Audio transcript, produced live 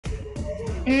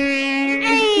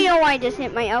Oh, I just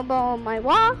hit my elbow on my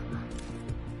wall.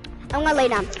 I'm gonna lay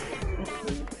down.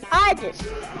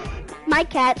 My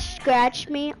cat scratched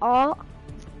me all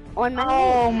on my knee.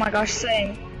 Oh my gosh,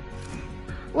 same.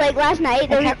 Like last night,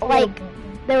 there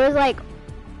was like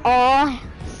all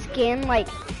skin, like,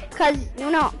 cause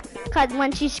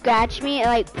when she scratched me, it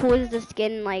like pulls the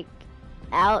skin like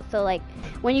out. So like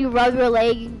when you rub your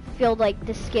leg, you feel like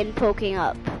the skin poking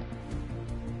up.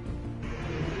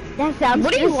 That sounds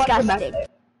disgusting.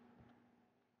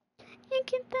 You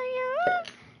can tell you.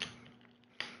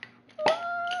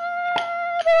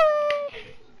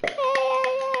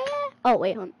 Oh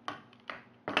wait, hold on.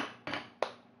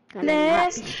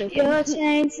 You're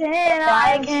changing,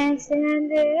 I can't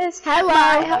stand this. Hello.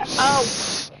 Oh.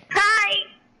 Hi.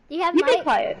 You have You be mic?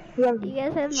 quiet. You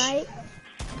guys have mic?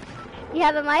 You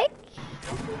have a mic?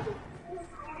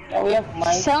 Yeah, we have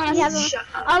mic.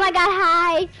 Oh my god,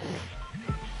 hi.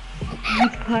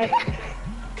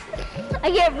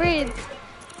 I can't breathe.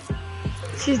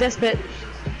 She's desperate.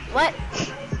 What?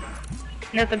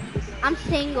 Nothing. I'm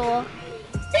single.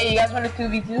 Hey, you guys want a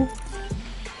 2v2?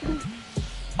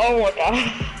 Oh my god.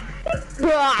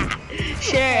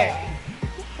 Sure.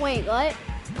 Wait, what?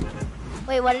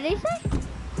 Wait, what did he say?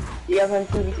 You guys want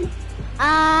a 2v2?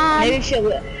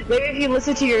 Maybe if you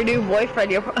listen to your new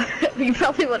boyfriend, you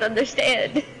probably would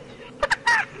understand.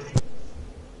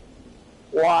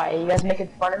 Why? You guys making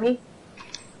fun of me?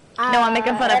 No, I'm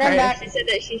making fun of her. Back. She said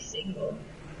that she's single.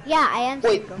 Yeah, I am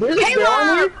Wait, single. there's a girl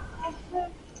in here?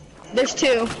 There's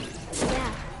two.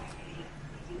 Yeah.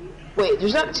 Wait,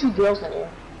 there's not 2 girls in here.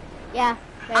 Yeah.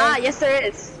 Yes there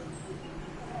is.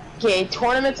 Okay,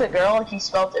 Tournament's a girl and she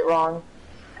spelled it wrong.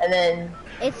 And then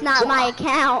It's not my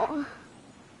account.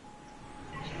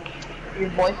 your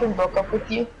boyfriend broke up with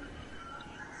you?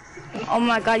 Oh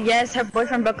my god, yes, her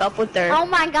boyfriend broke up with her. Oh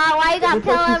my god, why you gotta Is it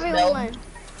what tell you everyone?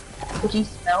 Could you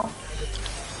smell?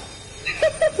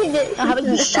 How about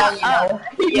you shut up?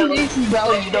 You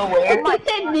smell, you know where? Oh my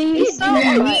god, you so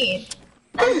mean.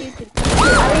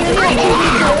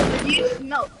 You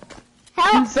smell.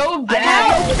 Help! I'm so Help!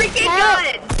 bad. Freaking Help!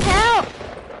 good! Help!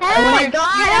 Oh Help! my god,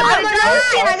 I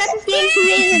got this game 2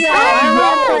 days ago. I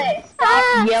wanna play. Stop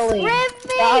yelling. Rip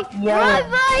me! Stop yelling.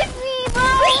 Revive me!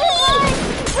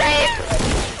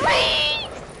 Please!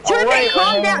 Torment,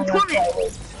 calm down, Torment.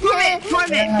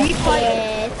 Torment, be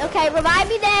quiet. Okay, revive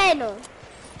me then!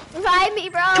 Revive me,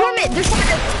 bro! Torment, there's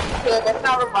something. Yeah, that's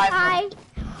not reviving. Hi.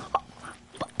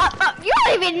 You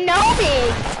don't even know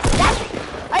me!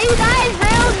 Are you guys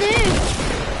real noobs?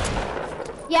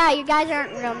 Yeah, you guys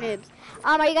aren't real noobs.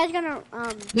 Are you guys gonna,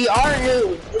 We are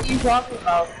new. What are you talking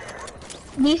about?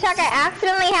 D-Shock, I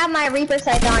accidentally have my Reaper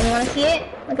sight on. You wanna see it?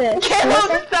 Look at this.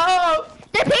 Stop!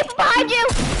 There's people behind you!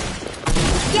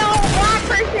 Yo, black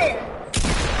person!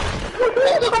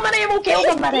 Somebody will kill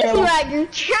somebody. D-Shock, you're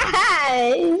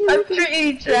trash! I'm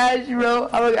pretty trash, bro.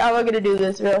 I'm gonna do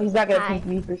this, bro. He's not gonna pick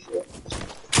me for sure.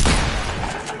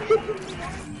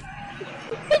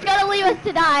 He's gonna leave us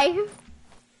to die.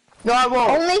 No, I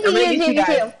won't. Only if you I'm get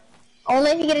a gonna 2v2.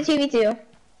 Only if you get a 2v2.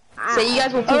 So you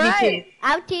guys will 2v2.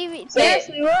 I'll TV. Yes,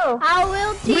 we will. I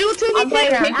will TV. We will 2v2. I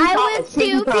will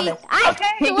Pinky promise. I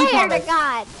Pinky swear to promise.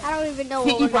 God, I don't even know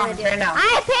Pinky what we're gonna promise do. right now.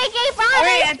 I pinky promise.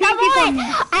 Alright, Come pinky on.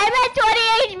 promise. I'm at 20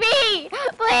 HP.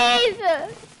 Please. No.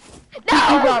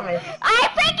 Pinky promise. I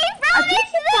pinky promise.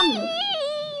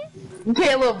 Please.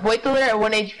 Okay, look, wait till they're at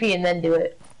 1 HP and then do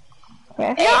it.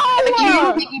 Okay. Hey, make sure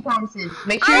you pinky promises.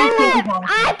 Make sure you pinky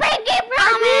promises. I pinky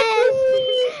promise.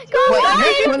 Come Wait, on.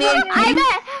 you're 20 HP?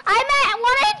 I'm at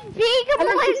 1 HP. Come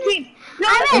on. 16.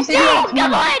 I'm at you said you had 20.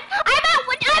 come on. I'm at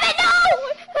no.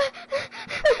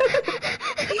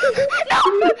 No.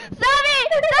 Stop it.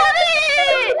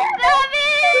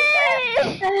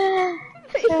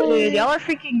 Dude, y'all are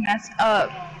freaking messed up.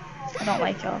 I don't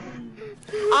like y'all.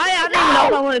 I don't even know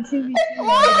if I want a 2v2.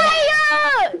 Why?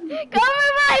 Come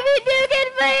revive me, Dugan,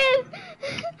 please.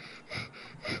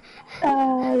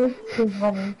 This is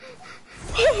funny.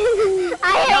 I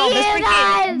hate you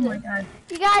guys. Oh my god.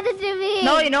 You guys are too mean.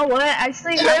 No, you know what?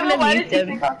 Actually, I'm Why gonna mute did you them.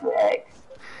 pick up your eggs?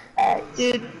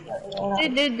 Dude.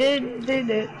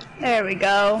 There we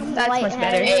go. That's much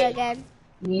better. White-headed again.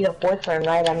 You need a boyfriend,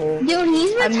 right? I mean, Dude,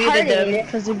 he's I muted them retarded.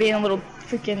 because they're being a little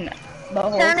freaking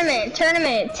buttholes.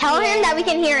 Tournament. Tell him that we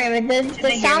can hear him. The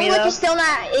they hear sound me, glitch though? is still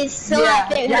not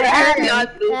there.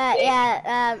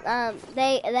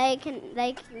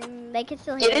 They can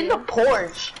still hear Get in the you.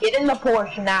 Porsche. Get in the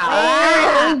Porsche now.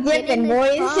 Ah, we Get in dipping, this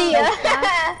boys. car, See ya.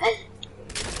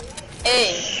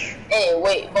 Hey,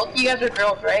 wait. Both of you guys are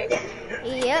girls, right?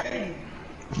 Yep.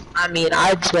 I mean,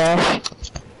 I'd say.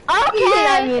 I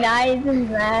Okay. mean, I isn't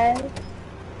that.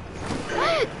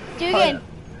 Dugan.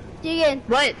 Dugan.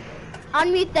 What?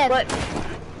 Unmute them. What?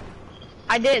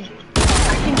 I did.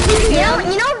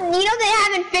 You know they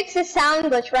haven't fixed the sound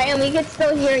glitch, right? And we can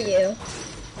still hear you.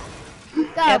 Go.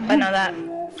 Yep, I know that.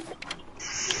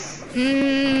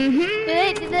 Did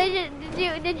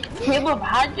you, Caleb,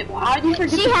 how'd you forget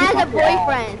she to has pick a up that?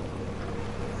 boyfriend.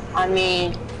 I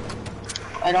mean,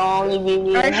 I'd only be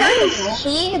me.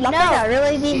 She? Look at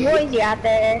really deep boys you out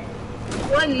there.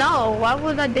 Well, no. Why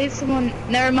would I date someone?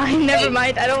 Never mind. Never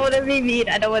mind. I don't want to be mean.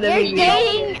 I don't want to be You're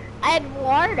mean. dating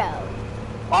Eduardo.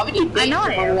 Why would you date I know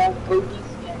I someone am. who has booty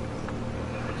skin?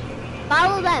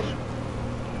 Follow them.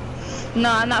 No,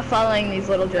 I'm not following these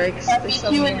little jerks. They're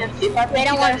so mean. They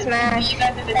don't want to smash.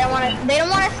 They don't want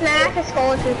to smash a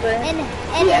Skull Trooper. And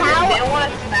They how don't want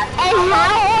to smack. and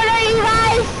how old are you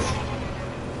guys?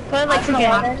 But like, I'm okay.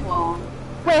 12.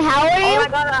 Wait, how old Oh are my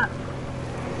you? god.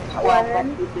 12,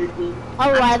 13.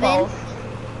 11.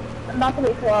 I'm about to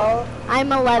be 12.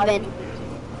 I'm 11.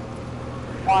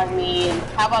 I mean,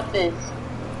 how about this?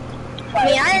 I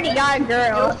mean, I already got a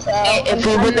girl, so... If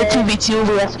we win the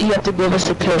 2v2, you have to give us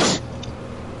a kiss.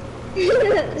 Wait,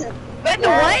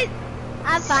 what?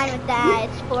 I'm fine with that.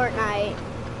 It's Fortnite.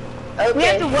 We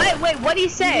have Okay. to what? Wait, what did he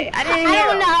say? I didn't hear I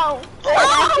don't him. know. I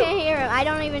can't hear him. I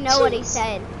don't even know what he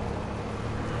said.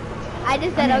 I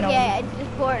just said, I don't know. okay, it's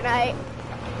just Fortnite.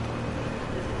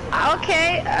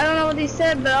 Okay, I don't know what he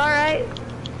said, but alright.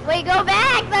 Wait, go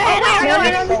back. They're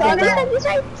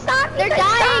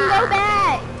dying. Go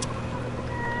back.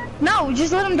 No,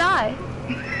 just let him die.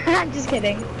 I'm just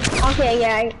kidding. Okay,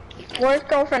 yeah. Worst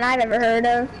girlfriend I've ever heard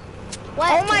of.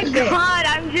 What? Oh my god,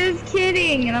 I'm just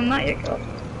kidding, and I'm not your girl.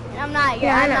 I'm not your.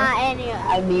 Yeah, I I'm know. not any of.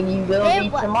 I mean, you will Hey,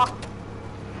 need what- some up.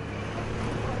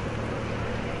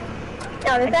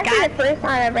 No, this is I actually got- the first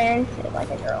time I ran into like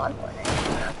a girl on Fortnite.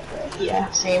 Yeah,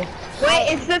 same. Wait,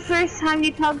 it's the first time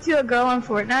you talked to a girl on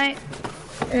Fortnite?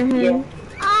 Yeah.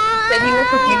 Said he was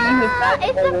forgiving his bad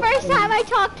It's the boy first with time I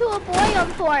talked to a boy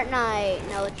on Fortnite.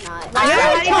 No, it's not. Yeah,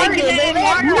 how do you think you did it?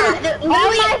 All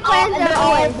my friends They're are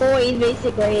all boys. boys,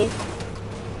 basically.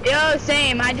 Yo,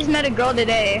 same. I just met a girl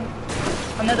today.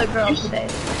 Another girl today.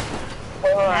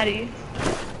 Maddie.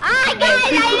 Ah, guys,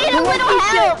 I need a little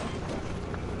help.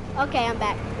 Okay, I'm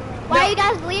back. Why are you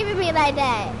guys leaving me like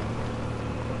that?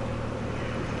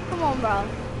 Come on, bro.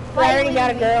 Why I you already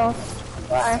got a leaving me? girl.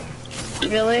 Why?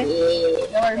 Really?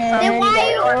 Then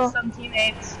why Or you? some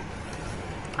teammates.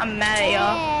 I'm mad at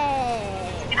y'all.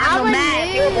 Hey, I'm I'm mad. a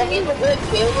Caleb, noob. he's a good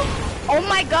Caleb. Oh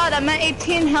my god, I'm at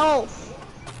 18 health.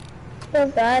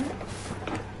 Feels bad.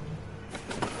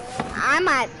 I'm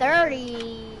at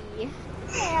 30.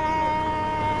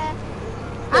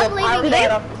 I'm Caleb, power leaving glide you.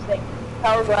 off the stick.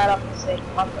 Power glide off the stick.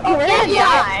 Guess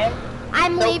Yeah. what?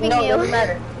 I'm No, leaving no, you. doesn't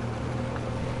matter.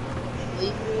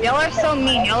 Y'all are so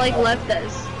mean. Y'all like left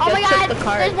us. Oh my Just took god, the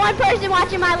card. there's one person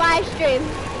watching my live stream.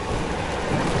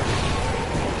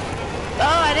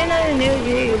 Oh, I didn't know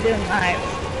you were doing live.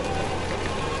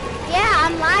 Yeah,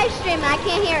 I'm live streaming. I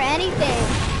can't hear anything.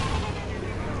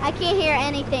 I can't hear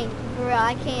anything. For real,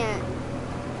 I can't.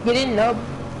 You didn't know.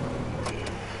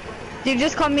 Dude,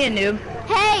 just call me a noob.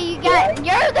 Hey, you got,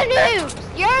 you're the noobs.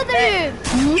 You're the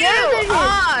noobs. You're the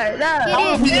noobs. the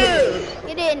You noob.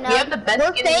 You didn't know. You have the best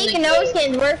We're skin in fake the no game.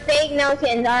 skins. We're fake no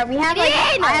skins. Alright, we have like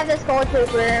Yeah. I have the Skull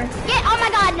Trooper. Get, oh my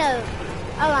god, no.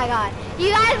 Oh my god. Do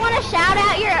you guys want to shout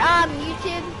out your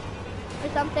YouTube or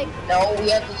something? No, we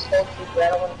have the Skull Trooper. I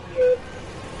don't want to hear it.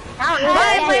 I don't know.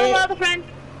 Bye, Okay. play with other friend.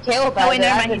 Caleb, Oh, wait,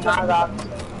 never mind, I he's not fine. about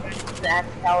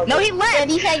No, he Yeah, left.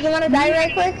 do you say you want to die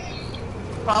right quick?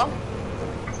 Huh?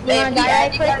 You want to die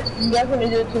right quick? You guys want to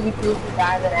do a 2v2 for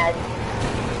die, then add.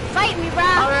 Fight me, bro.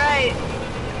 Alright.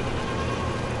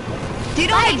 Do you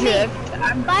know how Fight to me. drift?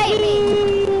 Fight me.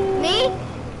 Me?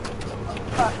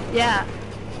 Yeah.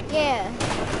 Yeah.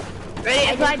 Ready?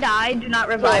 If I die, do not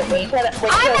revive me. I'm at 7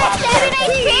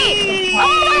 HP. Oh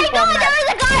my god, there was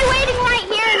a guy waiting right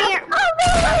here and here. Oh no,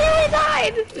 I really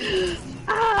died.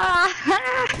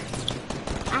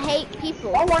 I hate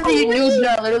people. No wonder you noobs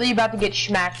are literally about to get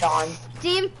smacked on.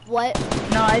 Team, what?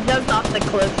 No, I jumped off the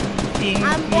cliff being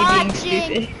I'm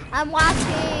stupid.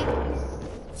 watching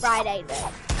Friday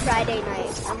night. Friday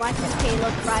night. I'm watching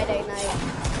Caleb Friday night.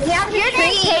 Yeah, Your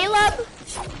name Caleb?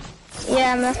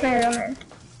 Yeah, that's my real name.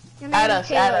 Your name Add is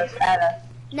us, add Caleb. us, add us.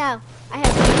 No, I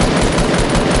have.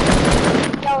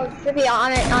 Yo, it should be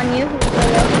on it on you.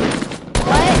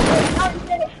 What?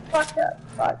 Fucked up.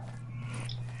 Fuck.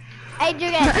 Hey,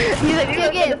 Dugan. He's like,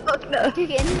 you're Dugan. the fuck no.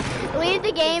 Dugan. Leave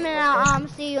the game and I'll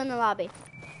see you in the lobby.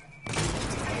 I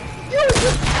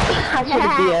should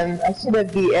have DM'd. I should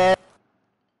have DM'd.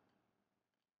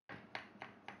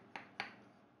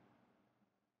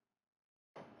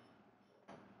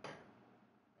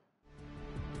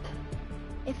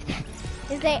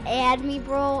 If they add me,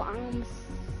 bro, I'm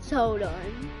so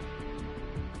done.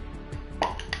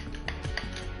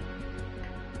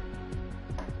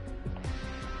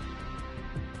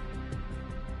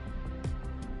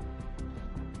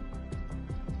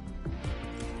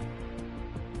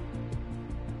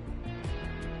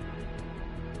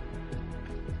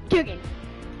 Dugan,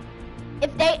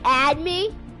 if they add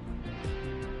me,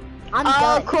 I'm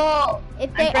done. Cool.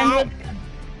 If they add,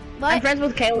 what? I'm friends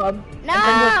with Caleb. No! I'm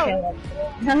friends with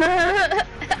Caleb.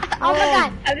 Oh my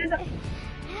God.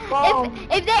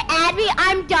 If they add me,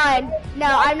 I'm done. No,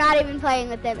 I'm not even playing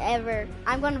with them ever.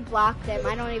 I'm gonna block them.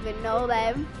 I don't even know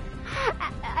them.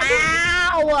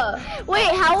 Ow!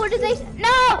 Wait, how old did they?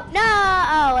 No, no.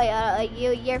 Oh wait,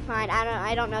 you're fine.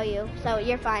 I don't know you, so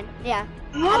you're fine. Yeah.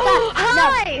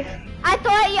 Hi. No,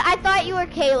 I thought you were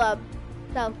Caleb.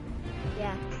 So,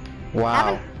 yeah.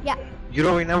 Wow. Yeah. You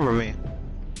don't remember me.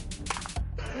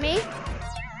 Me?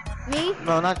 Me?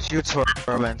 No, not you,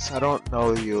 Torments. I don't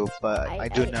know you, but I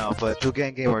do now. But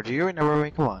Dugan Gamer, do you remember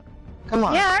me? Come on. Come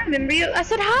on. Yeah, I remember you. I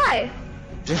said hi.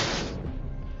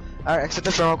 Alright, accept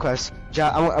the friend request.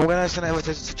 I'm gonna send an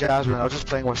invitation to Jasmine. I was just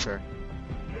playing with her.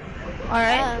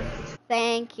 Alright.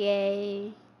 Thank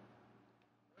you.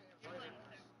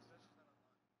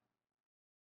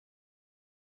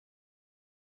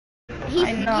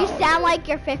 You sound like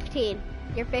you're 15.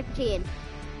 You're 15.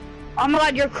 Oh my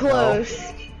God, you're close.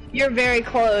 No. You're very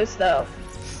close, though.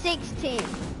 16.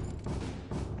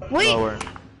 Wait.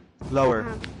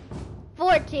 Lower.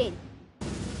 14.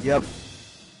 Yep.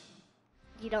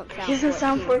 You don't sound. He doesn't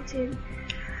sound 14.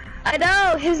 I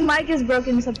know. His mic is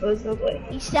broken, supposedly.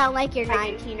 You sound like you're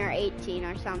 19 or 18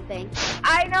 or something.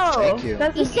 I know. Thank you.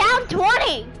 You sound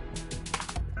 20.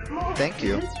 Thank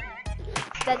you.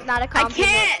 That's not a compliment. I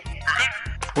can't.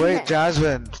 Wait,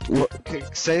 Jasmine,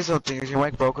 say something. Is your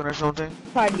mic broken or something?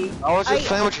 Pardon. I was just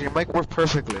playing with you. Your mic worked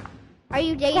perfectly. Are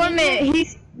you dating?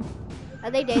 Torment,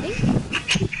 Are they dating?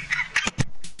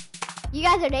 You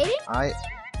guys are dating?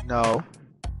 No.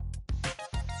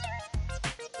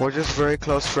 We're just very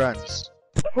close friends.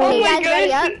 Oh, you guys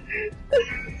ready up?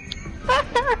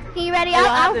 Can you ready up?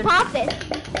 I'll pop this.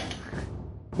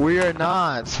 We are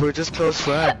not. We're just close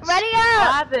friends. Ready up!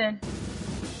 What happened?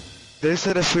 They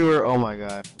said if we were. Oh my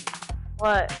God.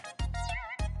 What?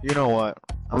 You know what?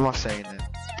 I'm not saying it.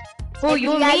 Who,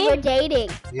 you guys were dating.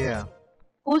 Yeah.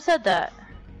 Who said that?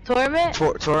 Torment?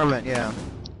 Torment, yeah.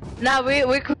 Nah,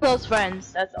 we're close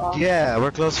friends, that's all. Yeah,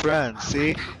 we're close friends.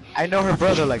 See? I know her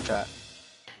brother like that.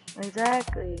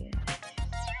 Exactly.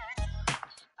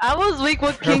 I was weak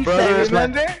with King said,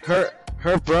 remember?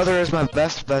 Her brother is my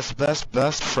best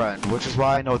friend, which is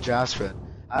why I know Jasmine.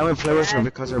 I only play with her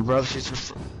because her brother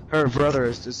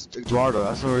is Eduardo.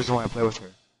 That's the only reason why I play with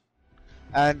her.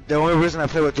 And the only reason I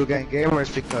play with Dugan Gamer is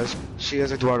because she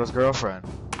is Eduardo's girlfriend.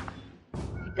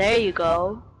 There you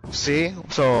go. See?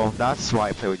 So that's why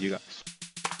I play with you guys.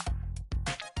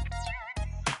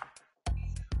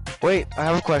 Wait, I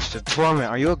have a question. Torment,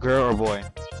 are you a girl or a boy?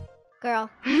 Girl.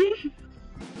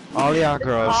 Oh yeah,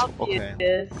 girls. Obvious.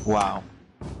 Okay. Wow.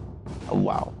 Oh,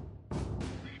 wow.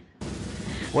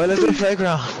 Wait, let's do the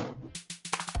playground.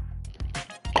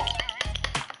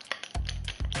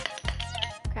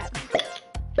 Crap.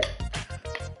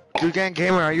 Dugan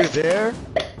Gamer, are you there?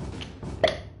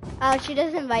 Oh, she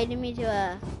just invited me to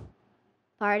a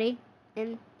party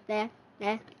in there.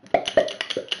 Yeah.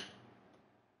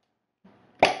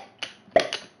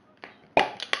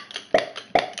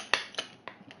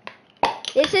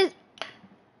 This is.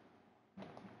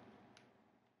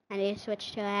 I need to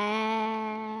switch to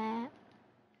app.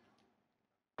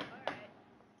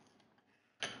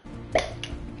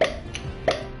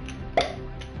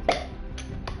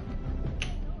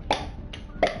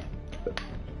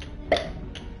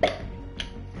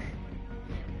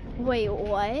 Wait,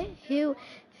 what? Who's?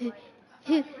 I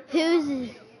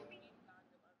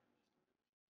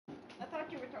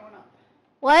thought you were throwing up.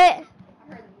 What? I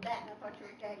heard that and I thought you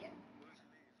were gagging.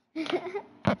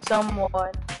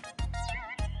 Someone.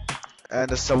 And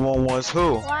the someone was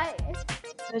who? What?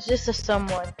 It's just a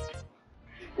someone.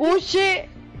 Oh shit!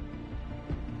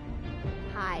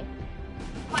 Hi.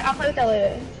 I'll play with that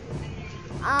later.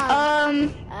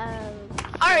 Okay.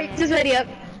 Alright, just ready up.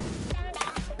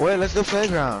 Wait, let's do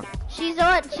playground. She's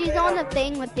on the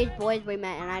thing with these boys we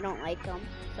met, and I don't like them.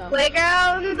 So.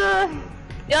 Playground.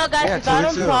 Yo, guys, Yeah, if I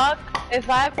don't too. talk, if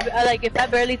I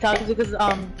barely talk, it's because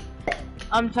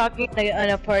I'm talking like at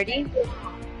a party.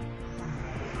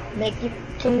 Make you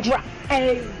can drop.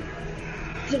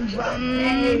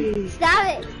 Stop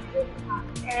it.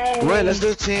 Wait, let's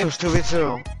do teams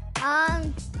 2v2.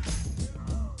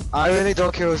 I really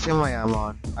don't care what team I am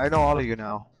on. I know all of you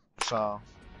now. So.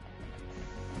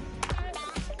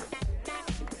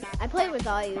 I played with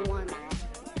all you once.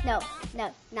 No,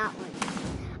 not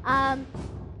once.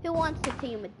 Who wants to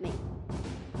team with me?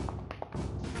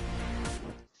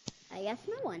 I guess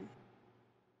no one.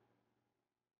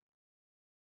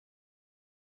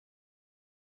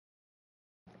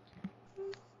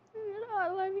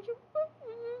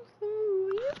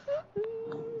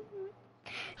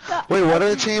 Wait, what are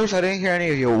the teams? I didn't hear any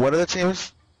of you. What are the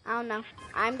teams? I don't know.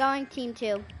 I'm going team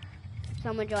 2.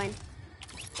 Someone join.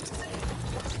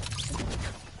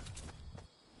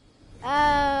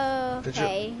 Oh,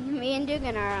 okay. Me and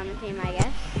Dugan are on the team, I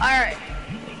guess. Alright.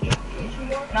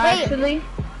 Actually.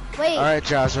 Wait. Alright,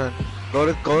 Jasmine. Go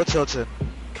to Tilted.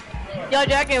 Yo,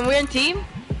 Dragon, we're in team?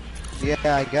 Yeah,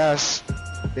 I guess.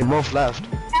 They both left.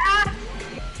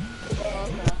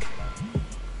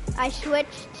 I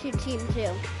switched to team 2.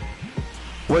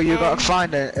 Wait, you gotta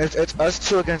find it. It's us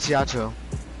 2 against Yato.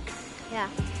 Yeah.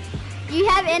 Do you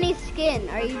have any skin?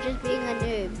 Or are you just being a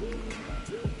noob?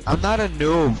 I'm not a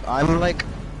noob. I'm like,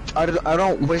 I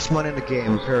don't waste money in the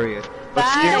game, period. But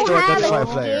You skins don't don't have identify a a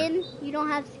player. skin? You don't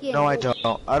have skin. No, I don't.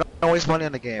 I don't waste money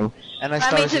in the game. And I I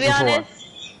started mean, to be season 4. honest,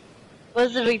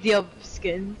 what's the big deal of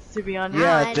skins, to be honest?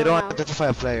 Yeah, I they don't don't know. identify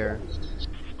a player.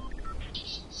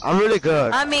 I'm really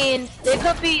good. I mean, they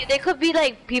could be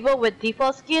like people with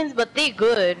default skins, but they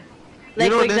good. Like, you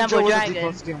know, for example, Ninja was a Dragon.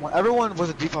 default skin. Everyone was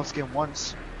a default skin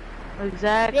once.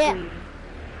 Exactly. Yeah.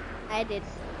 I did.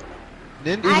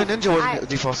 Even Ninja was a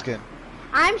default skin.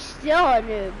 I'm still a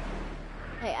noob.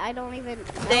 Hey, I don't even.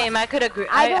 Same, I could agree.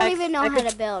 I don't even know I how could-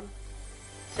 to build.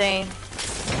 Same.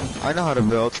 I know how to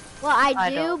build. Well, I I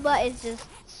do, don't. but it's just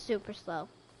super slow.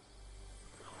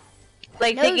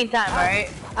 Like, No, taking time, right?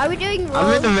 Are we doing rules?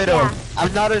 I'm in the middle. Yeah.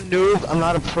 I'm not a noob. I'm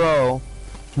not a pro.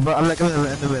 But I'm like in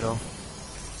the middle.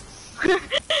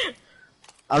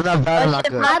 I'm not bad. I'm not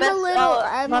shit, good. my I'm best- a little. oh,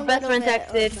 I'm my a best little friend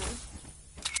bit-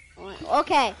 texted.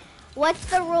 Okay, what's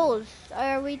the rules?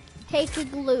 Are we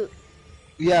taking loot?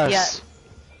 Yes.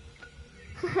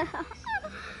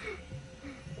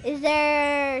 Is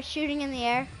there shooting in the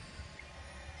air?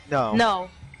 No. No.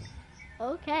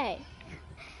 Okay.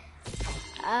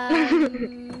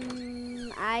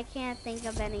 I can't think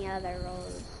of any other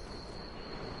rules.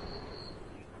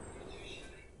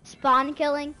 Spawn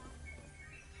killing?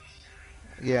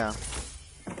 Yeah.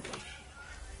 Okay.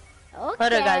 Hold on,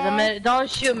 guys. Don't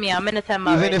shoot me. I'm in a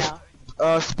timeout Even right if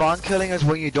now. spawn killing is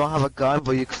when you don't have a gun,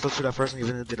 but you can still shoot that person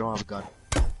even if they don't have a gun.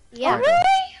 Yeah.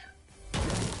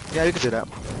 Yeah, you can do that.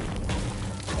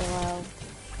 Wow.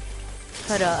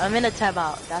 Hold on. I'm in a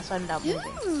timeout. That's why I'm not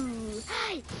moving. Ooh.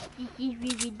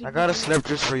 I got a slip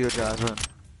just for you, Jasmine.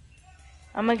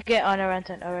 I'm gonna get on a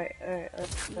renton. Alright.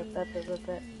 Let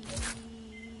that.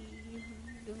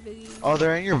 Oh,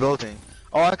 they're in your building.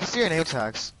 Oh, I can see your name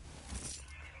tags.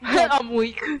 I'm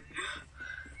weak.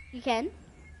 You can?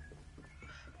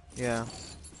 Yeah.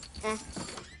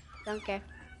 Don't care.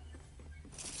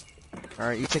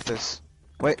 Alright, you take this.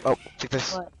 Wait, oh, take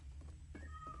this. What?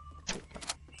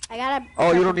 I gotta. Oh,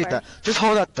 you press don't it need that. first. Just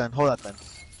hold that then. Hold that then.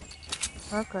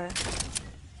 Okay.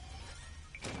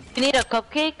 You need a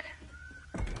cupcake?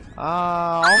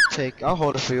 I'll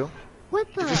hold it for you. What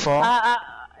Did you the? fall?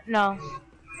 No.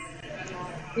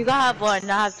 You gotta have one.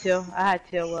 I have two. I had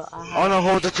two. Well, I have. Oh no,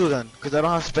 hold the two then, cause I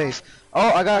don't have space. Oh,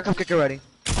 I got a cupcake already.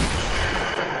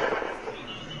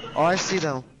 Oh, I see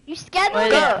them. You scared Wait,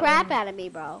 the yeah. crap out of me,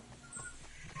 bro.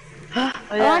 Oh,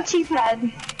 I yeah. want cheese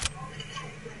head.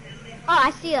 Oh,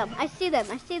 I see them. I see them.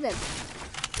 I see them.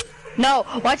 No,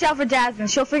 watch out for Jasmine.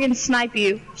 She'll freaking snipe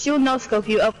you. She'll no-scope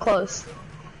you up close.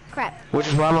 Crap. Which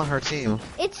is why I'm on her team.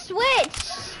 It's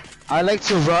switched. I like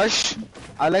to rush,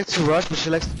 but she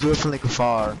likes to do it from like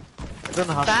afar. I don't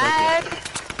know how she Bad. does it.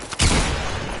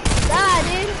 Stop,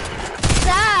 dude.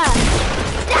 Stop.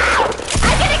 No!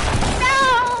 I gotta. No!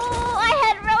 I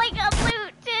had really good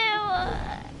loot too.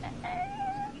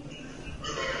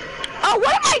 Oh,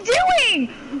 what am I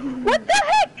doing? What the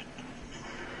heck?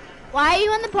 Why are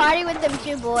you in the party with them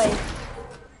two boys?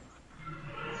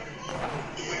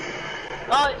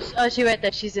 Oh, she right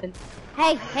there. She's in.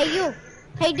 Hey, you.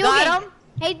 Hey, Dugan. Got him?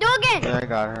 Hey, Dugan. Yeah, I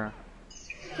got her.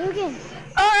 Dugan.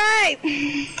 Alright.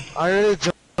 I really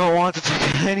don't want to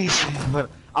take anything, but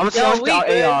I'm Yo, selling we out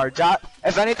good. AR.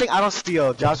 If anything, I don't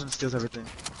steal. Jasmine steals everything.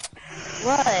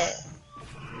 What?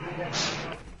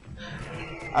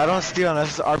 I don't steal unless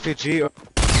it's an RPG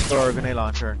or a grenade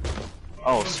launcher.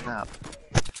 Oh snap!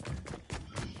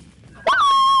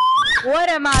 What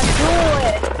am I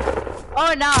doing?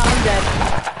 Oh, no, I'm dead.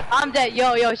 I'm dead.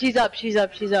 Yo, she's up. She's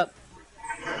up.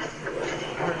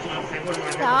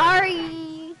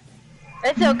 Sorry.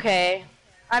 It's okay.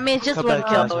 I mean, it's just Come one back,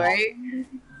 kill, Jasmine. right?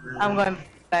 I'm going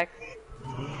back.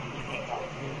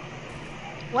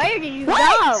 Where did you What?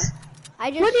 go? I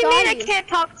just What do you saw mean I you. can't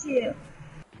talk to you?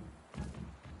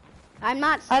 I'm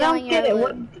not I stealing don't get your it.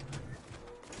 What? loot.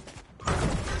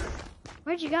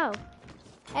 Where'd you go?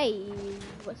 Hey,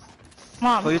 what's...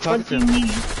 Mom, Who are you talking what do you to? mean?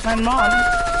 My mom.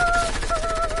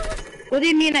 What do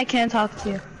you mean I can't talk to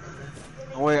you?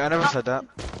 Wait, I never said that.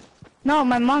 No,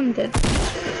 my mom did.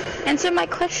 Answer my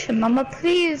question, Mama,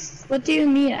 please. What do you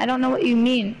mean? I don't know what you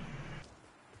mean.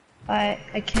 I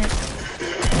can't.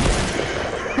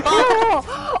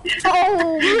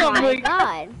 Oh my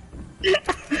god.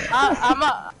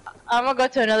 I'm gonna go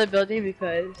to another building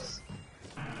because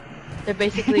they're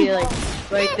basically like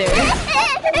right there.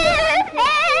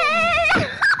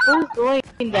 Who's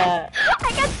doing that?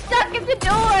 I got stuck in the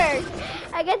door.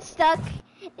 I got stuck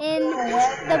in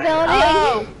the building.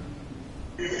 Oh.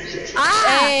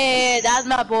 Hey, that's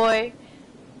my boy.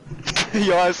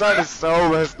 Yo, I sounded so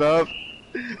messed up.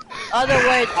 Other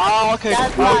words. Oh, okay.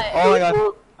 That's Oh, my. oh my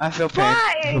god. I feel pain. I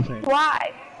Why? feel pain.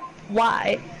 Why?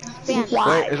 Why? Man,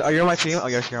 Why? Wait, are you on my team? Oh,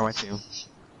 yes, you're on my team.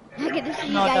 I get to see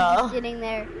you No, guys no. just sitting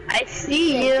there. I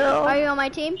see Are you. you on my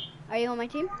team? Are you on my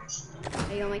team?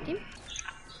 Are you on my team?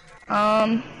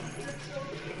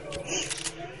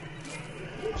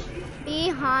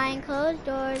 Behind closed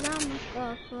doors, I'm a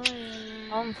fuck for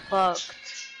you. I'm fucked.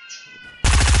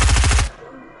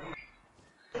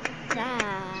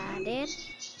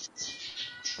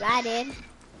 I did.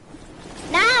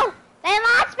 No! They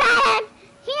launched pad!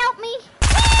 Help me!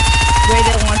 Where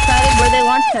they launch pad? Where they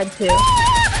launch pad to?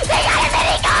 They got a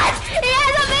minigun! He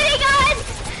has a minigun!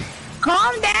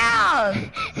 Calm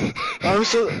down.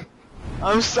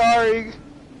 I'm sorry.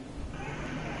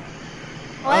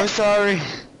 I'm sorry.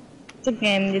 It's a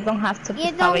game. You don't have to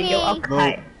It's power you okay.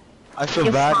 okay. I feel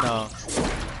You're bad fine. now.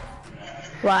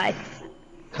 Why?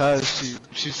 Cause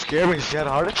she scared me. She had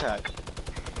a heart attack.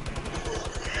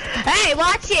 Hey,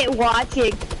 watch it. Watch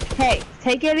it. Hey,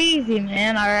 take it easy,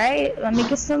 man. All right. Let me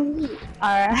get some loot.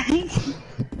 All right.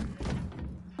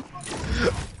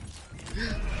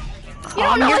 You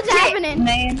don't know your what's tits, happening.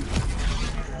 man.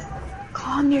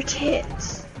 Calm your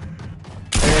tits.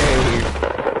 Hey.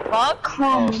 Fuck Oh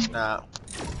home. snap.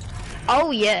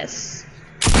 Oh yes.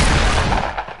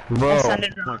 Bro. That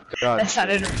sounded Oh my wrong. god. That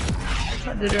sounded wrong.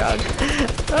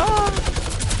 Oh.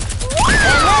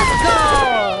 And let's go.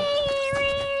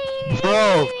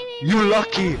 Bro, you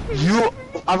lucky.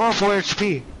 I'm on 4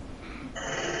 HP.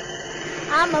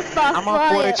 I'm a fuck I'm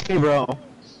on 4 for you. HP, bro.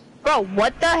 Bro,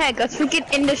 what the heck? That's freaking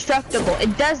indestructible.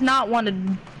 It does not want to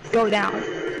go down.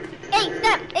 Hey,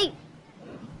 stop! Hey!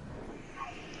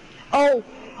 Oh,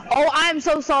 I'm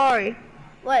so sorry.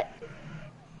 What?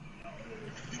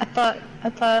 I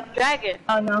thought. Dragon.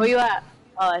 Oh no. Where you at?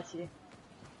 Oh, I see.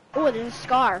 Oh, there's a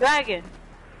scar. Dragon.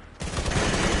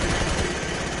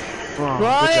 Oh, good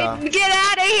Run! job. Get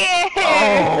out of here!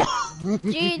 Oh.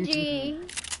 GG.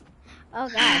 Oh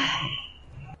god.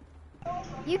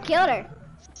 You killed her.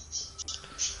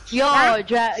 Yo,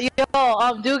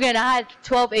 Dugan, I had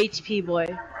 12 HP, boy.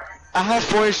 I have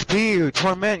 4 HP.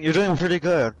 Torment, you're doing pretty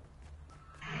good.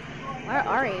 Where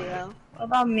are you, though? What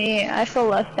about me? I feel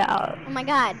left out. Oh my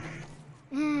god.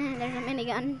 There's a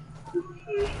minigun.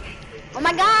 Oh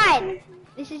my god!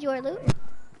 This is your loot?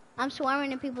 I'm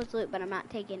swarming in people's loot, but I'm not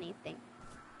taking anything.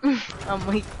 I'm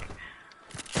weak.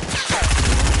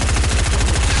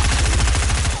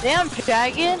 Damn,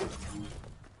 Dragon.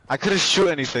 I couldn't shoot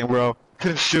anything, bro.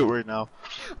 Couldn't shoot right now.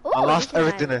 Ooh, I lost this is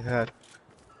everything nice. I had.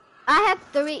 I had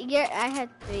 3. I had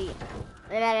 3.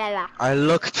 La, la, la. I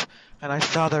looked and I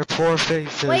saw their poor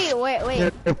faces. Wait.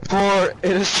 Their poor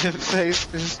innocent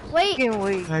faces. Wait.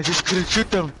 I just couldn't shoot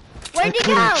them. Where'd I you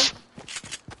go? couldn't.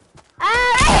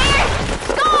 Right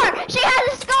here! Score! She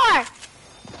has a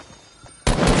score!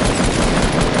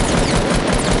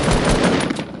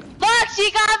 Fuck,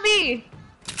 she got me!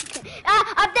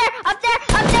 Up there!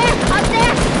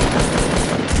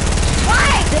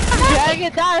 Why?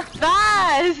 Dragon, that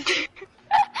fast!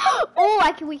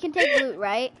 Oh, we can take loot,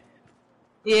 right?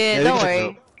 Yeah, you don't can worry.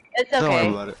 loot. It's Don't worry okay.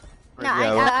 about it. No,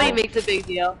 Yeah, I- Nothing makes a big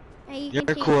deal. Hey, you You're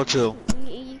can take, cool too.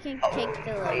 You can take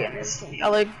the loot. I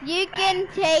like. You can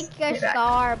take your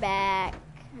scar back.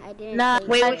 I didn't. Nah, take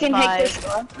wait, it. we can take this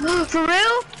one. For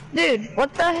real? Dude,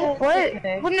 what the heck?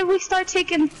 What? When did we start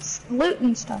taking loot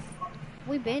and stuff?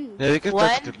 We've been. Yeah, you can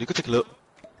What? take. You can take loot.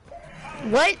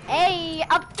 What? Hey,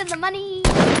 up to the money.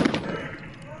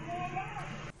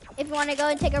 If you want to go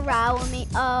and take a ride with me.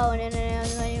 Oh, no.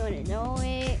 You want to know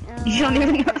it? You don't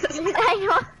even know this.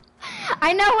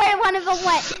 I know where one of them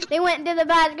went. They went to the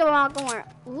basketball corner.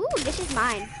 Ooh, this is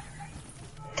mine.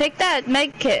 Take that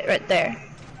med kit right there.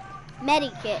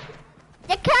 Medikit.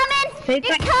 They're coming! Take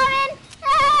They're my- coming!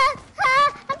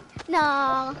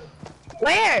 No.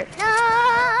 Where?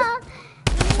 No.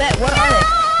 Bet, where are they?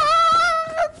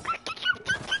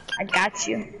 I got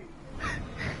you.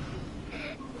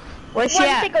 Where's she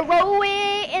Wanna at? take a roll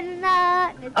in the...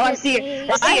 Oh, I see her.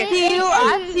 I see you.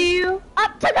 I see you.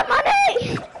 Up to the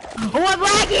money! Oh, I'm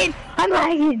lagging! I'm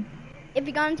lagging! If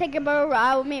you're gonna take a boat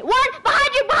ride with me. One!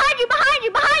 Behind you! Behind you! Behind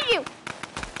you! Behind you!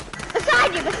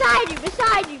 Beside you! Beside you!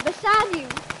 Beside you! Beside you!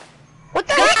 What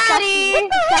the Daddy!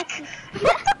 heck?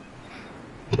 What the heck?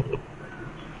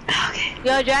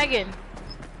 Yo, Dragon.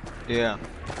 Yeah.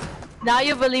 Now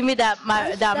you believe me that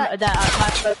my brother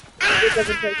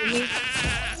doesn't play with me.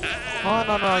 Oh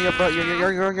no, you're playing.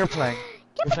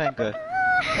 You're playing good.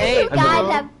 Hey, You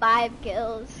guys have 5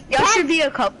 kills. Y'all should be a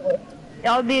couple.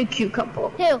 Y'all be a cute couple.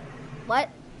 Who? What?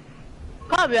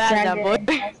 calm your ass down, boy.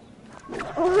 Dragon.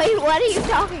 Wait, what are you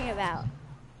talking about?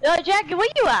 Yo, Dragon, where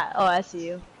you at? Oh, I see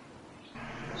you.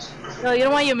 Yo, you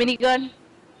don't want your minigun?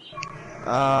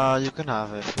 You can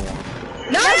have it if you want.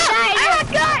 No! I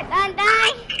got Dun,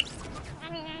 dun.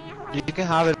 You can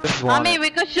have it if you I want. mean, we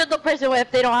could shoot the person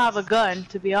if they don't have a gun,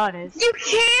 to be honest. You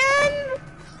can?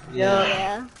 Yeah.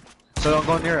 Yeah. So don't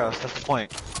go near us. That's the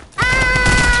point.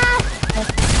 Ah!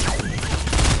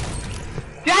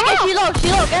 Dragon, she low,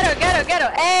 get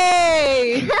her,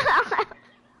 hey!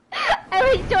 I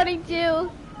was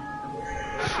 22.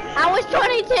 I was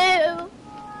 22.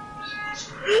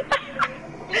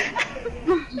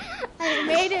 I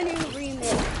made a new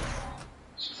remix.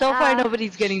 So far,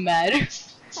 nobody's getting mad.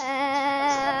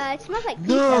 It smells like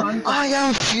No, pizza. I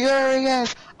am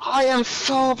furious. I am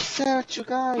so upset, you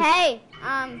guys. Hey,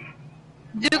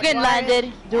 Dugan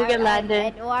landed.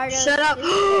 Eduardo's Shut up.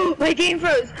 sister. My game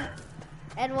froze.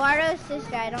 Eduardo's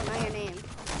sister, I don't know your name.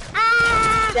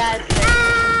 Ah! That's it.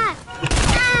 Ah!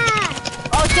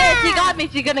 Ah! Oh shit, she got me.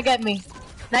 She's gonna get me.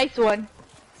 Nice one.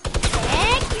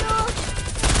 Thank you.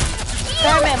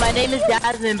 Sorry, my name is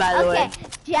Jasmine, by the Okay, way.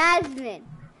 Jasmine.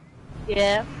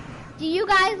 Yeah. Do you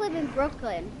guys live in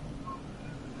Brooklyn?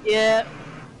 Yeah.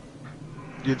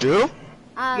 You do?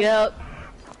 Yep.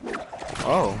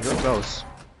 Oh, you're close.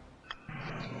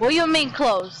 What do you mean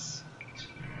close?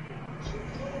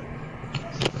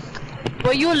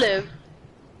 Where you live?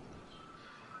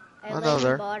 I I live know in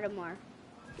there. Baltimore.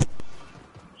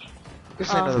 You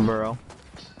say another borough.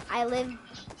 I live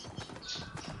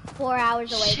 4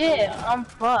 hours away Shit, from I'm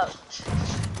fucked. you.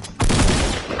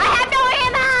 I have no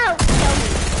ammo!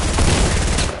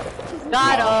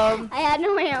 Got him. I had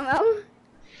no ammo.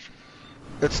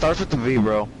 It starts with the V,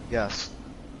 bro. Yes.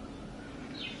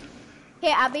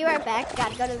 Here, I'll be right back.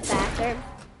 Gotta go to the bathroom.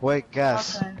 Wait,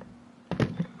 guess. Okay.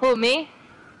 Who, me?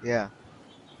 Yeah.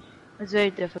 It's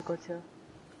very difficult to.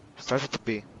 Starts with the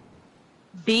B.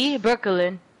 B,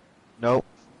 Brooklyn. Nope.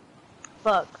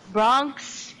 Fuck.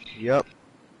 Bronx. Yep.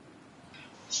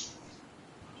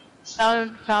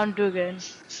 Found Dugan.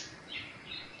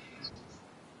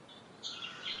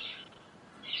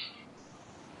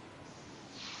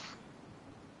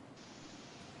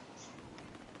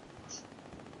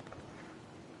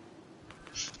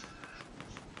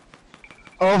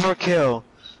 Overkill.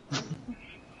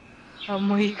 I'm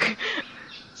weak.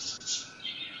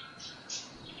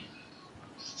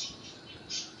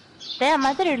 Damn,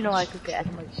 I didn't know I could get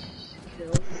as much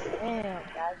kills. Damn,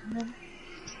 Jasmine.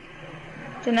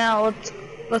 So now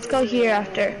let's go here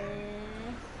after.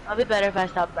 I'll be better if I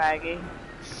stop bragging.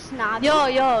 Snobby.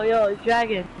 Yo,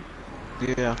 Dragon.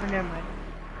 Yeah. Oh,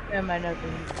 never mind,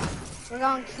 nothing. We're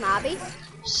going snobby.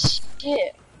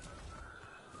 Shit.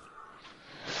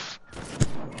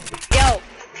 Yo,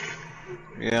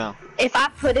 Yeah. if I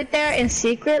put it there and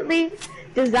secretly,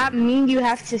 does that mean you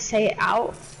have to say it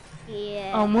out?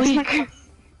 Yeah. I'm weak.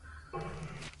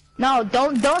 No,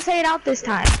 don't say it out this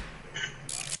time.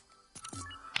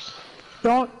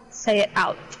 Don't say it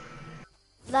out.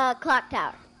 The clock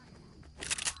tower.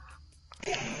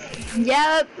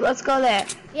 Yep, let's go there.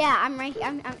 Yeah, I'm right here.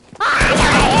 I'm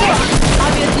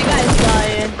Obviously, you guys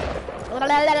dying.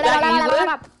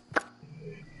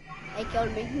 They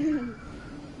killed me.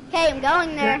 Okay, I'm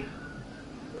going there.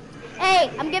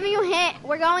 Hey, I'm giving you a hint.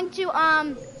 We're going to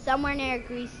somewhere near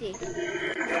Greasy.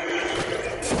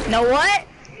 Know what?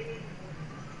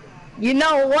 You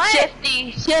know what?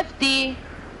 Shifty.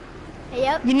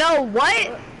 Yep. You know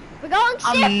what? We're going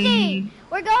shifty.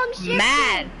 We're going shifty.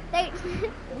 Mad. They,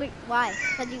 wait, why?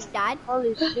 Because you died?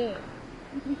 Holy shit.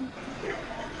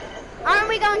 Aren't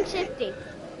we going shifty?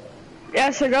 Yeah,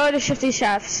 so go to Shifty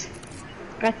Chefs.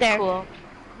 Right there. Cool.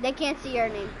 They can't see your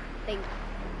name.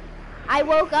 I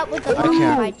woke up with a bump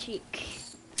on my cheek.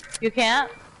 You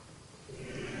can't?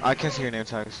 I can't see your name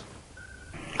tags.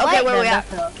 Okay, where we Damn, at?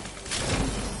 that's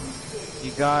tough.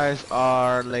 You guys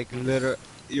are like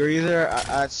you're either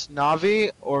at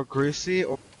Snavi or Greasy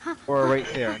or right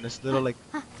there in this little like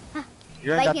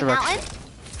you're in that Viking direction. Mountain?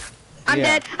 I'm Yeah.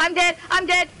 dead. I'm dead. I'm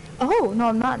dead. Oh no,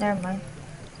 I'm not. Never mind.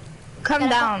 Come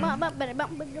down.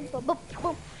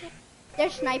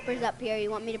 There's snipers up here.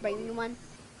 You want me to bring you one?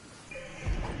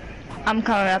 I'm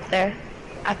coming up there.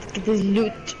 I have to get this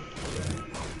loot.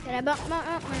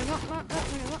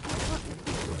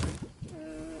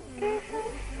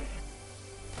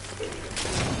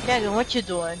 Dragon, what you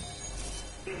doing?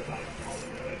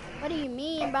 What do you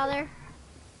mean, brother?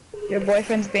 Your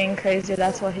boyfriend's being crazy.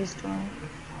 That's what he's doing.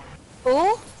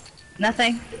 Who?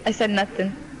 Nothing. I said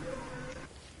nothing.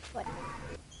 What?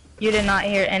 You did not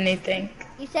hear anything.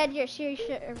 You said your shoes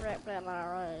should.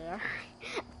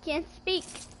 Can't speak.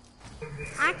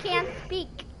 I can't speak.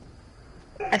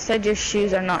 I said your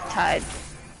shoes are not tied.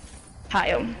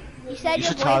 Tie them. You said You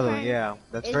your should tie them, boyfriend yeah.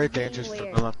 That's is very being dangerous for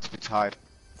weird. them not to be tied.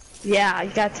 Yeah, you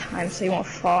got time so you won't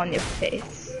fall on your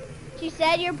face. She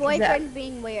said your boyfriend's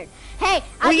being weird. Hey,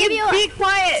 I'll Will give you you. be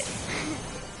quiet?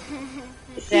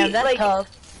 Damn, that's like- tough.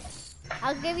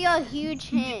 I'll give you a huge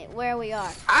hint where we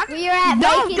are. I'm- We are at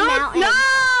No, Viking don't, Mountain. no!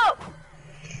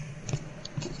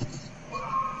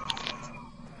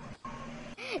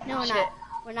 No, we're Shit. not.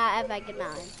 We're not at Viking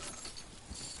Mountain.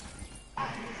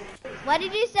 What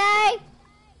did you say?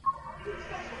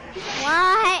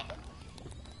 What?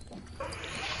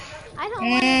 I don't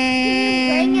want to.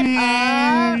 Can you bring it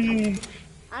up?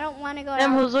 I don't want to go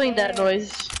Damn, who's doing that downstairs.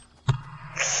 noise?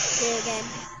 Do it again.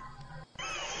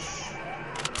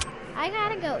 I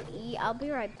gotta go eat. I'll be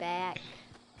right back.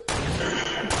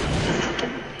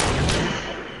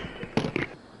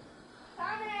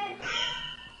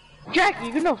 Jack,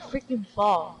 you're gonna freaking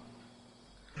fall.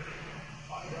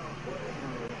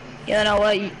 You know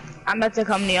what? I'm about to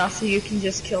come to y'all so you can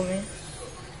just kill me.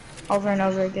 Over and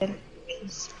over again.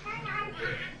 Is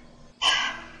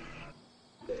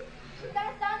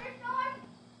that a thunderstorm?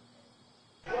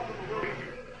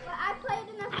 I played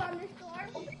in a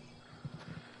thunderstorm.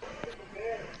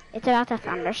 It's about to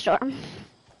thunderstorm.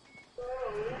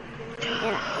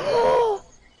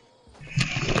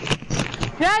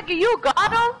 Jack, you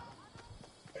got him?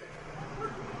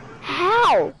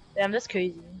 How? Damn, that's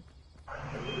crazy.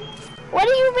 What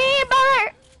do you mean,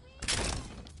 brother?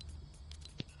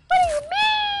 What do you mean?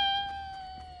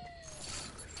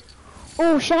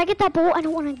 Oh, should I get that bolt? I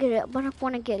don't want to get it, but I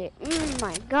want to get it.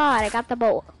 My God, I got the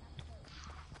bolt.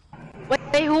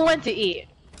 Wait, who went to eat?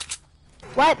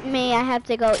 What? Me? I have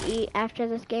to go eat after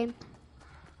this game.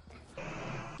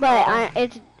 But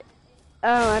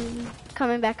I'm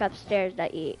coming back upstairs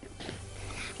to eat.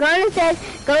 Go downstairs,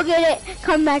 go get it,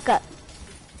 come back up.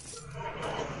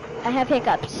 I have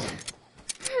hiccups.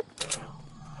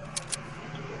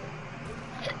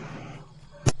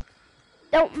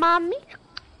 Don't mind me.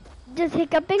 Just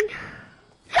hiccuping.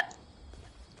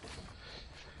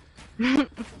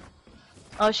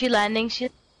 Oh, she landing. She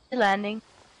landing.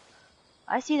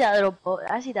 I see that little boat.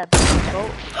 I see that big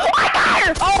boat. Oh, I got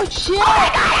her! Oh shit! Oh my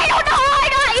God, I don't know how I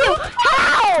got you!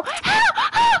 How?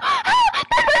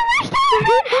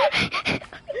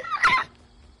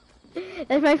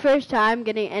 That's my first time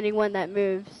getting anyone that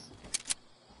moves.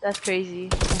 That's crazy.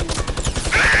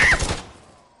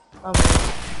 Oh,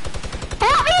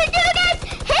 Help me, Dugan!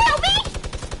 Help me!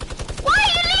 Why are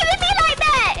you leaving me like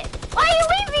that? Why are you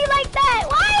leaving me like that?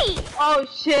 Why? oh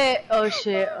shit! Oh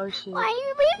shit! Oh shit! Why are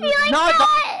you leaving me like No!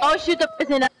 that? Oh shoot the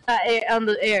person on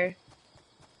the air.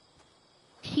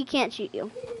 He can't shoot you.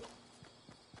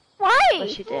 Why? But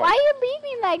she did. Why you leave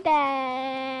me like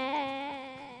that?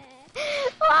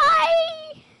 Why?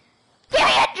 Give me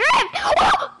a drift!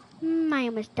 Oh! I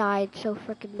almost died so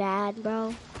freaking bad,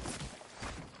 bro.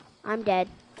 I'm dead.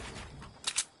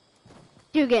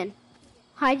 Dugan,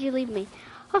 why'd you leave me?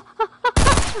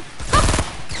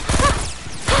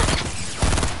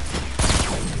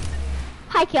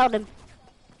 I killed him.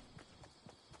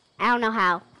 I don't know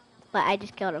how, but I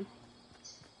just killed him.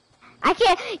 I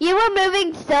can't. You were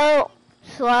moving so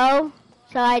slow,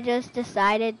 so I just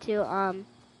decided to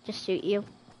just shoot you.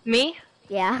 Me?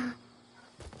 Yeah.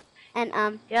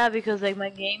 And Yeah, because like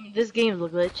this game's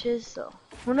glitches, so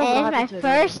who knows it's what my happened to it.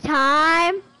 first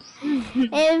time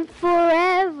in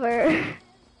forever.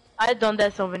 I've done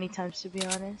that so many times, to be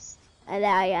honest. And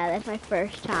yeah, that's my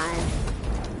first time.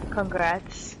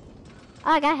 Congrats.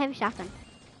 Oh, I got a heavy shotgun.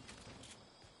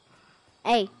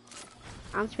 Hey,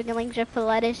 I'm speaking language for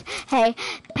lettuce. Hey,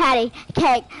 patty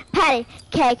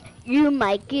cake, you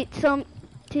might get some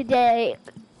today.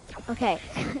 Okay.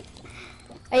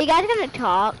 Are you guys gonna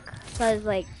talk? Cause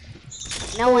like,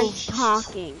 no one's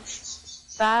talking.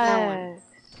 Facts.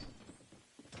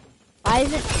 Why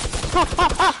is it?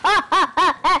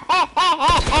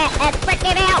 I'm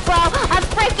freaking out, bro. I'm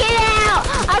freaking out.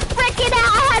 I'm freaking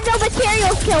out. I have no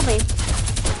materials. Kill me.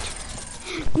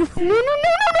 No.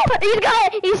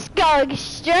 He's going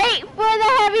straight for the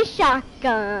heavy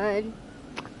shotgun.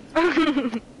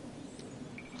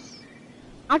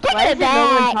 I'm taking Why it is no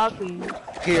one back. talking?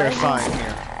 Here, fine,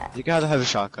 here. You can have a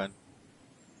shotgun.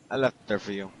 I left it there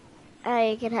for you.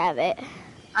 You can have it.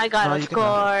 I got No, a you can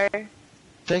have score.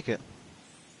 Take it.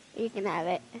 You can have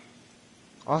it.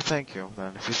 Oh, thank you,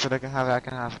 then. If you said I can have it, I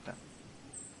can have it then.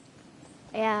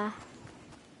 Yeah.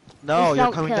 No, Just you're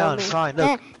don't coming kill down. me. Fine,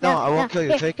 look. No, I won't kill you.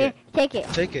 Here, Take here, it. Take it. Take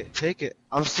it. Take it. Take it.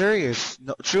 I'm serious.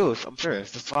 No, truth. I'm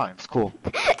serious. It's fine. It's cool.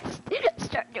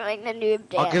 Start doing the noob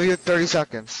dance. I'll give you 30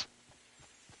 seconds.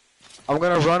 I'm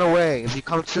gonna run away. If you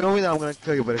come to me, then I'm gonna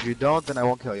kill you. But if you don't, then I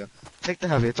won't kill you. Take the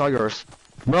heavy. It's all yours.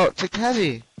 Bro, take the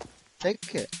heavy.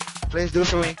 Take it. Please do it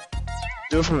for me.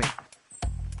 Do it for me.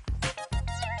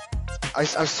 I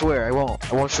swear, I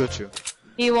won't. I won't shoot you.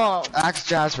 He won't. Ask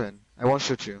Jasmine. I won't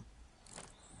shoot you.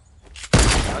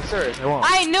 I'm serious. I won't.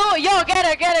 I knew it. Yo, get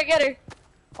her.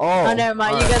 Oh, never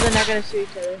mind. alright. You guys are not gonna shoot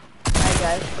each other. Alright,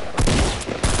 guys.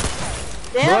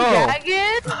 Damn, Bro.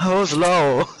 Dragon. I was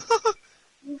low.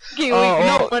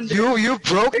 No wonder. You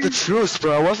broke the truce,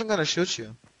 bro. I wasn't gonna shoot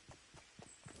you.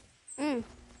 Mm.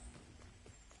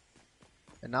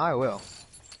 And now I will.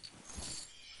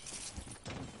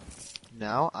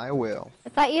 Now I will. I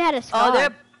thought you had a scar. Oh,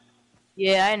 they're.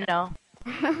 Yeah, I know.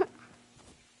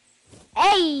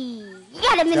 Hey, you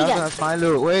got a minigun. That's my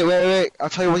loot. Wait. I'll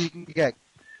tell you what you can get.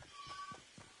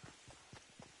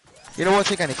 You know what?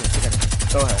 Take anything.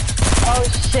 Go ahead. Oh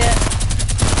shit.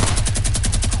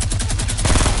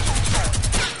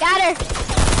 Got her.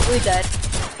 We dead.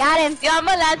 Got him. Yeah, I'm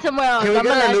gonna land somewhere else. Can we I'm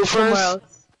gonna get a land loot somewhere first?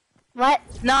 else. What?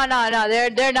 No,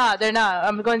 they're not.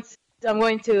 I'm going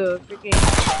to freaking.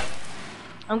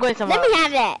 I'm going somewhere Let me else.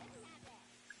 have that.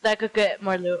 So I could get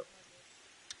more loot.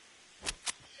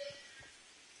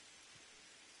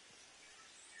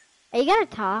 Are you gonna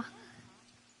talk?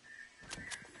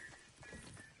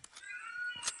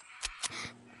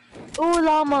 Ooh,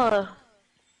 llama.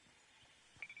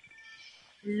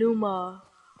 Luma.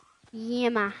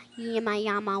 Yama,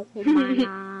 humana.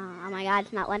 Oh my god,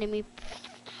 it's not letting me.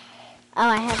 Oh,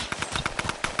 I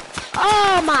have.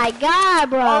 Oh my god,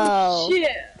 bro. Oh shit.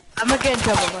 I'm gonna get in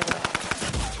trouble, brother.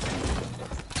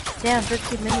 Damn,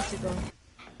 15 minutes ago.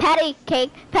 Patty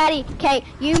cake,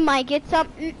 you might get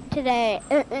something today.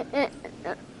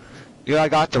 Yeah, I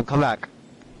got them. Come back.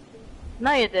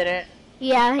 No, you didn't.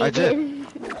 Yeah, he I did.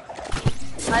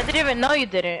 I didn't even know you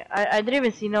didn't. I didn't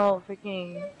even see no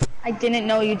freaking. I didn't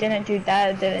know you didn't do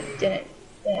that. Didn't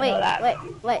know that.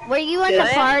 Wait. Were you in Did the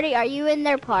I? party? Are you in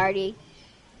their party?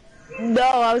 No,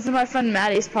 I was in my friend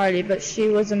Maddie's party, but she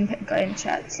wasn't in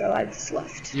chat, so I just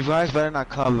left. You guys better not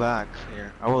come back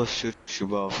here. I will shoot you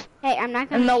both. Hey, I'm not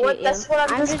gonna No, shoot what? you. That's what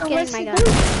I'm just gonna getting my let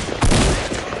gun.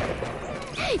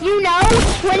 you You know,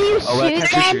 when you Oh, I shoot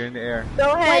can shoot you them, in the air.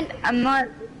 Go ahead. I'm not.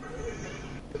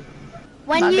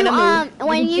 when Not you gonna move.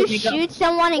 when You you can shoot me, go. shoot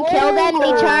someone and kill them,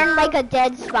 they turn like a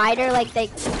dead spider. Like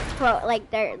like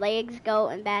their legs go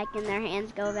and back and their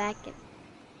hands go back. And,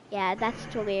 yeah, that's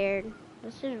too weird.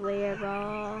 This is weird,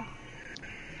 bro.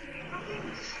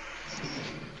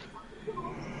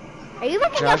 Are you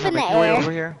looking up in Jasmine, the make your way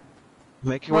over air? here.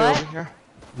 Make your way What? over here.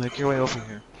 Make your way over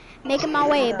here. Making my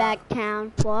way back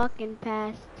town, walking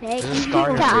past, taking This is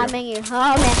starting time for and you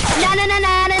home. Na na na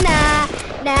na na na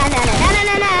na na na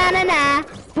na na na na.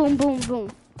 Boom boom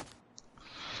boom.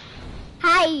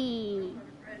 Hi.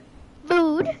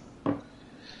 Food.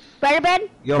 Butter bread.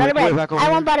 Yo, Butter make your way bread. back over I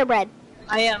here. want butter bread.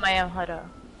 I am. Hold up.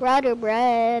 Butter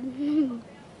bread.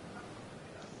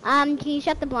 Can you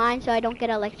shut the blind so I don't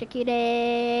get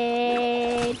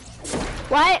electrocuted?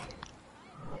 What?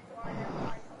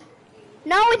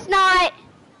 No, it's not.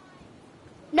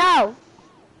 No.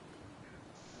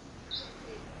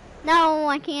 No,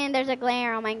 I can't. There's a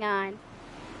glare. Oh my god.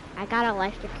 I got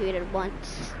electrocuted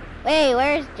once. Wait,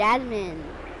 where's Jasmine?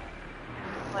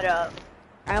 What up?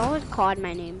 I always called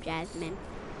my name Jasmine.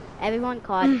 Everyone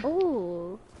called.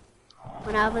 Ooh.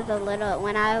 When I was a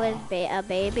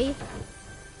baby,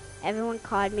 everyone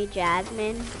called me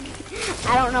Jasmine.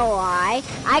 I don't know why.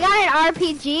 I got an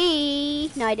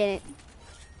RPG. No, I didn't.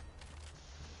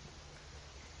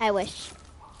 I wish.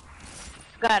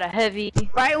 Got a heavy.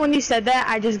 Right when you said that,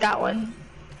 I just got one.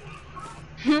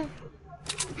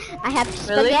 I have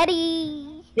Really?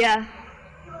 spaghetti. Yeah.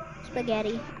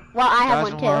 Spaghetti. Well, I have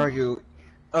Jasmine, one where are too. you?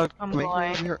 I'm make your way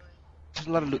going. over here. There's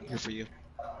a lot of loot here for you.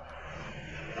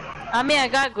 I mean, I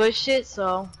got good shit,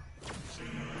 so.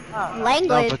 Oh. No,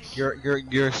 Language. but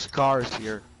your scar is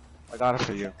here. I got it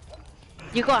for you.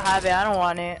 You go have it. I don't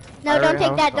want it. No, I don't already take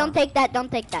have a that. scar. Don't take that.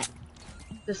 Don't take that.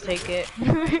 Just take it.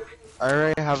 I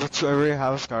already have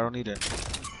a scar. I don't need it.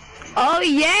 Oh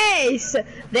yes!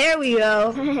 There we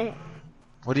go.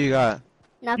 What do you got?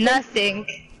 Nothing. Nothing.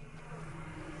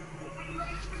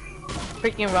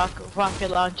 Freaking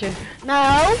rocket launcher.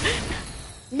 No.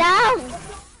 No.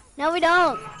 No, we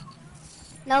don't.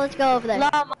 No, let's go over there.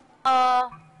 Llama. Oh,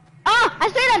 I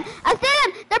see them. I see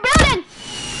them. They're building.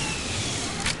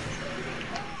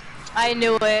 I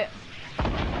knew it.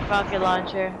 Rocket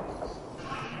launcher.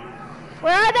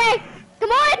 Where are they? Come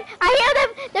on. I hear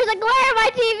them. There's a glare on my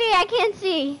TV. I can't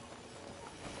see.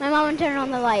 My mom turned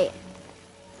on the light.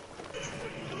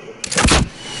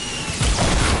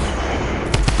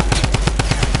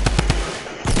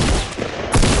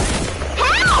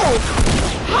 How?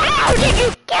 How did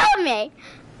you kill me?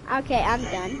 Okay, I'm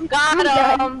done. Got I'm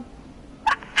done. him.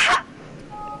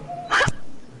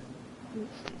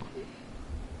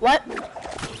 What?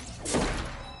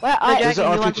 Where are There's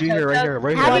an you? Want RPG the here, right chug here, chug?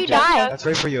 right How here. do you die? That's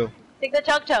right for you. Take the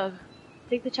chug chug.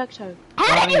 Take the chug chug.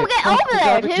 How did you get over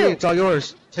there, Take the too? It's all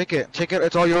yours. Take it. Take it.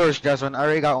 It's all yours, Jasmine. I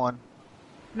already got one.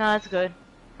 No, that's good.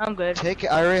 I'm good. Take it.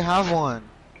 I already have one.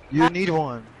 You need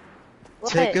one.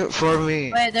 What? Take it for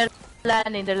me. Wait, they're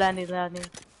landing. They're landing.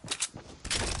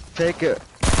 Take it.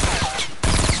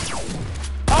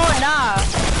 Oh nah.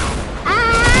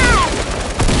 Ah!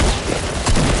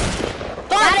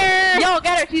 Fuck! her. Yo,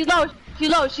 get her. She's low. She's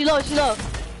low.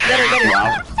 Get her.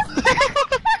 Wow.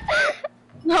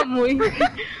 Not muy.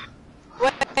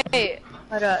 Wait.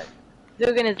 Hold up.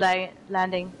 Dugan is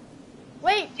landing.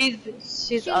 Wait,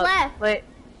 She's She up. left. Wait.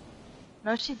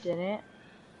 No, she didn't.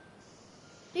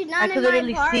 she's I not could in my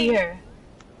literally party. see her.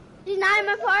 She's not in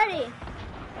my party.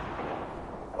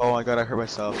 Oh my god, I hurt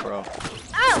myself, bro.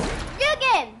 Oh,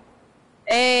 Dugan!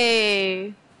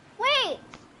 Hey. Wait!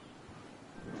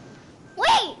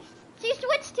 She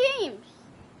switched teams.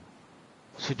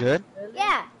 She did?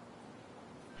 Yeah,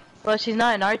 Well, she's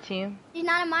not in our team. she's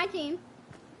not in my team.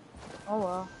 Oh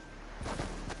well.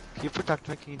 Can you protect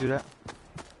me? Can you do that?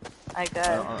 I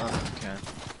got. You can.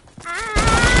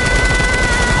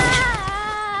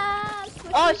 Ah!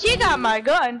 Oh, she got my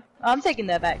gun. Oh, I'm taking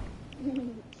that back.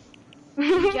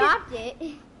 You dropped it.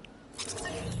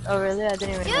 Oh really? I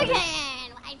didn't even know. Dugan!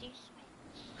 Why'd you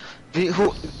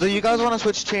switch? Do you guys want to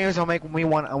switch teams or make me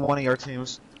one on one of your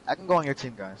teams? I can go on your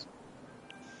team, guys.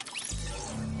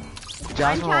 I'm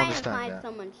Jasmine will trying to understand find that.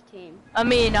 someone's team. I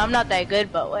mean, I'm not that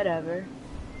good, but whatever.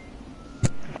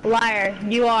 Liar.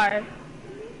 You are.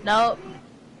 Nope.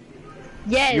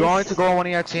 Yes. You want me to go on one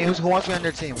of your teams? Who wants me on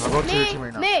their team? I'll go to your team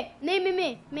right now. Me.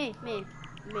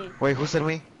 Wait, who said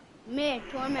me? Me,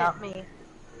 Torment. Not me.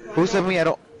 Who said me? I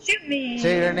don't Shoot me.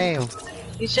 say their name.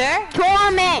 You sure?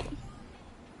 Torment!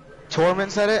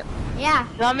 Torment said it? Yeah,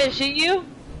 You want me to shoot you?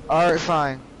 Alright,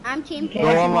 fine. I'm team Okay. Go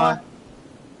Torment. on my.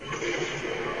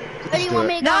 What do you want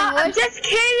me to go No, on I'm yours? just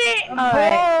kidding. Boy.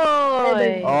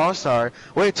 Oh, I'm sorry.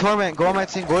 Wait, Torment, go on my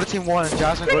team. Go to team 1 and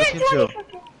Jasmine go to team 2.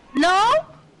 No.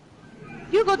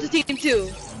 You go to team 2.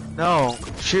 No,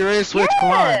 she already switched.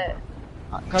 Come on.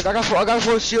 I got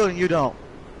full shield and you don't.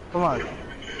 Come on.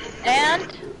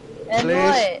 And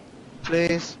Please.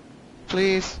 what?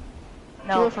 Please. Do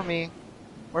No. it for me.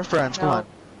 We're friends. Come No. on.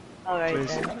 Alright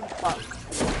Please. then. Fuck.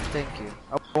 Thank you.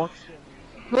 I won't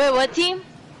Wait, what team?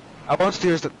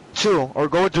 steer the 2 or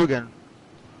go with Dugan.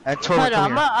 And Hold Torment, on,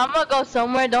 come here. I'm gonna go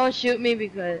somewhere. Don't shoot me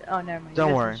because. Oh, never mind. Don't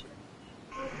You worry.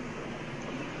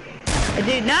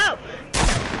 Dude, no.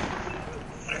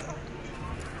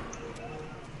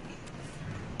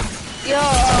 Yo.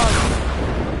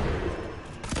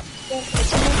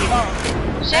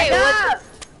 Shay, what?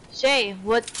 Shay,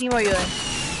 what team are you in?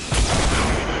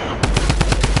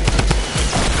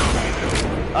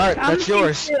 Alright, I'm that's team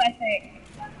yours. 2, I think.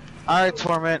 Alright,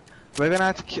 Torment. We're gonna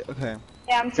have to kill. Okay.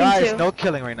 Yeah, I'm team Guys, 2. no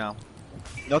killing right now.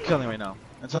 No killing right now.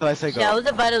 Until I say go. Yeah, I was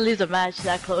about to lose a match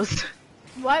that close.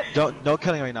 What? No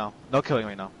killing right now. No killing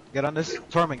right now. Get on this.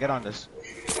 Torment, get on this.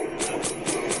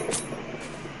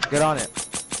 Get on it.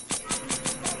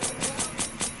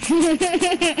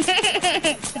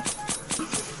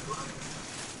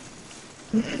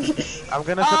 I'm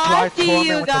gonna supply I see Torment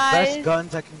you with the best guys.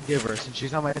 guns I can give her since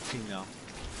she's on my team now.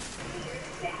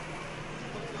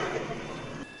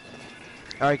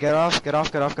 Alright, get off. Alright,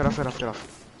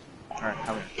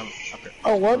 come here. Up here.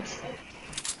 Oh, whoops.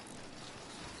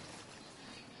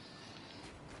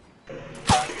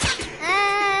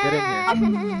 Get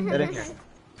in here.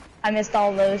 I missed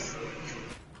all those.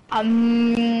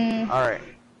 Alright. Alright.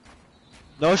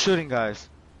 No shooting, guys.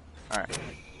 Alright.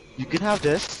 You can have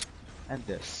this, and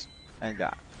this, and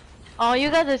that. Oh, you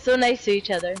guys are so nice to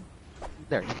each other.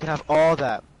 There, you can have all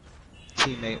that,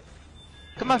 teammate.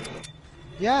 Come on.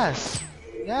 Yes.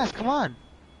 Yes, come on.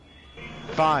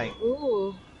 Fine.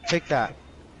 Ooh. Take that.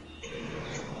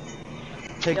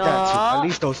 Take that too. Yeah. At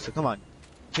least those two. Come on.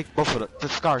 Take both of them. The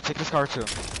scar. Take the scar too.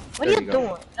 What There are you go.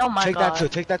 doing? Oh my Take god. that too.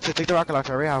 Take that too. Take the rocket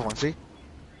launcher. I already have one. See?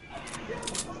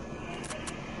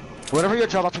 Whatever your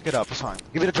job, I'll pick it up. It's fine.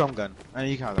 Give me the drum gun, and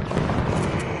you can have it.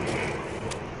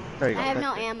 There you go. I have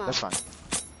no There. ammo. That's fine.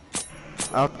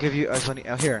 I'll give you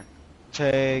here.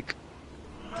 Take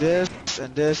this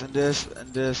and this and this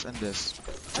and this and this.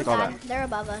 Take Oh all god, that. they're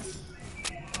above us.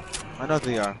 I know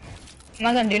they are. I'm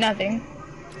not gonna do nothing.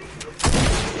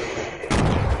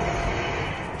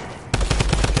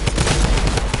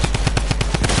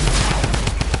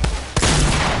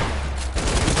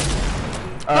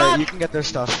 Alright, you can get their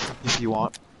stuff if you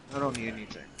want. I don't need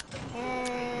anything.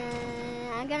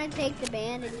 I'm gonna take the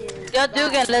bandages. Yo, Bye.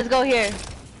 Dugan, let's go here.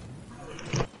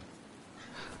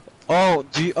 Oh,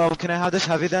 can I have this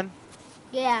heavy then?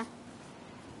 Yeah.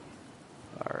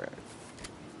 Alright.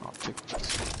 I'll take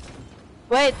this.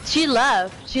 Wait, she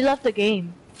left. She left the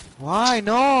game. Why?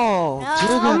 No! No.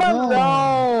 Dugan, I'm no!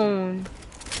 alone.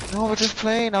 No, we're just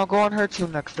playing. I'll go on her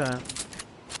team next time.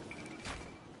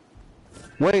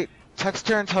 Wait, text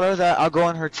her and tell her that I'll go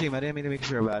on her team. I didn't mean to make you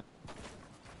feel bad.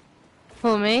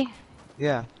 Who, me?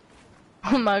 Yeah.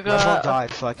 Oh my My phone god.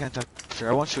 died, so I can't text her.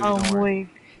 I won't shoot you, Oh, don't worry. wait.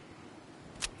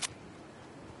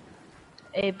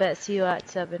 Hey, bet, see you at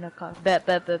 7 o'clock. Bet.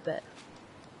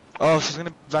 Oh, she's gonna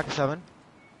be back at 7?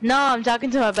 No, I'm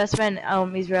talking to my best friend,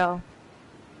 Israel.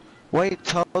 Wait,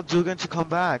 tell Dugan to come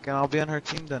back, and I'll be on her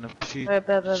team then if she... Bet.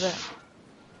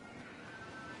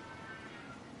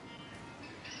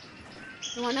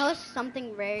 You wanna know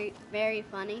something very, very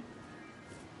funny?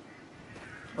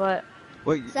 What?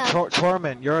 Wait, So-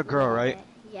 Torment, you're a girl, right?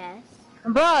 Yes.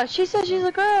 Bro, she said she's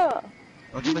a girl.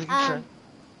 I'm just making sure. Um,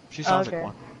 She sounds okay.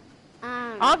 like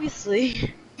one.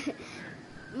 Obviously.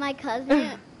 My cousin,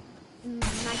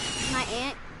 my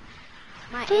aunt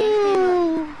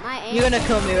came. My aunt. You're gonna came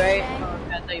kill me, over right? today. Oh,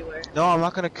 okay, I thought you were. No, I'm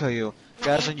not gonna kill you.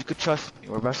 Jasmine, you could trust me.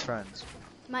 We're best friends.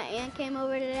 My aunt came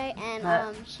over today, and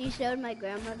What? she showed my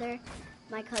grandmother.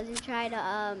 My cousin tried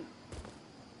to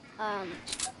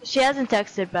She hasn't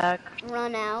texted back.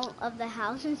 run out of the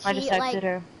house, and I just she texted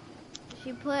her.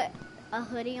 she put a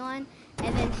hoodie on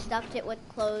and then stuffed it with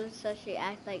clothes so she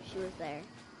acted like she was there.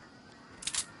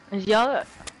 Yo,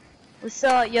 what's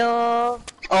up, yo?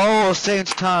 Oh,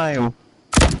 Saints time.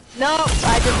 No,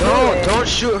 I just No, blew it. don't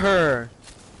shoot her.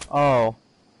 Oh.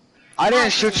 I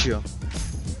didn't shoot you.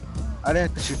 I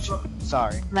didn't shoot you.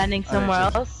 Sorry. Landing I didn't somewhere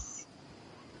shoot you. else.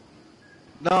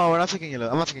 No, we're not taking your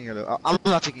loot. I'm not taking your loot. I'm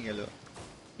not taking your loot.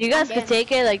 You guys Okay. could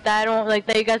take it like that. I don't like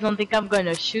that. You guys don't think I'm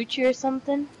gonna shoot you or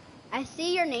something? I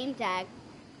see your name tag.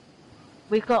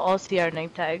 We could all see our name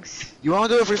tags. You wanna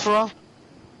do a free for all?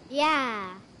 Yeah.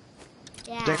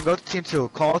 Yeah. Then go to team 2.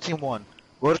 Call team 1.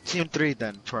 Go to team 3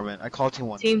 then, Torment. I call team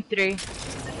 1. Team 3.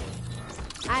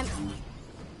 I'm.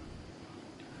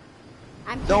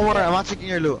 Don't worry, I'm not taking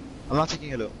your loot. I'm not taking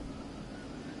your loot.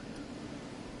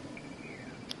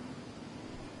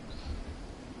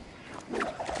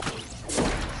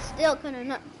 Still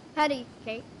couldn't. Patty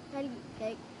cake.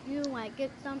 You might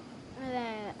get some.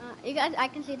 You guys, I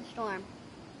can see the storm.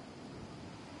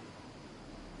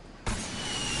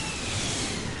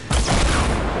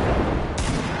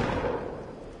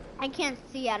 I can't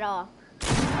see at all.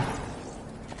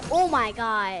 Oh my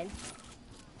god.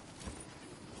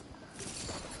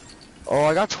 Oh,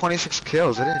 I got 26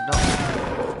 kills. I didn't know.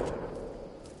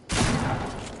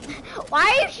 Why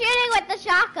are you shooting with the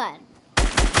shotgun?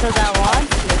 Cause I want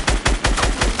to.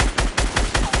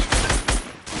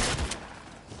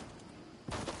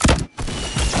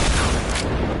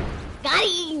 Got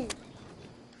him!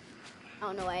 I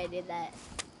don't know why I did that.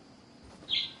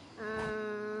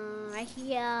 Right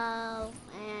here,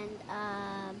 and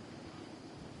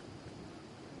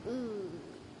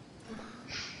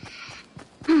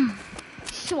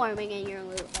swarming in your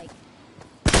loot, like.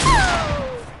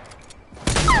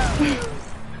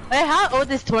 Wait, how old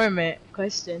is Torment?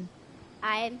 Question.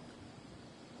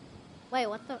 Wait,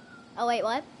 what the? Oh wait,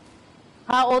 what?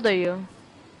 How old are you?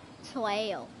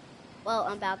 12. Well,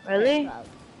 I'm about to turn Really? 12.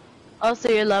 Oh, so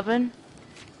you're 11?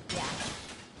 Yeah.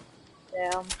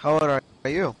 Damn. How old are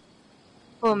you?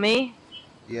 Who, me?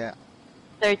 Yeah.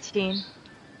 13.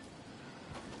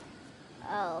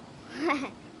 Oh.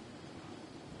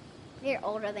 You're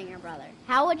older than your brother.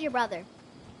 How old's your brother?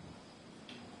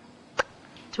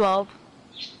 12.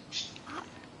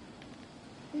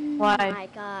 Why? Oh my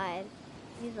god.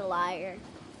 He's a liar.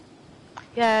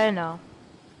 Yeah, I know.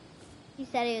 He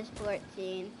said he was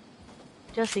 14.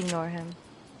 Just ignore him.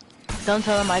 Don't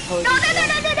tell him I told No, you. no, no,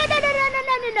 no, no, no, no, no, no,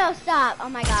 no, no, no, stop. Oh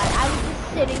my god, I was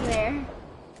just sitting there.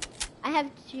 I have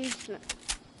two.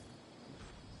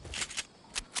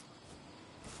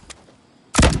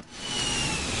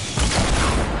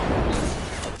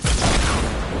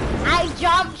 I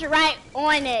jumped right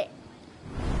on it.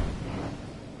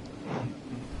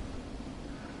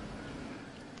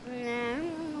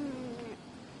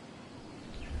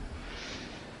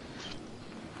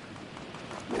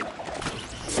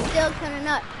 Still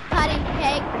cutting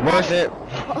cake. Worth it.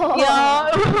 Oh.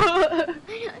 Yeah.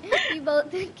 You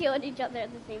both killed each other at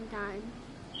the same time.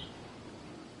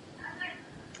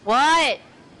 What?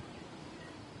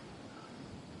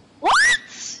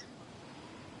 What?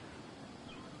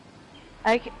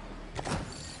 I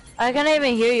can't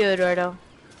even hear you, Eduardo.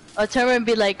 I'll turn around and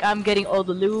be like, I'm getting all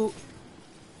the loot.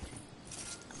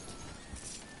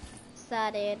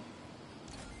 Started.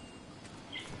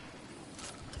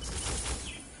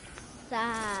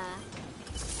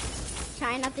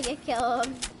 Try not to get killed.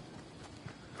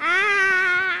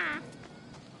 Ah!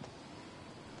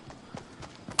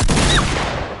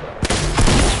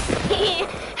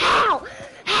 How?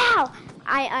 How?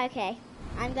 Okay.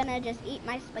 I'm gonna just eat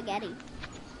my spaghetti.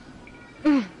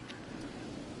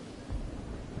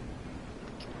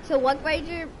 So what grade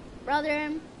your brother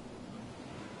in?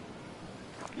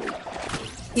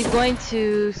 He's going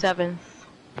to 7th.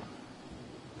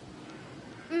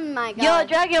 My God. Yo,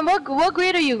 Dragon, what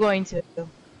grade are you going to? 10.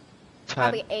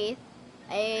 Probably 8th.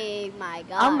 Oh my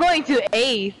God. I'm going to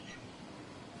 8th.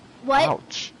 What?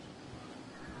 Ouch.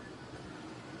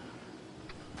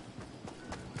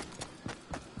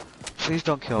 Please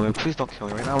don't kill me. Please don't kill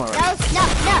me right now. I'm alright.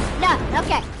 No.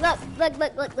 Okay. Look.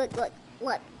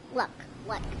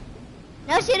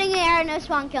 No shooting in the air. No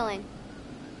spawn killing.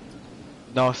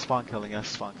 No, spawn killing. Yes,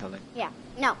 spawn killing. Yeah.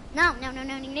 No.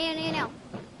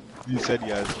 You said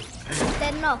yes.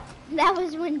 Said no. That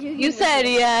was when Dugan. You was said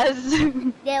here. yes.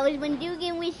 That was when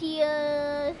Dugan was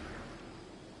here.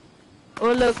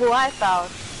 Oh, look who I found.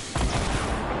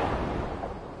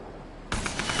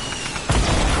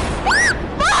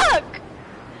 Fuck!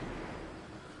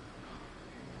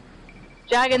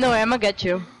 Dragon, no way, I'm gonna get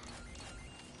you.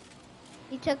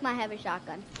 He took my heavy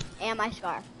shotgun and my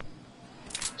scarf.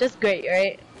 Just great,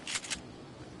 right?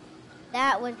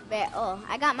 That was bad. Oh,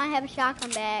 I got my heavy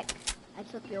shotgun back. I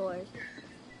took yours.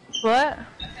 What?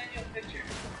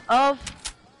 Of?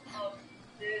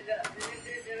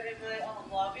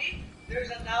 There's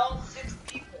now 6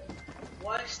 people.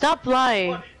 Stop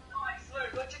lying.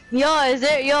 Yo,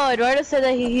 Eduardo said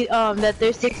that that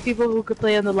there's 6 people who could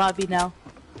play on the lobby now.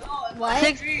 What?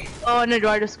 6? Oh, on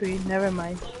Eduardo's screen. Never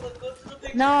mind.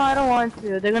 No, I don't want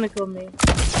to. They're gonna kill me.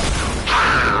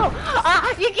 Ow!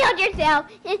 Ah, you killed yourself.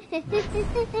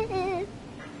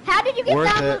 How did you get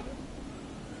Worth down? it.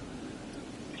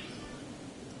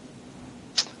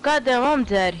 Goddamn, I'm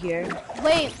dead here.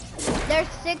 Wait, there's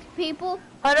 6 people.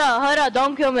 Hold up,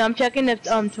 don't kill me. I'm checking if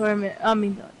tournament.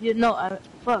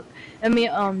 Fuck.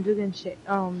 Dugan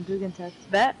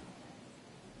text. Bet.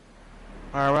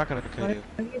 Alright, we're not gonna kill you.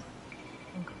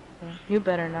 You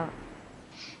better not.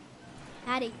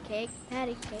 Patty cake.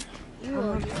 You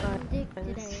will be on dick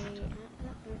today.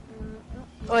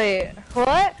 Wait,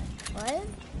 what? What?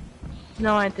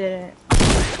 No, I didn't.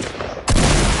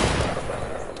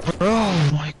 Oh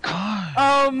my god.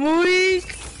 I'm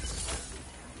weak.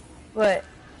 What?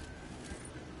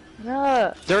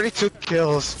 No. 32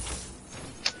 kills.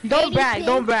 Don't brag.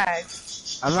 Don't brag.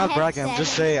 I'm I not have bragging. I'm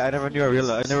just 7. saying. I never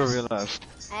realized.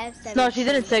 I have 7. No, she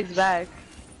didn't text back.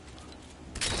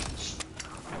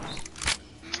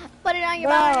 Put it on your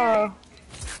body.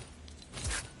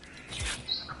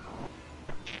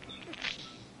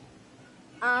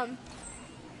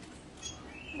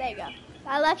 There you go.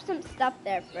 I left some stuff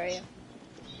there for you.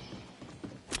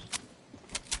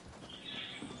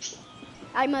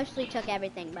 I mostly took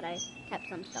everything, but I kept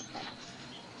some stuff there.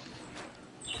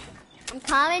 I'm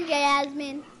coming,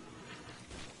 Jasmine.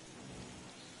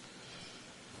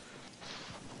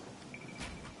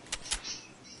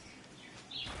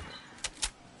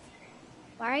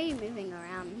 Why are you moving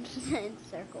around in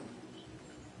circles?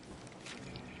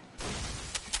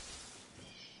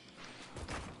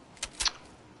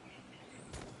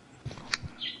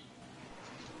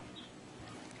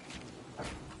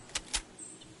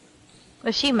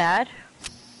 Was she mad?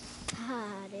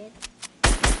 Started.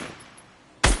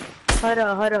 Hold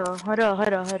up.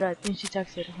 I think she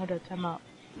texted. Hold up, time out.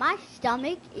 My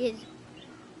stomach is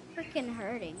freaking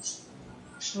hurting.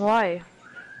 Why?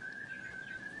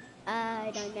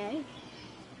 I don't know.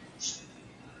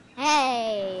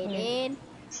 Hey, dude.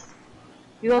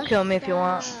 You go kill me if you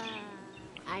want.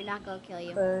 I'm not gonna kill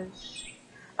you. 'Cause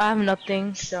I have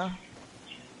nothing, so.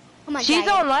 Come on, She's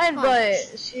Dragon. online, Come on.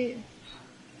 but she.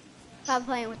 Stop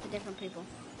playing with the different people.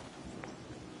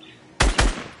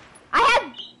 I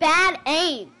have bad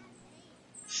aim.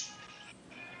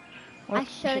 I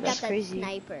should have got That's that crazy.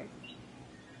 sniper.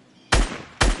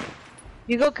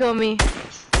 You go kill me.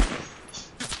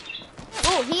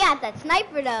 Oh, he had that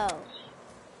sniper though.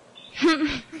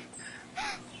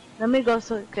 Let me go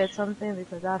get something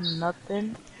because I have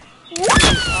nothing.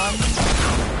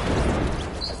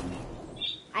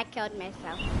 I killed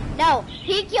myself. No,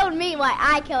 he killed me while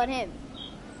I killed him.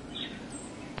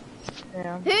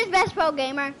 Yeah. Who's best pro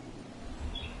gamer?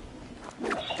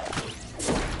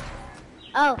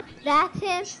 Oh, that's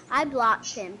him. I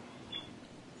blocked him.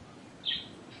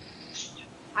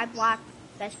 I blocked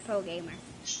best pro gamer.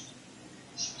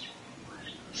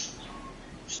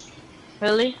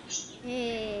 Really?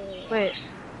 Hey. Wait.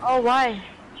 Oh, why?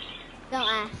 Don't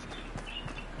ask.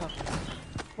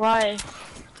 Why?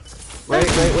 Wait.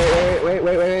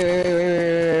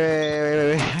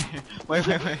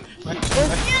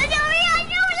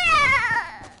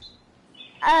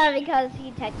 Because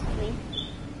he texted me.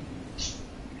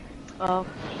 Oh.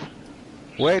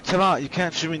 Wait, time out. You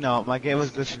can't shoot me now. My game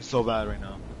is glitching so bad right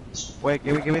now. Wait,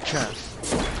 give me a chance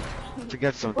to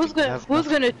get something. Who's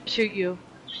gonna shoot you?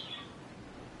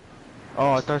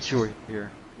 Oh, I thought you were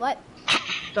here. What?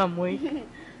 Dumb weak.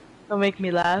 Don't make me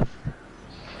laugh.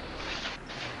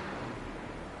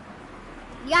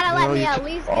 You gotta let No, me you at took-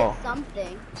 least oh. get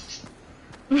something.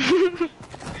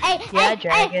 Yeah,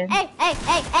 Dragon. Hey.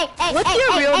 What's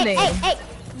your real name? Hey.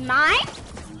 Mine?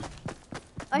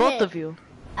 Or Both his? of you.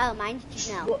 Oh, mine's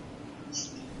Janelle.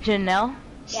 Janelle?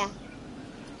 Yeah.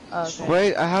 Okay.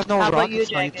 Wait, I have no How about you,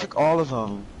 rockets now. You Dragon? took all of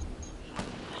them.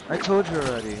 I told you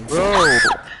already, bro.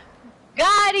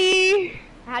 Gotti!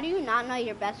 How do you not know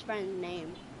your best friend's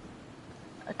name?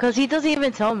 Cause he doesn't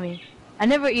even tell me. I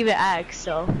never even asked,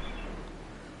 so.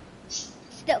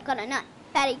 Still gonna nut.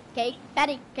 Patty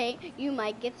cake. You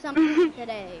might get something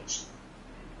today.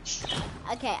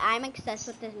 Okay, I'm obsessed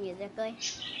with this musically.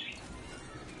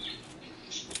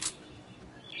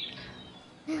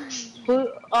 Who?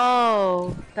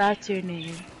 Oh, that's your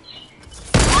name.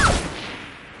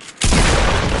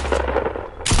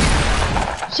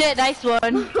 Shit, nice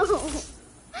one.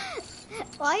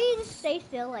 Why do you just stay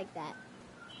still like that?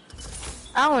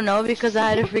 I don't know, because I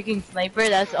had a freaking sniper,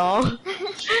 that's all.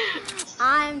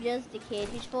 I'm just a kid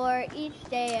who's 4. Each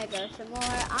day I grow some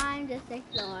more. I'm just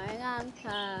exploring. I'm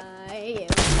Caillou.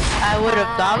 I would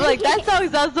have thought, I'm like, that song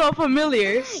sounds so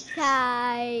familiar.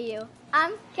 Caillou.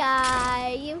 I'm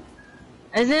Caillou.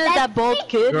 Isn't it that bold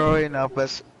kid? Growing up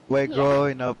was Yeah.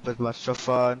 growing up was much of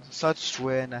fun. Such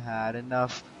when I had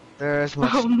enough. There's much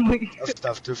Oh my of god.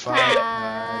 stuff to find.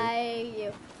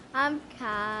 Caillou. I'm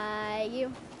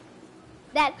Caillou.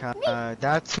 That's me.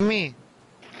 That's me.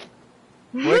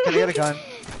 Wait, can I get a gun?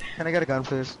 Can I get a gun,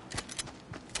 please?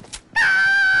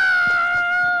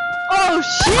 Oh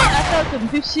shit, I thought some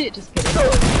good shit, just kidding.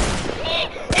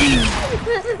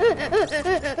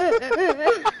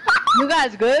 You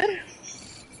guys good?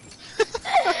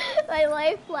 My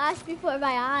life flashed before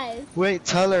my eyes. Wait,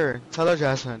 tell her,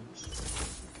 Jasmine,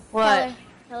 What?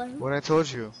 Tell her. what I told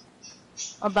you.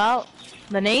 About?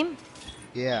 The name?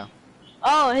 Yeah.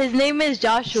 Oh, his name is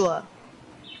Joshua.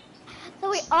 So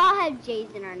we all have J's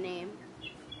in our name.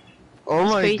 Oh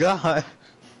my crazy. god.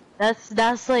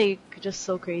 That's like, just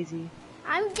so crazy.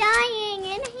 I'm dying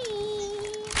in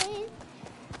heaven.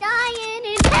 Dying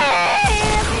in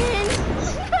heaven.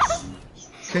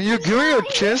 Can you give me a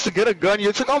chance to get a gun?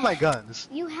 You took all my guns.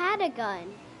 You had a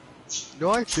gun.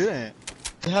 No, I didn't.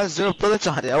 It has 0 bullets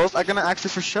on it. I was gonna ask it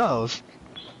for shells.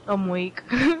 I'm weak.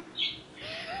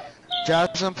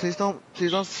 Jasmine, please don't.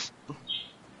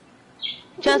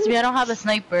 Trust me, I don't have a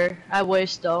sniper. I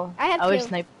wish though. I have would two.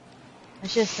 snipe. I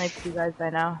should have sniped you guys by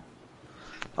now.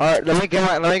 All right, let me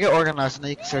get organized, and then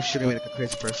you can start shooting me like a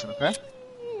crazy person, okay?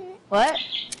 What?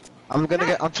 I'm talking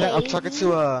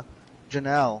to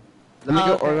Janelle. Let me Oh,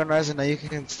 get okay. organized, and then you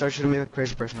can start shooting me like a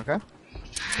crazy person, okay?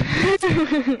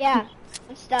 Yeah,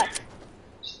 I'm stuck.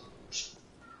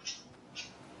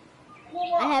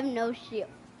 I have no shield.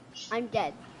 I'm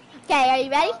dead. Okay, are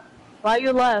you ready? Why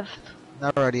you left?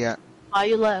 Not ready yet. Why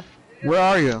you left? Where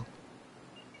are you?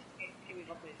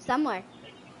 Somewhere.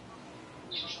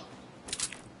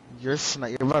 You're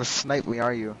about to snipe me,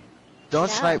 are you? Don't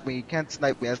No. snipe me. You can't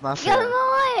snipe me. That's not Come fair.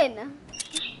 on!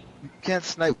 You can't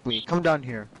snipe me. Come down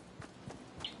here.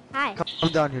 Hi.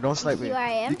 Come down here. Don't snipe see me. where I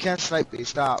am? You can't snipe me.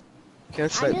 Stop. You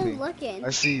can't I'm snipe just me. looking. I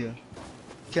see you.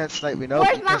 Can't snipe me. No,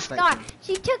 Where's you my can't snipe scar? me.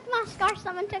 She took my scar.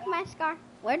 Someone took my scar.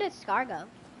 Where did Scar go?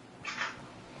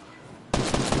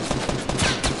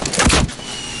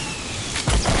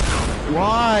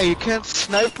 Why? You can't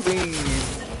snipe me.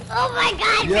 Oh my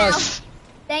god, Yes. no.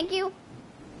 Thank you.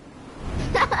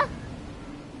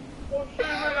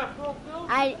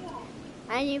 I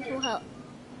need full help.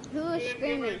 Who is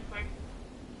screaming?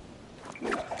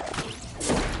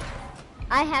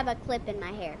 I have a clip in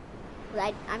my hair.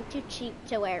 I'm too cheap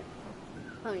to wear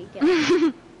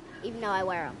ponytails. Even though I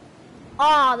wear them.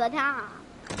 All the time.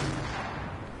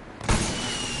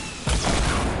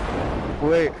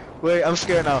 Wait, I'm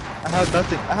scared now. I have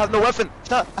nothing. I have no weapon.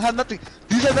 Stop. I have nothing.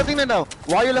 You said nothing right now.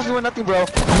 Why you left me with nothing, bro? You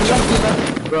left me with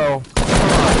nothing, bro.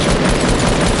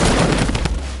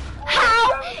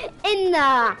 How in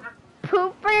the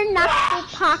pooper knuckle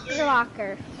pocket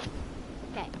locker?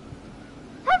 Okay.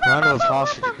 Round of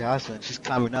applause for Jasmine. She's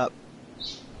climbing up.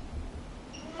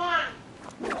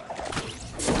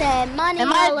 Said money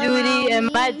Am all I duty? around Am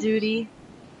I me. duty?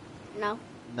 No.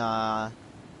 Nah.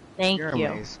 Thank You're you.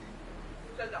 amazing.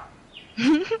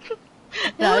 Who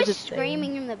No, I was is just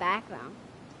screaming in the background?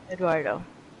 saying. Eduardo.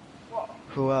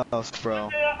 Who else, bro?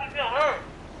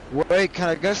 Wait, can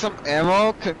I get some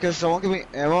ammo? Can someone give me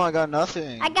ammo? I got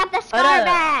nothing. I got the Hold scar up.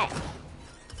 back.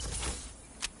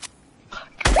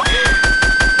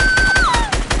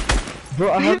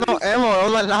 Bro, I have no ammo. That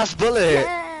was my last bullet.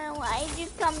 Why'd you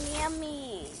come near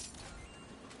me?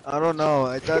 I don't know.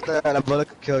 I thought that a bullet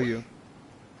could kill you.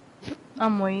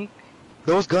 I'm weak.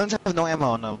 Those guns have no ammo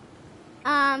on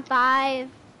them. 5,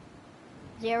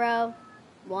 0,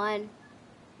 1,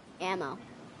 ammo.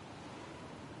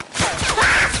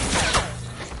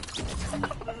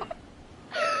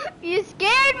 You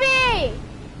scared me!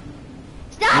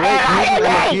 Stop Wait,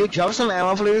 can it! you drop some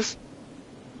ammo, please?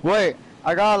 Wait,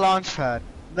 I got a launch pad.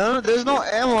 No, there's no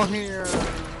ammo here.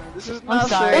 This is not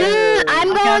sorry. fair.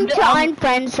 I'm Okay, going to I'm-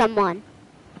 unfriend someone.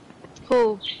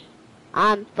 Who?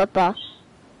 Football.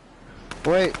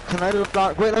 Wait, can I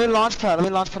launch? Wait, let me launch pad. Let me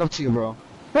launch pad up to you, bro.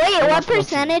 Wait, what Let's go to-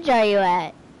 percentage are you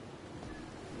at?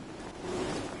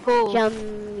 Who? You.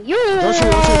 Don't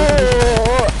shoot,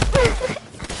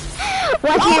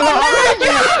 Watch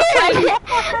me.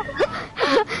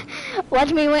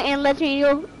 Watch me wait and let me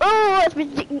go. Oh, watch me.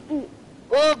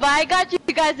 Oh, but I got you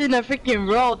guys in a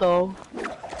freaking row though.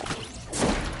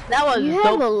 That was You dope.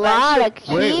 have a lot of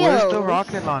kills. Wait, where's the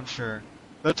rocket launcher?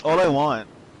 That's all I want.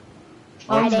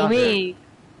 I On didn't- me.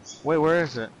 Wait, where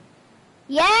is it?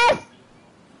 Yes.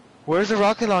 Where's the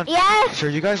rocket launcher? Yes. Sure,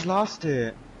 you guys lost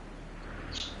it.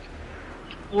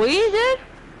 We did?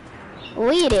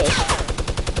 We did.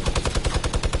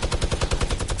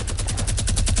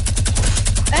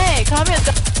 Hey, come here.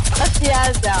 Let's the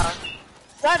ass down.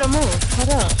 Try to move. Hold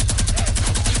up.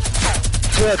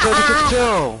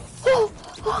 Chill.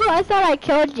 Oh, I thought I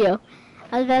killed you.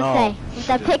 I was about to No, say with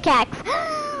a pickaxe.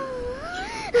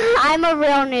 I'm a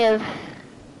real noob.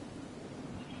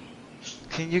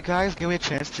 Can you guys give me a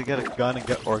chance to get a gun and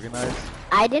get organized?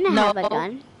 I didn't No. have a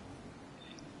gun.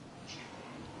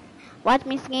 Watch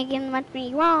me sneaking, watch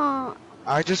me wrong.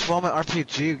 I just want my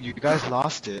RPG. You guys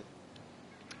lost it.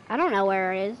 I don't know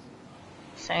where it is.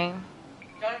 Same.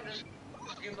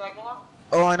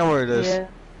 Oh, I know where it is. Yeah.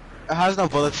 It has no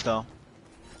bullets though.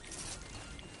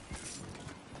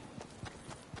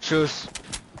 Choose.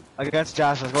 Against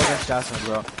Jasmine. Let's go against Jasmine,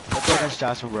 bro. Let's go against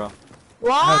Jasmine, bro.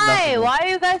 Why? nothing. Why are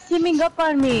you guys teaming up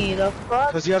on me? The fuck?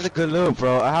 Because you have the good loot,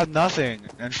 bro. I have nothing.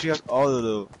 And she has all the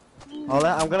loot.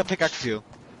 I'm gonna pickaxe you.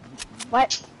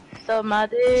 What? So my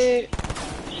dick.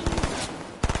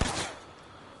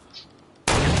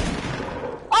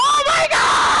 Oh my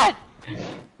god!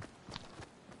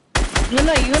 You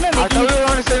gonna I make thought me. we were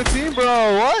on the same team, bro.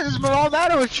 What is all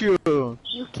matter with you?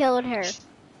 You killed her.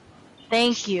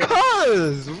 Thank you.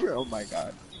 Cause, oh my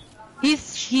god. He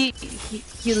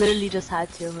literally just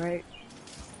had to, right?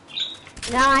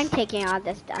 Now I'm taking all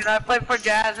this stuff. Can I play for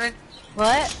Jasmine?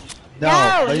 What? No,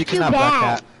 No, but you it's too cannot black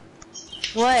bad. cat.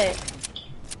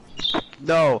 What?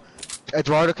 No,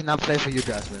 Eduardo cannot play for you,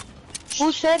 Jasmine.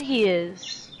 Who said he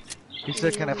is? He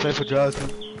said, can I play for Jasmine?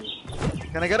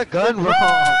 Can I get a gun, bro?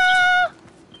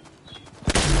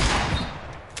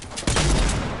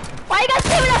 Why you guys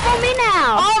teaming up on me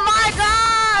now? Oh my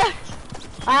god!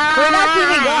 We're not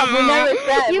teaming up. We never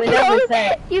said. You We never both,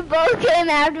 said. you both came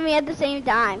after me at the same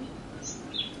time.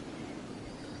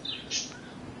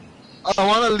 I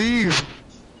wanna leave.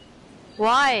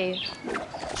 Why?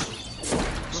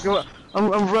 Okay,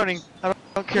 I'm running. I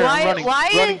don't care. I'm running.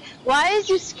 Running. Why is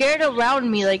you scared around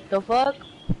me? Like the fuck?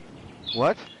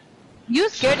 What? You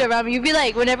scared around me. You be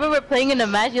like, whenever we're playing in a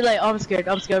match, you're like, oh, I'm scared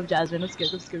of Jasmine. I'm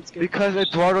scared. Because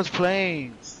Eduardo's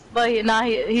playing. But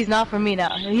he's not for me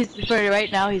now. He's for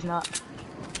right now. He's not.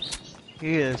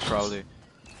 He is probably.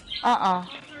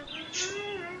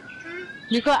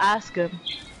 You could ask him.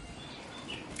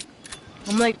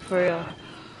 I'm like, for real.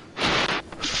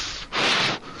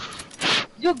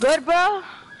 You good, bro?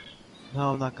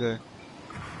 No, I'm not good.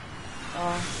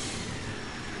 Oh.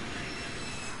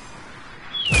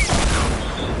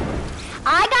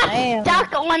 I got Damn.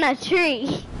 stuck on a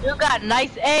tree. You got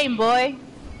nice aim, boy.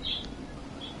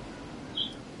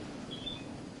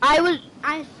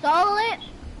 I saw it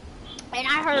and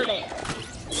I heard it.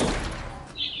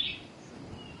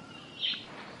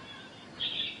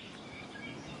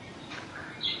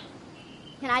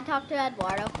 Can I talk to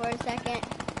Eduardo for a second?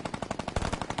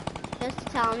 Just to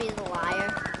tell him he's a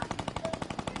liar.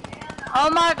 Oh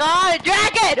my god,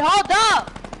 Dragon! Hold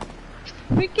up!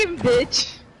 Freaking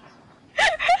bitch.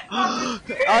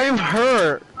 I'm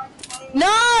hurt. No,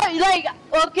 like,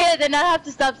 okay, then I have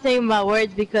to stop saying my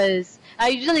words because I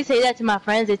usually say that to my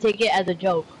friends. They take it as a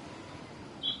joke.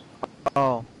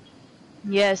 Oh.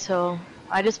 Yeah, so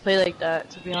I just play like that,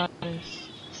 to be honest.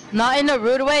 Not in a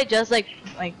rude way, just like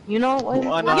you know what? You know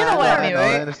what I mean,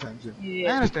 right? I understand you.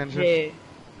 Yeah. I understand you. Yeah.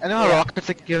 I know how Yeah. rockets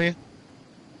can kill you.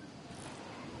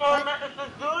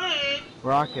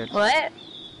 Rockets. What?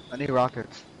 I need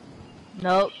rockets.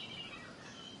 Nope.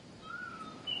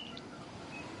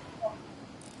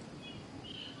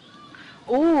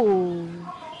 Ooh.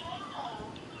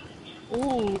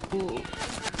 Ooh.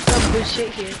 Some good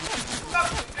shit here.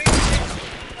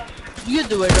 You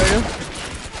do it, Rodo.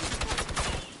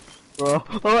 Bro.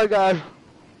 Oh my god.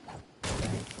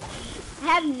 I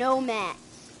have no mats.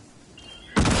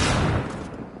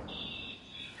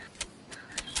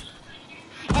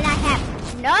 And I have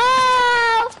no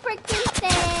freaking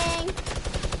thing.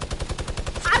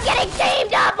 I'm getting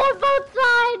teamed up on both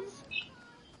sides.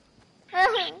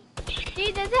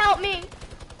 Jesus help me.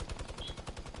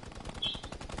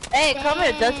 Hey, come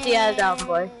here, dusty ass down,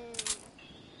 boy.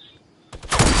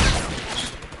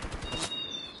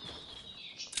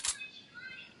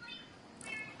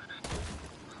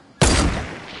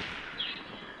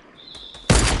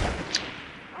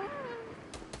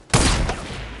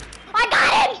 I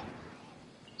got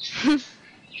him!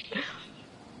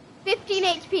 15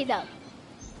 HP though.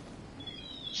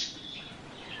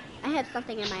 I have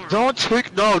something in my eye. Don't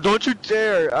tweak. No, don't you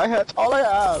dare. That's all I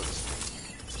have.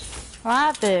 What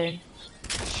happened?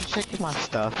 She's checking my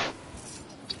stuff.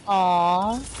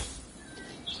 Aww.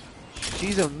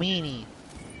 She's a meanie.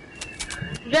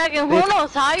 Dragon, who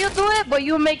knows how you do it, but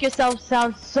you make yourself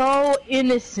sound so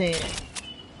innocent.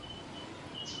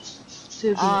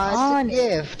 To be honest.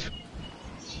 gift.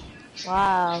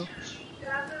 Wow.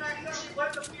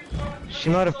 She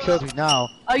might have killed me now.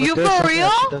 Are but you there's for something real?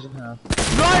 that she doesn't have.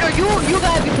 Eduardo, you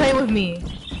gotta be playing with me.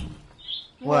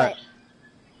 What?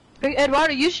 Hey,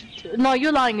 Eduardo, no,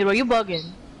 you're lying, Eduardo. You bugging.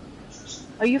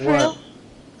 Are you for What? real?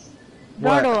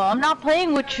 What? Eduardo, I'm not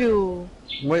playing with you.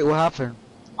 Wait, what happened?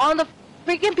 On the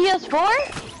freaking PS4?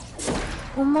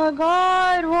 Oh my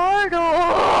god,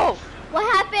 Eduardo! What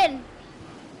happened?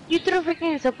 You threw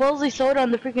freaking supposedly soda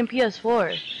on the freaking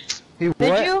PS4. He what?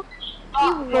 Did you?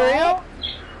 You For real?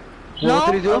 What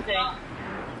did he do? Okay.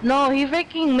 No, he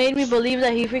freaking made me believe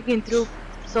that he freaking threw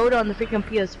soda on the freaking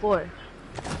PS4.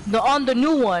 On the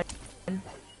new one.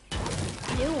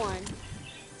 New one.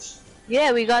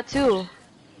 Yeah, we got two.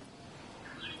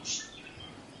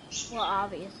 Well,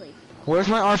 obviously. Where's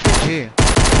my RPG?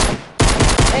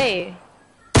 Hey.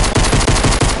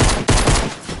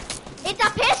 It's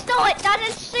a pistol. It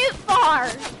doesn't shoot far.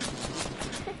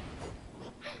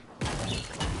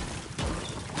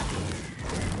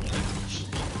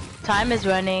 Time is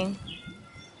running.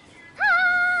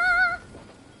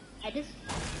 I just.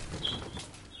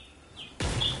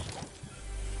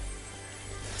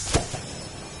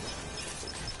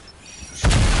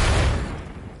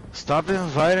 Stop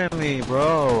inviting me,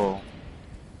 bro.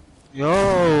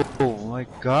 Yo, my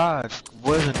god,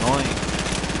 what is annoying?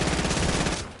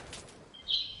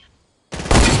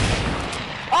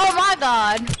 Oh my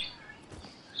god.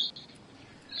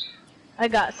 I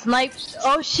got sniped.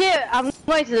 Oh shit, I'm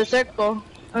going to the circle.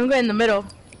 I'm going in the middle.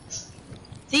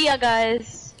 See ya,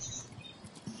 guys.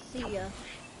 See ya.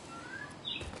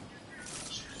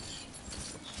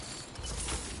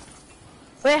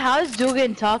 Wait, how is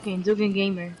Dugan talking? Dugan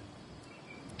Gamer.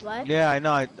 What? Yeah, I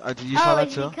know. You saw that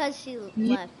it's too? because she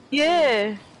left.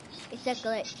 Yeah. It's a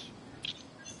glitch.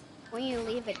 When you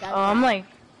leave, it does. Oh, I'm like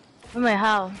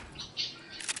how?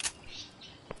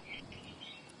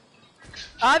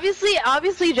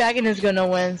 Obviously, Dragon is gonna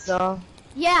win. So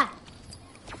Yeah.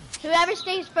 Whoever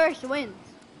stays first wins.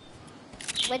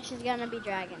 Which is gonna be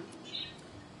Dragon.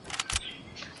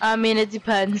 I mean, it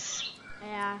depends.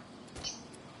 Yeah.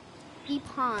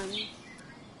 Depends.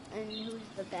 And who's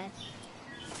the best?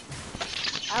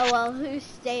 Oh well, who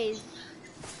stays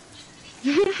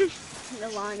the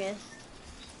longest?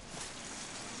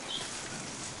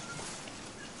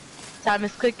 Time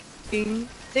is clicking,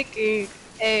 ticking.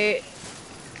 Hey.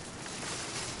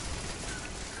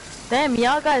 Damn,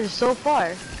 y'all guys are so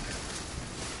far.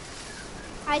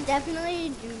 I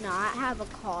definitely do not have a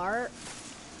car.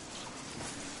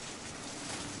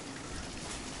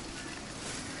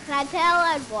 Can I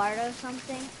tell Eduardo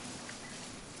something?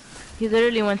 He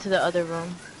literally went to the other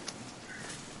room.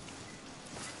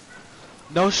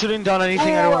 No shooting down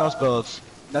anything anyone else builds.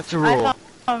 That's a rule. I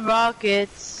found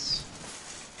rockets.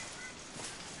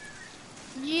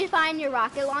 Did you find your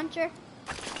rocket launcher?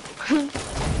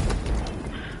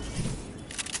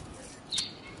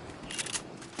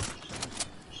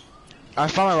 I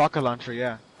found my rocket launcher,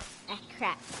 yeah. Ah,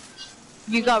 crap.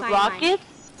 You got find mine.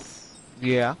 rockets?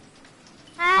 Yeah.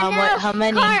 Ah, no. How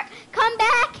many? Car, come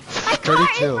back! My car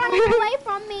 32. is running away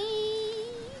from me!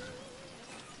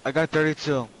 I got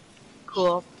 32.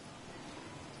 Cool.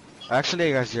 Actually,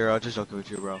 I got 0. I'm just joking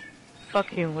with you, bro.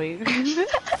 Fucking wait.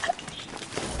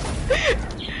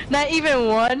 Not even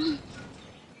one?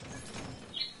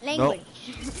 Language.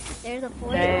 There's a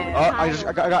 4-year-old Damn.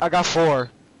 Oh, I got 4.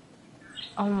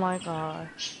 Oh my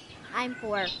gosh. I'm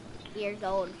 4 years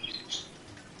old.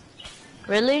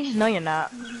 Really? No, you're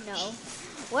not. No.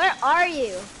 Where are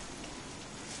you?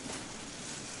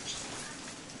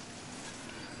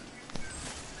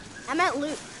 I'm at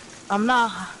loot. I'm not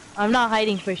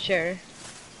hiding for sure.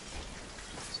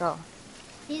 So.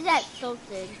 He's at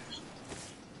Tilted.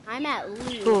 I'm at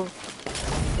loot. Cool.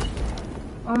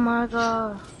 Oh my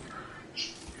god.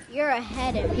 You're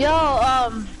ahead of me.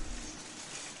 Yo,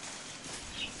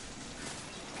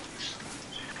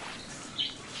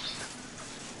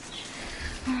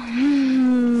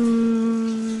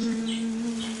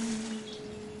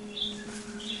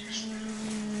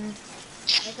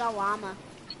 It's a llama.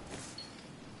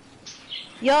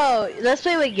 Yo, let's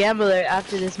play with Gambler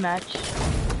after this match.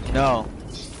 No.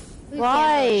 Who's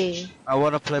Why? I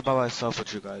want to play by myself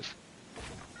with you guys.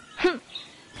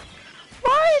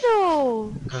 Why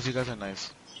though? Because you guys are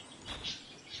nice.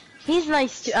 He's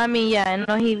nice too. I mean, yeah, I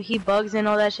know he bugs and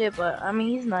all that shit, but I mean,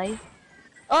 he's nice.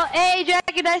 Oh, hey,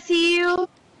 Dragon, I see you.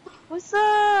 What's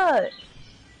up?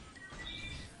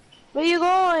 Where you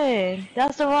going?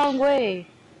 That's the wrong way.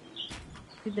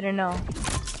 You didn't know.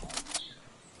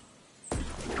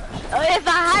 Oh, if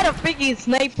I had a freaking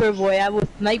sniper, boy, I would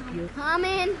snipe you. Come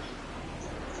in.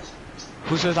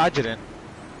 Who says I didn't?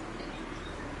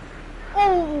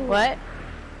 Oh. What?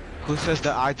 Who says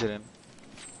that I didn't?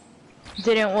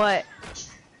 Didn't what?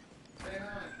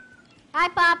 Hi,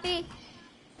 Poppy.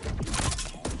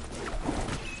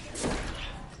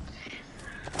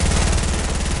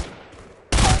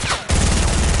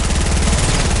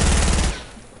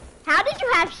 How did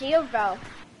you have shield, bro?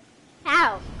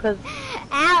 How? Cause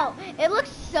Ow! It looks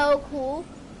so cool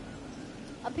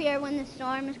up here when the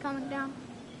storm is coming down.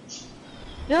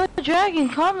 yo, Dragon,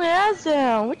 calm your ass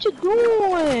down. What you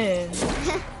doing?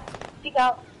 Speak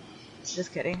out.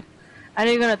 Just kidding. I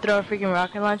know you're gonna throw a freaking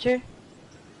rocket launcher.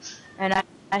 And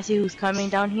I see who's coming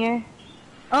down here.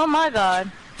 Oh my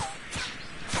god.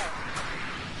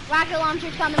 Rocket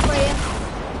launcher's coming for you.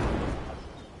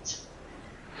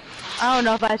 I don't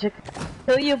know if I should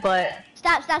kill you, but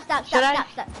Stop. Should I?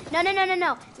 Stop.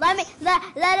 No. Let me la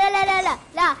la la la la la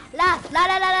la la la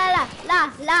la la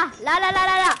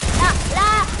la la.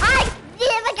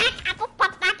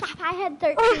 I had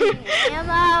 13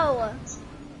 ammo.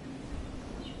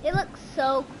 It looks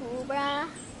so cool, bruh.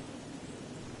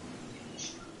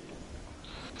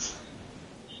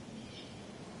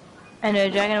 I know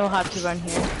Dragon will have to run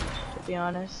here, to be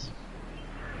honest.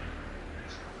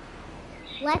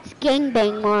 Let's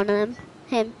gangbang on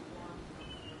him.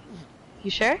 You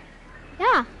sure?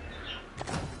 Yeah.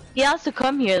 He has to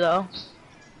come here though.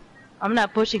 I'm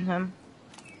not pushing him.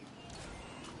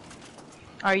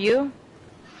 Are you?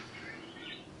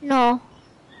 No.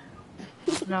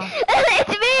 No. It's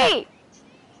me.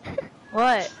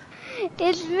 What?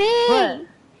 It's me. What?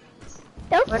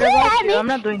 Don't What say about at you? me. I'm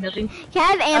not doing nothing.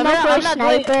 Can I have ammo for a I'm not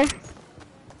doing- sniper?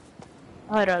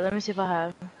 Hold on, let me see if I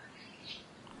have.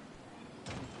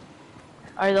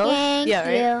 Are those? Thank Yeah,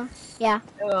 right? you. Yeah.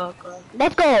 Oh god.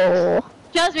 Let's go.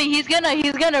 Trust me, he's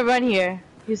gonna run here.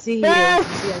 You see here. Yes.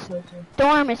 You see, I told you.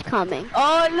 Storm is coming.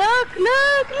 Oh, look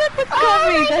what's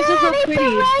coming. That's just so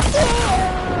pretty.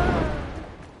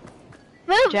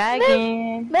 Move,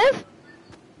 Dragon. move.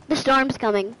 The storm's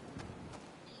coming.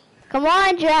 Come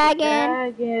on,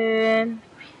 dragon. Dragon.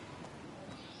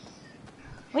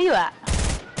 Where you at?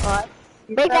 Oh,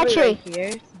 he's Break that probably tree. right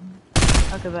here.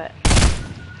 Okay, but.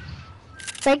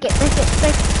 Break it, break it,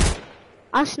 break it.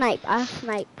 I'll snipe.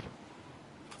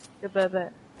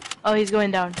 But. Oh, he's going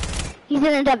down. He's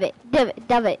in a divot. Come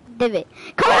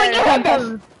on, you hit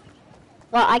this.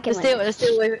 Well, I can win.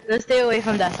 Let's stay away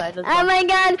from that side. Let's Oh go. my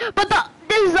god, but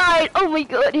this side, oh my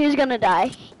god, he's gonna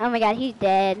die. Oh my god, he's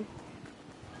dead.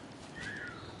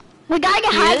 We gotta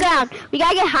get high ground. We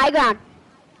gotta get high ground.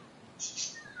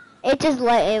 It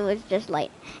was just light.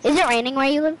 Is it raining where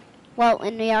you live? Well,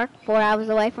 in New York, 4 hours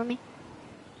away from me.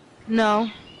 No.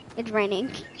 It's raining.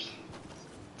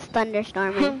 It's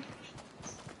thunderstorming.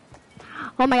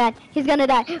 Oh my god, he's gonna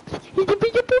die. He's a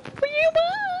big for you.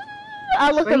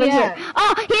 Oh, look Where over he here. at?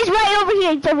 Oh, he's right over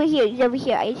here. He's over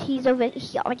here. He's over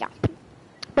here. Oh my god.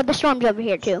 But the storm's over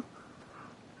here too.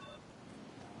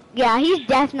 Yeah, he's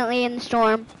definitely in the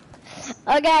storm.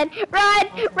 Oh god, run!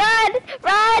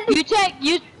 You check.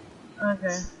 Okay.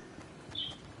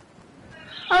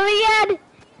 Oh my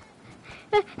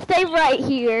god. Stay right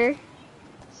here.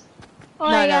 Oh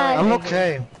my No, god. I'm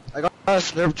okay. I got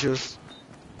Slurp juice.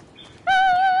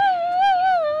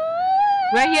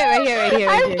 Right here. I'm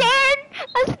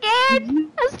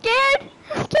scared.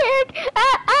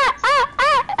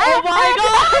 Oh my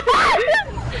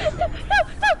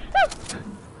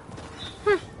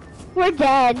god. We're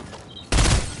dead.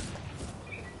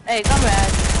 Hey, come back.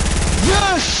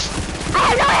 Yes! I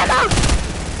have no ammo.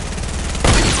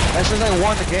 That's since I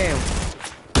won the game.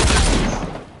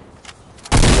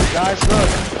 Guys, look.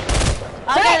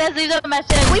 Okay, let's leave the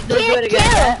match in. We Let's do it can't again,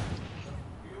 kill. right?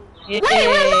 Wait,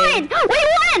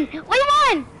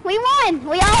 we won.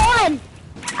 We all won.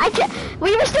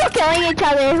 We were still killing each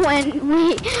other when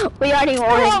we already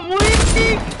won.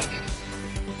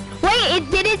 Wait,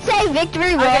 did it say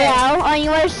victory royale on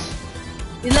yours?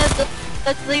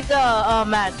 Let's leave the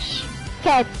match.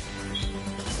 Okay.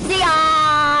 See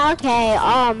ya. Okay.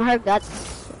 Her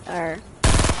guts are.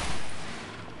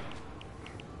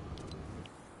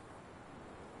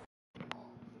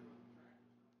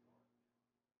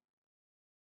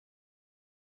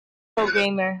 Pro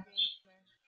gamer.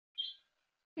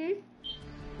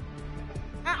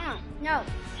 No.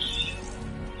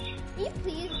 Can you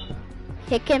please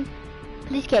kick him?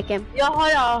 Please kick him. Yo,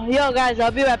 hold on. Yo, guys,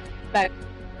 I'll be right back.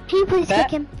 Can you please Bet?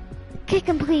 kick him? Kick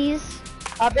him, please.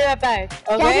 I'll be right back.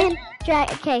 Okay.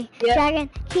 Okay. Yeah. Dragon,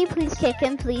 can you please kick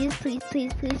him, please? Please. Can you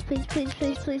please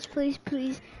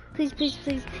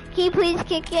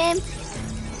kick him?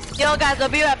 Yo, guys, I'll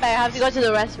be right back. I have to go to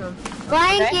the restroom.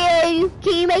 Thank you.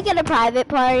 Can you make it a private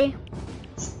party?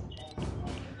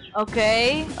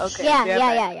 Okay. Okay.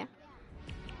 Yeah.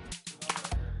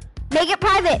 Make it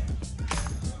private.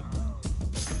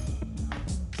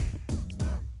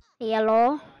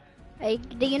 Hello?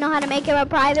 Do you know how to make it a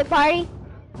private party?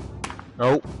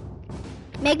 Nope.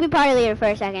 Make me party leader for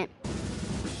a second. I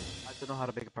don't know how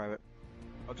to make it private.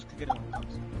 I'll just kick it when it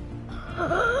comes.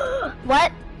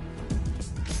 What?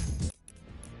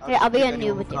 Here, I'll be kick a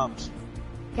anyone noob with who you. comes.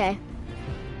 Okay.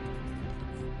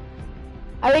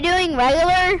 Are we doing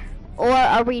regular or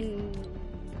are we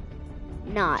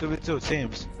not? 2v2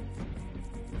 teams.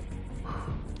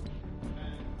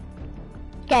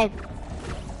 Okay.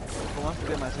 Who wants to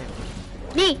be on my team?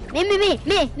 Me.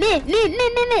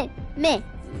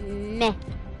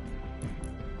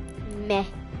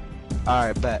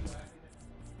 Alright, bet.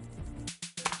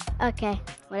 Okay,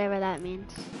 whatever that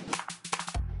means.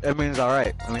 It means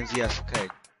alright. It means yes, okay.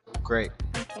 Great.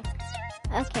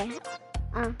 Okay.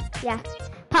 Yeah.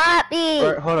 Poppy!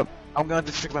 Alright, hold up. I'm gonna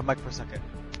just fix my mic for a second.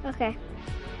 Okay.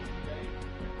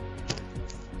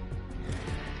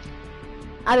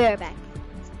 I'll be right back.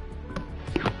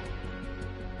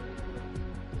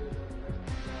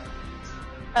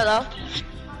 Hello.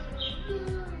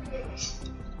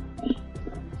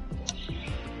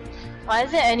 Why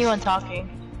isn't anyone talking?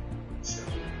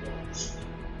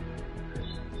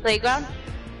 Playground?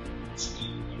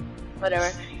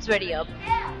 Whatever. It's ready up.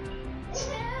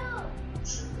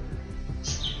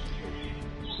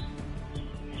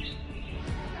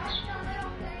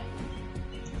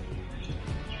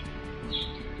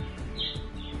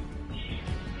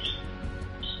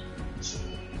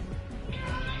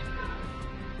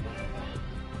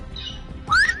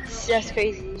 That's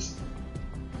crazy.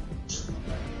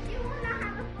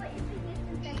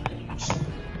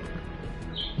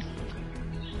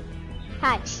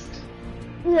 Hi.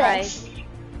 Right.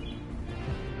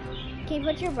 Can you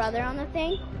put your brother on the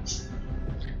thing?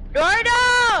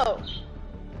 Gordo!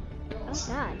 Oh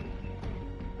God.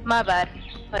 My bad.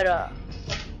 But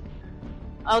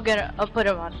I'll put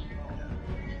him on.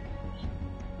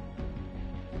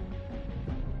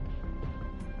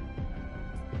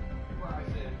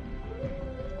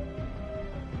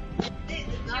 She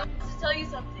wants to tell you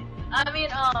something. I mean,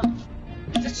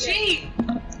 the cheat.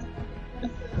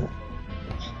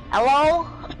 Hello?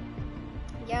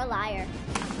 You're a liar.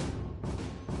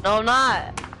 No, I'm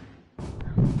not.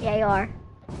 Yeah, you are.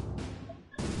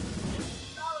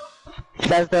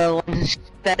 Says the one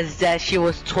says that she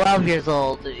was 12 years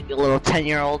old, you little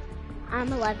 10-year-old.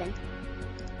 I'm 11.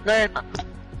 No, you're not.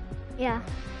 Yeah.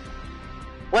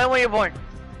 When were you born?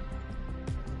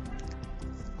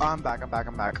 I'm back.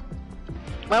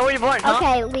 When were you born, huh?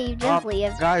 Okay, leave. Just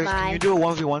leave. Guys, Bye. can you do a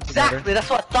 1v1 together? Exactly, that's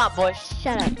what I thought, boy.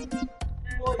 Shut up.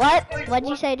 What? What'd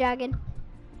you say, Dragon?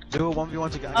 Do a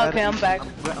 1v1 together. Okay, I'm back.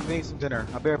 I'm getting some dinner.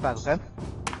 I'll be right back, okay?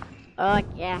 Oh,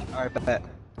 yeah. Alright, bet.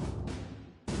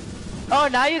 Oh,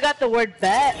 now you got the word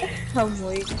bet. I'm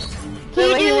weak.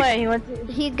 Can Wait, you do... he went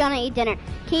to He's gonna eat dinner.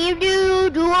 Can you do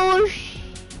duos?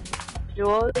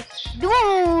 duos.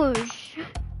 Duos!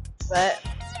 Bet.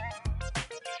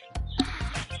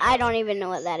 I don't even know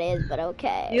what that is, but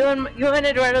okay. You and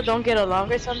Eduardo don't get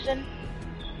along or something?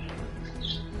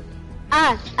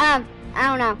 I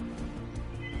don't know.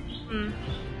 Hmm.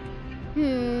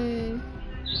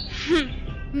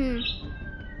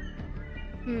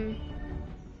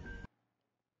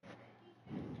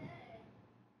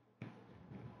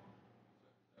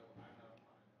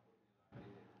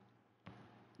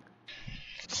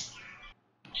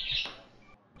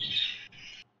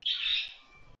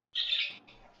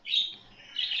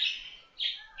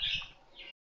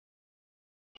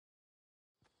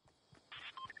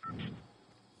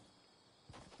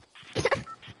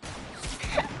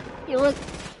 You look...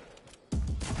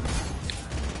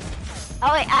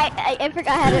 Oh wait, I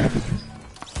forgot how to...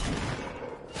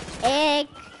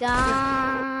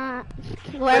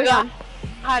 Where are we going?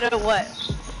 How to what?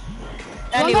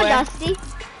 Wanna go Dusty?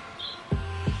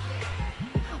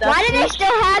 Why do they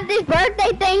still have this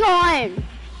birthday thing on?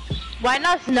 Why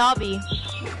not Snobby?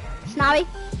 Snobby?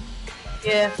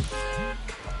 Yeah.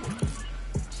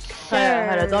 Sure.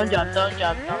 Hold on, don't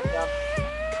jump.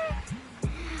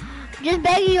 Just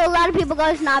begging you, a lot of people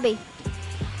go Snobby.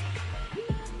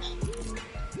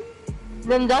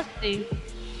 Then Dusty.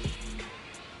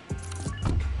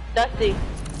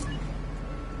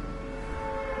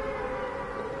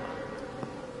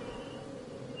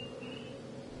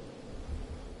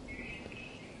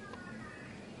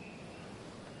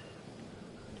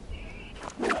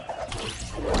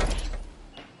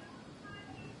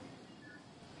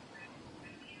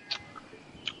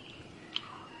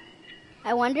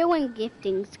 I wonder when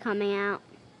gifting's coming out.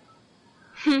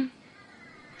 Did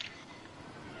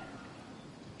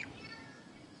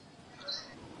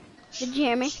you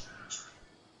hear me?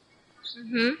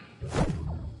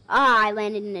 Ah, I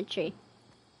landed in a tree.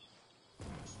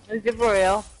 Is it for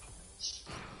real?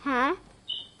 Huh?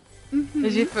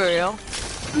 Is it for real?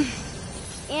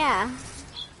 Yeah.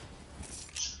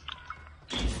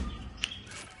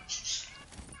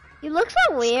 You look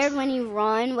so weird when you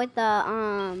run with the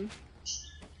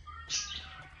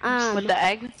With the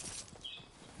egg?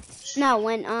 No,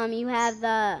 when you have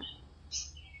the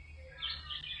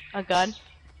A gun?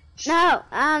 no,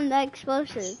 the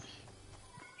explosives.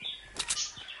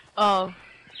 Oh.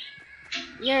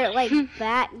 Your like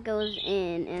back goes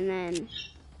in and then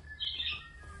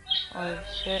Oh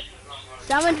shit.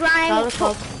 someone's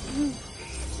Lollipop.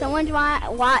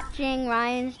 watching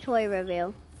Ryan's toy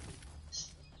review.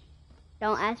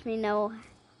 Don't ask me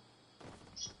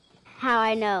how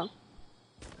I know.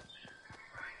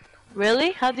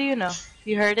 Really? How do you know?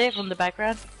 You heard it from the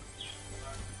background?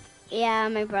 Yeah,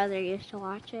 my brother used to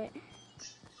watch it.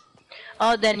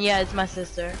 Oh, then yeah, it's my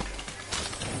sister.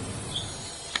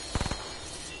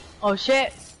 Oh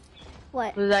shit.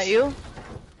 What? Was that you?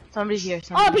 Somebody's here.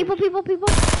 Oh, people.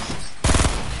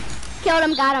 Killed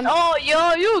him, got him. Oh,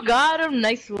 yo, you got him.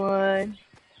 Nice one.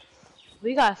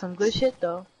 We got some good shit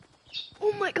though.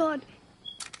 Oh my god.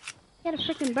 Got a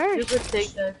freaking bird. You could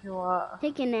take that if you want.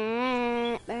 Taking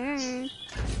that bird.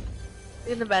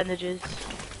 Look at the bandages.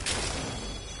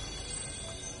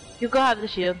 You go have the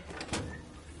shield.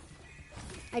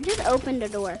 I just opened the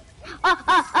door.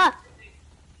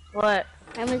 What?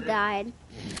 I almost died.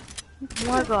 Oh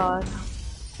my god.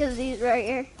 Cause he's right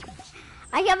here.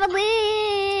 I can't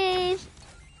believe.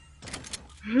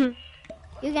 You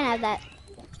can have that.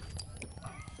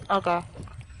 Okay.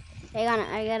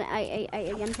 Are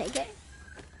you gonna take it?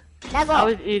 Now go. I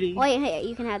was eating. Wait, here,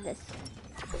 you can have this.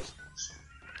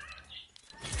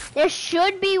 There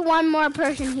should be one more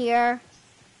person here.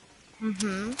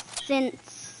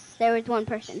 Since there was one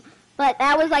person. But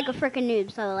that was like a freaking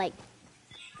noob, so like.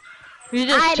 You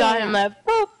just shot him like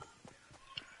boop.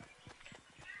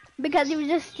 Because he was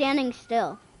just standing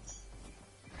still.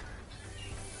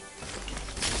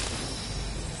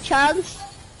 Chug.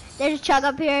 There's a chug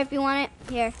up here if you want it.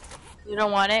 Here. You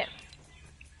don't want it?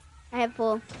 I have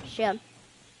full shield.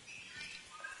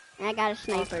 And I got a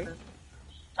sniper.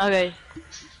 Okay.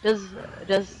 Just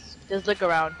look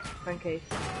around in case.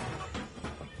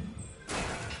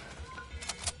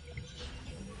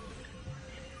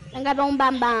 Bang bang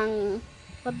bang bang.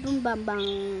 Boom bang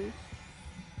bang.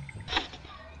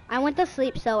 I went to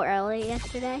sleep so early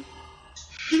yesterday.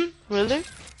 Really?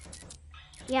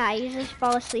 Yeah, I usually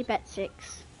fall asleep at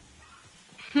 6.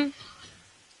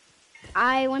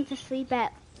 I went to sleep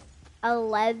at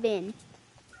 11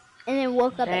 and then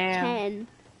woke up at 10.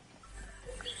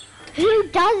 Who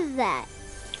does that?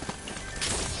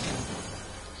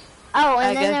 Oh,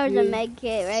 and then there was a med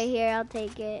kit right here. I'll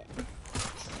take it.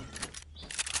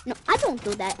 No, I don't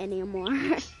do that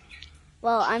anymore.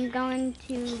 Well, I'm going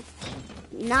to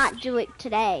not do it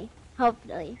today.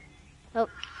 Hopefully.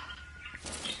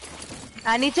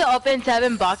 I need to open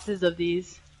 7 boxes of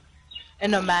these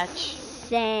in a match.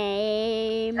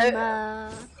 Same.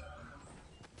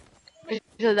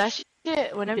 So that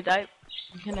shit, whenever you die,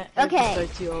 you can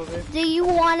start you over. Do you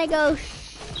want to go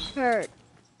church?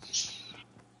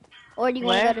 Or do you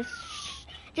want to go to...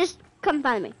 Just come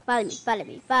follow me. Follow me. Follow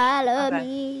me. Follow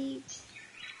me.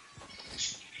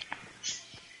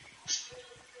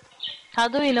 How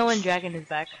do we know when Dragon is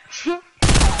back?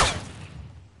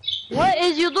 What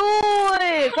is you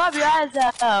doing? Pop your ass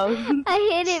out. I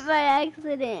hit it by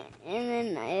accident,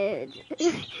 and then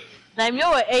Damn, you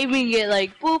were aiming it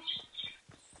like boop.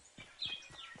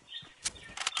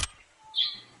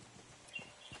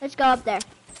 Let's go up there.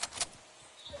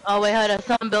 Oh wait, hold on.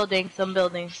 Some building.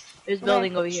 There's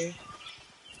building over here.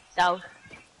 South.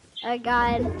 Oh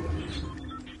god.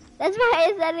 That's why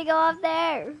I said to go up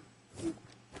there.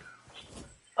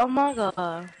 Oh my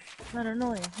god. Not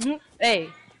annoying. Hey.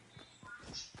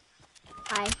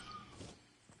 Hi.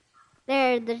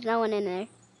 There's no one in there.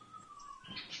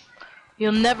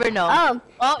 You'll never know.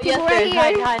 Oh yes, there is.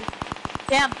 Hide.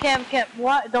 Camp.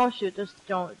 What? Don't shoot. Just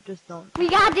don't. We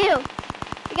got to.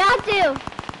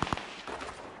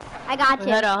 I got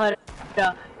you. Hold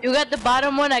on. You got the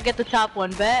bottom one. I get the top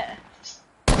one. Bet.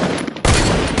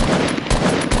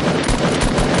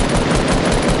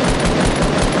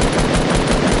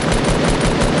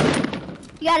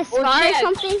 You got a scar or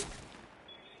something?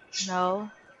 No.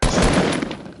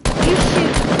 You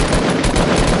shoot.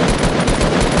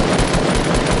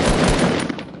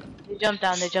 They jump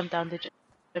down. Hey,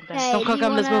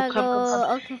 Come, let's move. Come.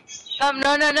 Okay. Come,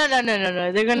 no.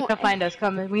 They're gonna find us.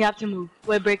 Come, we have to move.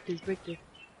 Wait, break this.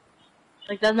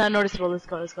 Like, that's not noticeable. Let's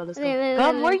go.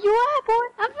 Come, where you at, boy?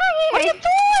 I'm right here. What are you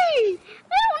doing?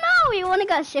 I don't know. You wanna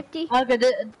go shifty? Okay,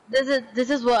 this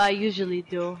is what I usually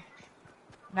do.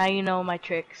 Now you know my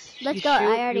tricks. Let's you go. Shoot,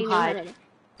 I already know how to do.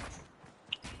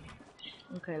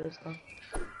 Okay, let's go.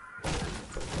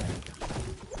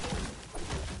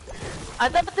 I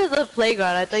thought this was a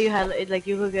playground. I thought you had like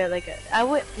you could get like I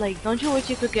would like. Don't you wish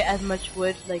you could get as much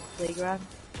wood like playground?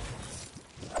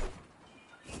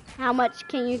 How much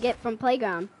can you get from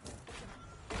playground?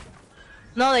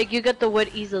 No, like you get the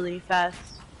wood easily, fast.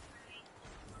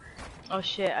 Oh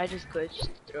shit! I just glitched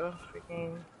through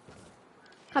freaking.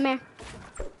 Come here.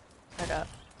 Shut up.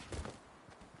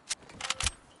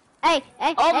 Hey.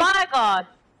 Oh my god!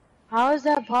 How is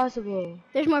that possible?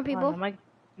 There's more people. Oh, my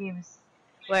games.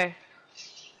 Where?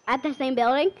 At the same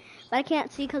building, but I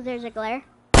can't see because there's a glare.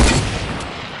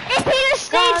 If he just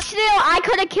stayed still, I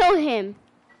could have killed him.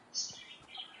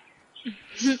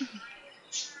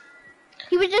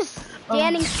 He was just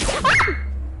standing.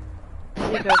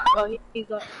 He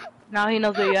got. Now he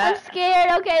knows where you're I'm at.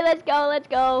 scared. Okay, let's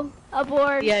go.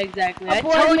 Aboard. Yeah, exactly.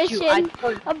 Abort mission.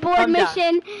 Abort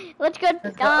mission. Let's go.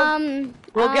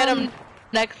 We'll get him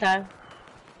next time.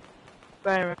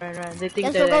 Run. They think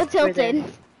yes, they're we'll go there.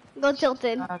 tilted. Go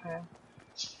tilted. Okay.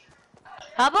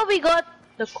 How about we go at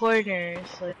the corners?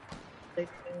 Like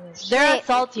they're at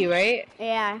salty, right?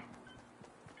 Yeah.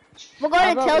 We'll go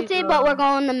to tilted, but we're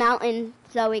going to the mountain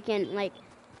so we can like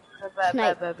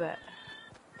snipe. Bet.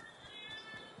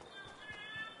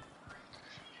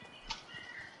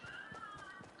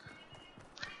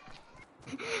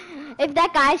 If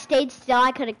that guy stayed still,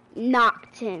 I could have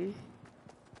knocked him.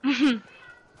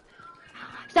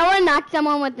 Someone knocked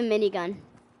someone with the minigun.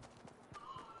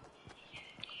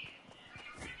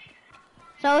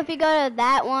 So if you go to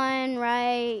that one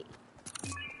right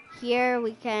here,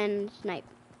 we can snipe.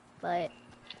 But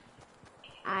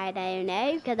I don't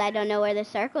know, because I don't know where the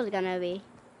circle's gonna be.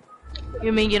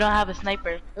 You mean you don't have a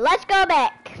sniper? Let's go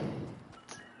back.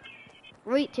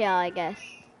 Retail, I guess.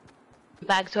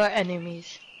 Back to our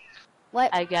enemies, What?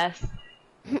 I guess.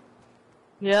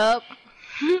 Yep.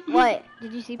 What?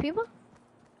 Did you see people?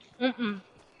 Mm-mm.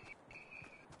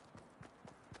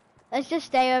 Let's just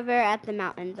stay over at the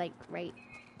mountains, like, right.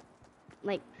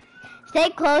 Like, stay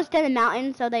close to the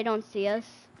mountains so they don't see us.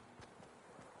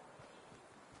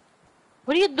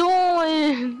 What are you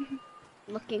doing?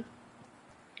 Looking.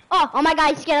 Oh my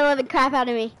god, you scared the living crap out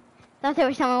of me. Thought there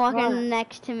was someone walking What?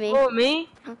 next to me. Oh, me?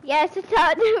 Yes, I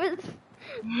thought there was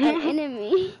an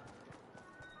enemy.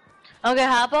 Okay,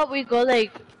 how about we go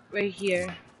like right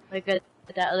here, like at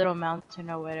that little mountain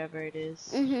or whatever it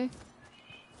is.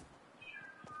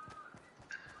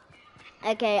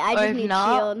 Okay, I Or just if need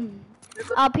not, shield.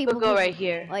 Oh, people. We'll go right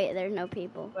here. Wait, there's no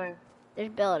people. Where? There's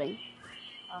building.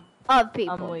 Um, Oh,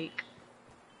 people. I'm weak.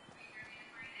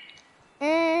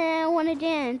 I wanna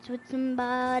dance with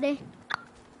somebody.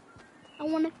 I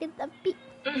wanna get the beat.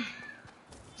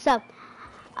 So,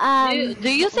 Do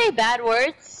you say bad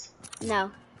words? no,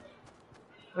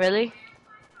 Really?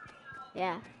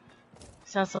 yeah.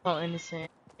 Sounds so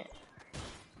innocent.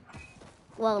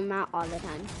 Well, not all the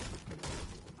time.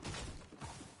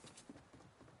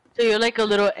 So you're like a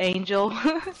little angel.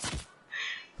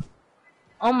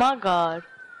 Oh my god.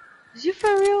 Is you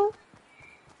for real?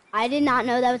 I did not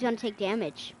know that was gonna take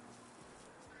damage.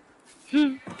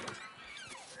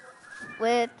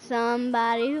 With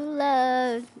somebody who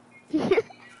loves.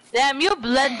 Damn, you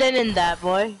blended in that,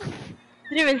 boy.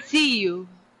 Didn't even see you.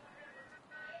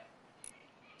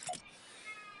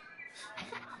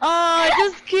 Oh,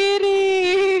 just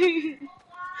kidding.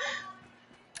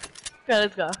 Okay,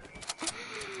 let's go.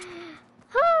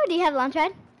 Oh, do you have a launch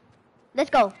pad? Let's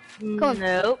go. Come on.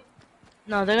 Nope.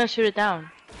 No, they're gonna shoot it down.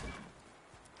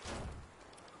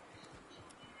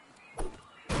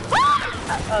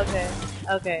 Okay,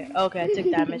 I took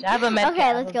damage. I have a med Okay,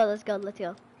 kit. let's go.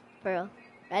 For real.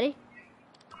 Ready?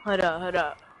 Hold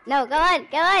up. No, go on.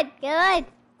 Go.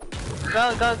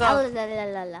 Oh, la, la,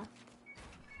 la, la.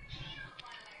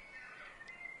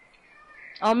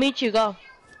 I'll meet you, go.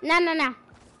 No.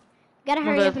 Gotta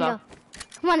hurry Okay, up and let's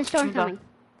go. Come on, the storm's Let's go. coming.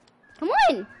 Come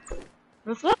on.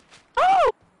 Let's go.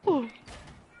 Oh!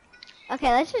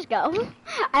 Okay, let's just go.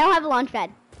 I don't have a launch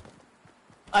pad.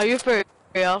 Are you for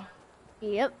real?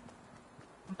 Yep.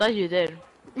 I thought you did.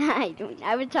 I don't.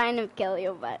 I was trying to kill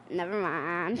you, but never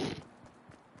mind.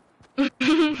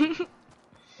 I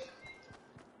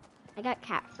got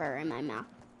cat fur in my mouth.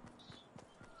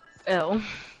 Ew.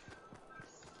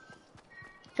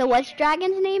 So what's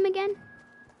Dragon's name again?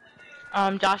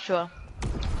 Joshua.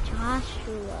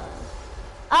 Joshua.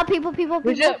 Oh, people.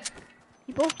 Who's it?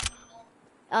 People.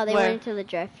 Oh, they Where? went into the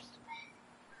drifts.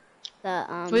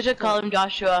 The We should call him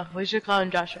Joshua.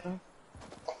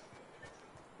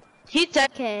 He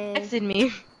Okay. texted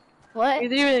me. What? He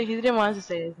didn't want to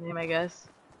say his name, I guess.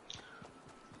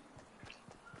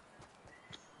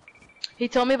 He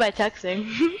told me by texting.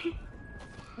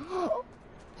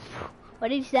 What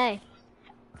did he say?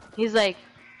 He's like,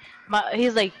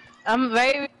 I'm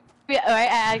very. Right,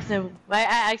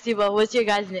 I asked you, but what's your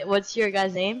guy's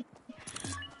name?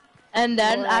 And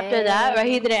then after that, right,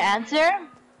 he didn't answer.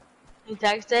 He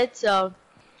texted, so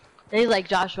then he's like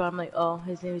Joshua. I'm like, oh,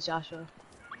 his name is Joshua.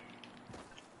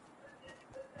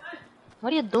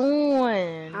 What are you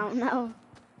doing? I don't know.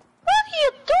 What are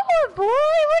you doing, boy?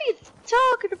 What are you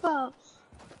talking about?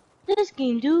 This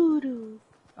game doo-doo.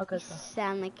 Okay, so.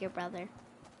 Sound like your brother.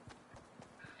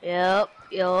 Yep.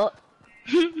 You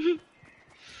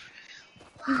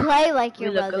play like your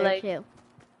We look brother alike. too.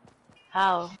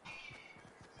 How?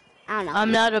 I don't know.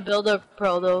 I'm not a builder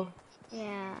pro though.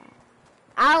 Yeah.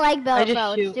 I don't like I Bell just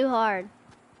Pro. shoot. It's too hard.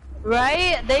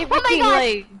 Right? They Oh my freaking god!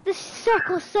 like. The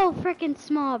circle's so freaking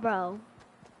small, bro.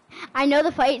 I know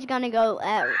the fight's gonna go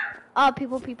at. Oh,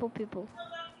 people.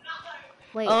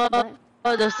 Wait. What?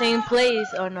 Oh, the same place.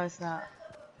 Oh no, it's not.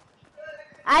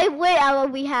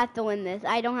 We have to win this.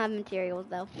 I don't have materials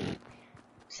though.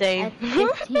 Same. At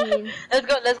 15.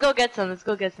 Let's go get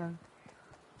some.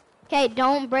 Okay,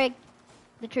 don't break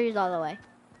the trees all the way.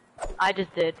 I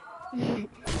just did.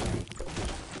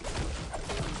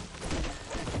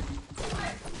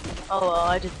 Oh well,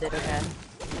 I just did. Okay.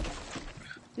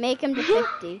 Make him to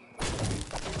 50.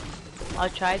 I'll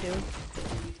try to.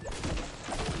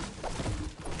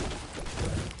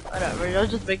 Whatever. I'll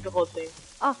just break the whole thing.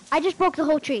 Oh, I just broke the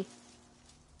whole tree.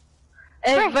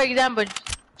 And Where? for example,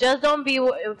 just don't be.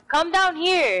 Come down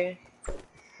here.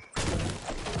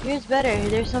 Here's better.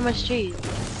 There's so much trees.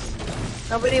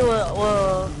 Nobody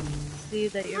will see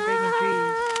that you're bringing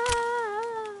trees.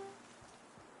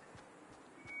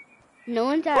 No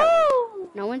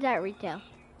one's at retail.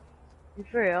 You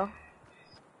for real?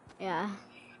 Yeah.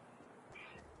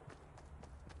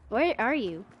 Where are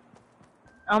you?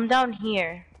 I'm down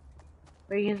here.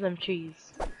 Bringing some trees.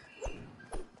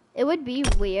 It would be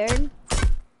weird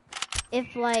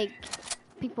if like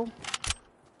people.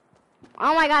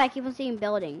 Oh my god! I keep on seeing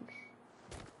buildings.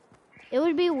 It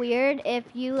would be weird if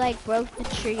you like broke a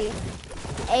tree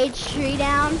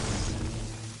down,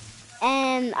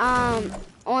 and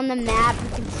on the map you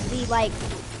can see like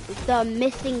the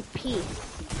missing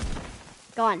piece.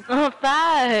 Go on. Oh,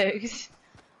 facts.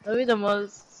 That'd be the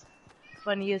most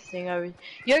funniest thing ever.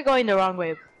 You're going the wrong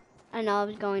way. I know. I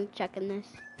was going to check in this.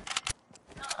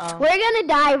 Oh. We're gonna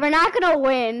die. We're not gonna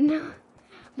win.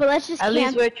 But let's just. At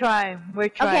least we're trying. We're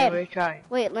trying. Okay. We're trying.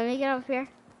 Wait. Let me get up here.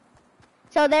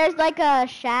 So there's like a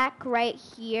shack right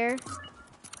here.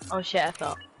 Oh shit! I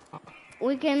fell.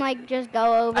 We can like just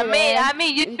go over there. I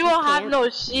mean, you and don't just have camp. no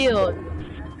shield.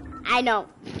 I know.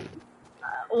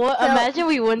 What? So- Imagine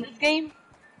we win this game.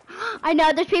 I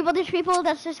know. There's people.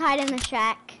 Let's just hide in the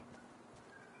shack.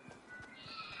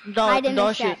 Hide in the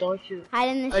Don't shack. shoot! Don't shoot! Hide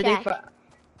in the Are they shack.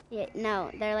 Yeah, no,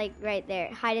 they're like right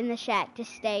there. Hide in the shack.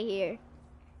 Just stay here.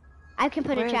 I can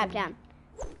put Where a is trap it? down.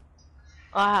 Oh,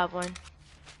 I have one.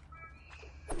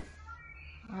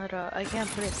 Hold up, I can't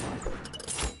put it.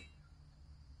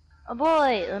 Oh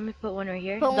boy, let me put one right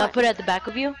here. Put Do I one. put it at the back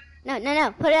of you? No.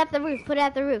 Put it at the roof. Put it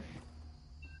at the roof.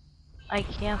 I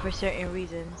can't for certain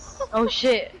reasons. Oh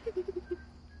shit!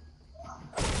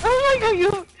 Oh my god,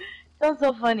 you. That's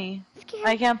so funny. Scared.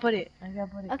 I can't put it. I can't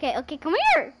put it. Okay, come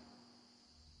here.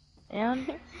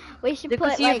 And We should they could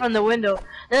put see it like. from the window.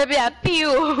 There'll be a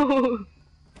pew.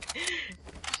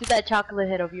 Shoot that chocolate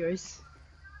head of yours.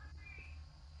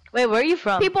 Wait, where are you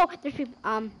from? People. There's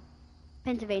people.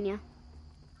 Pennsylvania.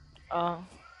 Oh.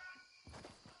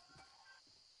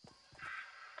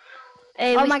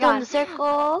 Hey, Oh we my still in God. the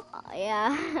circle.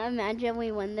 Yeah. Imagine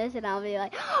we win this and I'll be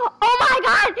like, oh my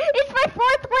god, it's my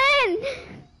 4th win.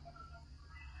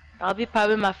 I'll be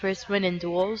probably my first win in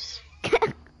duels.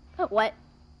 What?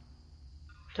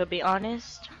 To be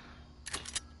honest,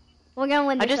 We're gonna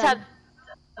win I this just one. have.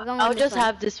 We're gonna win I'll this just one.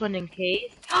 have this one in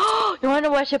case. You wanna know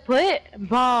what I should put?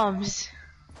 Bombs.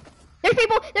 There's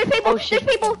people. Oh, There's shit.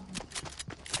 people.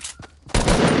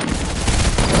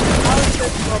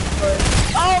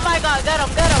 Oh my god, got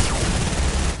him.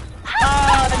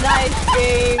 Oh, nice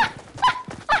game.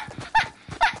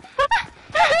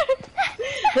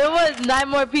 There was 9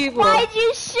 more people. Why'd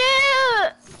you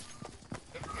shoot?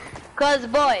 Cause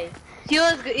boy, she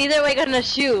was either way gonna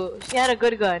shoot. She had a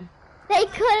good gun. They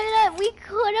couldn't have. We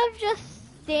could have just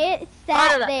sat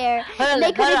Hold on, there. Hold on,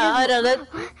 They could hold have on. just.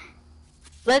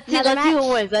 Let's see Another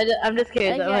who match? wins. I'm just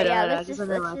curious. Okay, Hold on, yeah, hold on. let's Just just-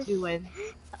 wanna let's know just- who wins.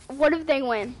 What if they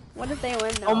win? What if they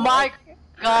win? Oh my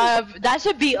god, that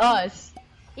should be us.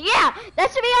 Yeah,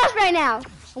 that should be us right now.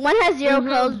 One has 0 Mhm.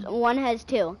 kills. One has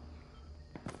 2.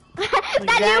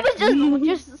 That dude was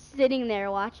just sitting there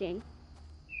watching.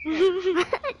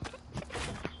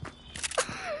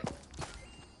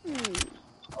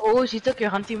 Oh, she took your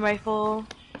hunting rifle.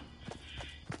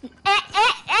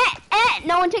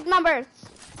 No one take numbers.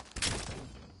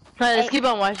 Alright, let's Hey. keep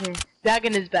on watching.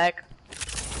 Dragon is back.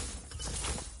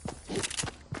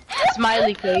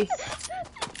 Smiley face.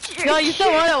 Yo, you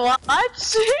still wanna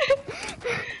watch?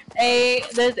 Hey,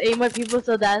 there's 8 more people,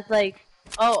 so that's like,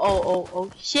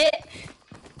 oh, shit.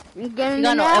 Getting You got in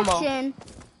no ammo. action.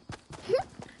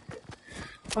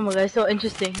 Oh my god, it's so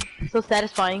interesting, so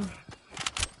satisfying.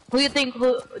 Who you think?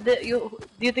 Do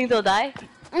you think they'll die?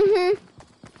 Mhm.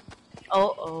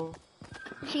 Oh.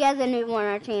 She has a new on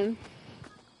our team.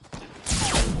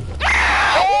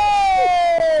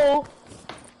 Oh!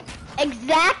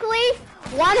 Exactly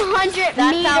 100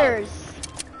 That's how- meters.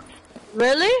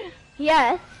 Really?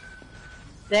 Yes.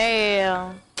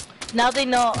 Damn. Now they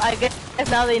know. I guess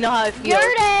now they know how it feels.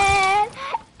 You're dead.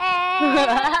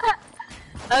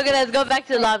 Okay, let's go back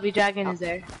to the lobby. Dragon is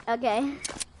there. Okay.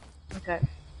 Okay.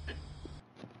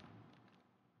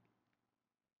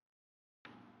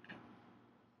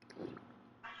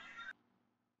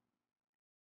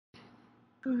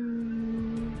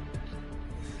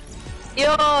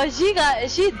 Yo, she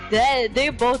dead. They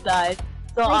both died.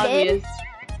 So We obvious.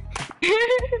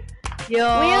 We Yo,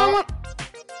 don't.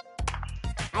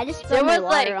 I just There spilled my was,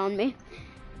 water like- on me.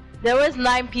 there was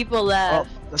 9 people Oh, left.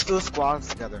 let's do squads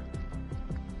together.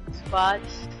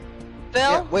 Spots. Phil?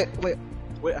 Yeah,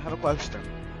 wait, I have a question.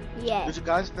 Yeah. Did you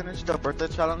guys finish the birthday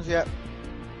challenge yet?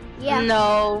 Yeah.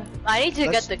 No, I need to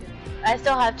Let's- get the. I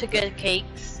still have to get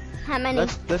cakes. How many?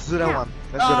 Let's do that No. one.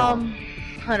 Let's do that one.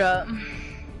 Hold up.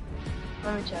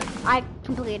 Let me check. I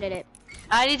completed it.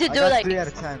 I need to I do got like 3 out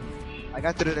of 10. I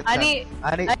got 3 out of 10. I need-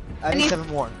 I I need need 7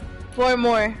 more. 4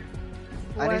 more.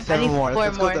 I Four. need 7 need more. 4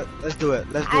 Let's more. go. Let's do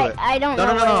it. Let's do it. I don't No,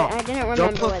 know. no, no, what no. I didn't remember.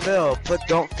 Don't put what- fail. Put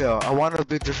don't fail. I want to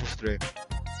be Distance 3.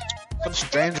 Some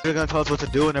stranger gonna tell us what to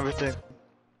do and everything.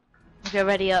 Get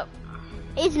ready up.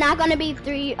 It's not gonna be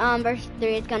 3 versus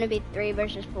 3. It's gonna be 3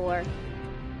 versus 4.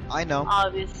 I know.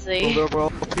 Obviously. We're all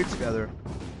playing together.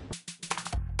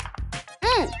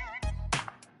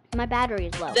 My battery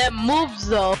is low. That moves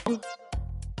though.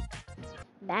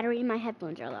 Battery in my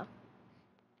headphones are low.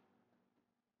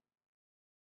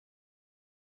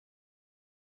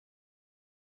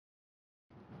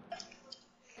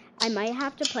 I might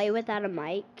have to play without a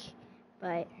mic,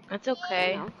 but It's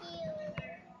okay.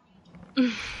 you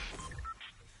know.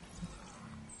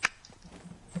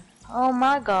 Oh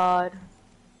my god.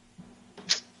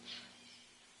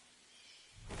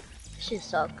 She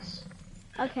sucks.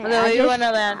 Okay. Okay, I where you just,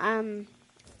 wanna land?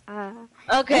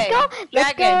 Okay. Let's go.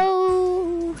 Let's Dragon.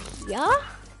 go. Yeah.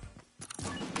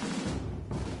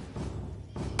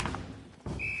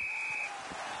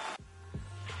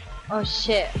 Oh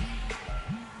shit.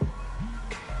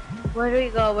 Where do we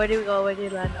go? Where do we go? Where do we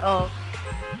land? Oh.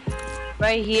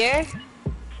 Right here?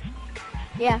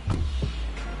 Yeah.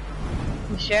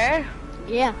 You sure?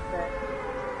 Yeah.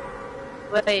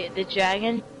 Wait, the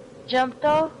dragon jumped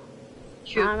though?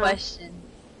 True I don't know. question.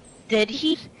 Did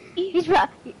he? He's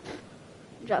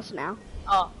just now.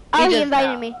 Oh, Oh, he just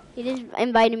invited now. me. He just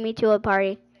invited me to a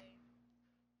party.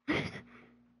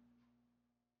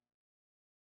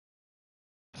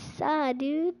 What's up,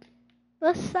 dude?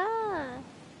 What's up?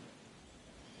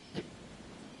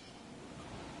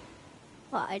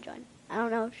 Well, I joined. I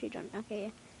don't know if she joined.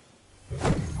 Okay,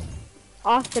 yeah.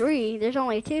 All 3. There's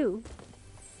only 2.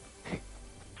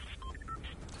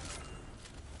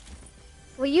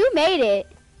 Well, you made it,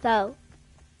 so.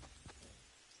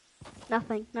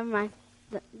 Nothing. Never mind.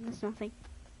 That's nothing.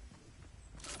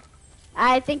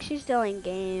 I think she's still in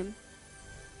game.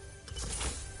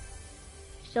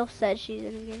 Still said she's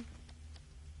in game.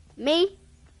 Me?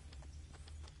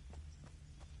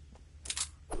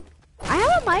 I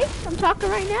have a mic. I'm talking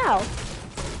right now.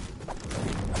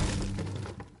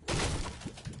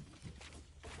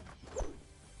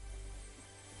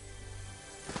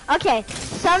 Okay,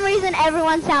 for some reason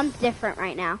everyone sounds different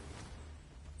right now.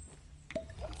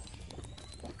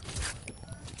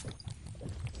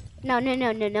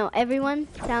 No. Everyone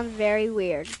sounds very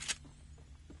weird.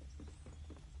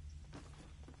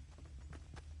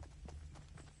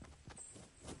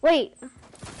 Wait.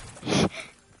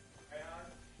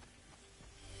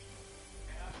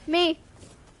 Me.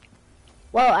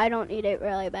 Well, I don't need it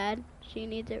really bad. She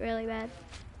needs it really bad.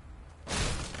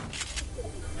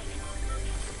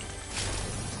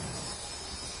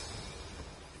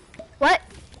 What?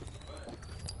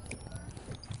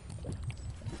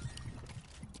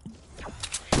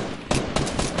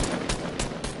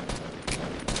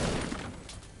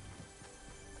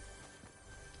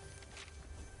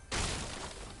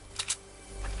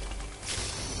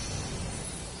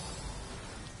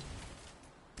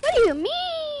 What do you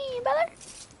mean, brother?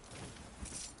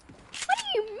 What do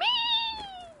you mean?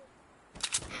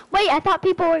 Wait, I thought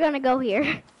people were gonna go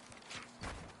here.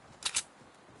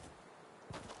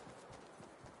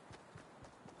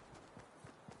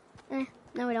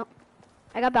 No we don't.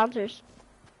 I got bouncers.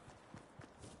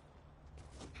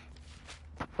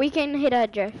 We can hit a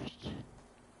drift.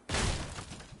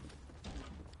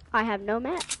 I have no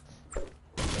mats.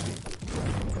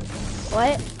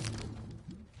 What?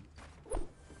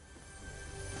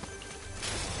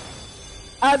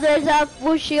 There's a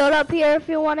full shield up here if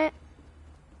you want it.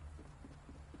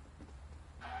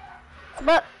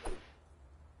 Look.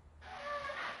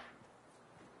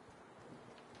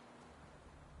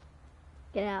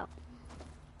 Get out.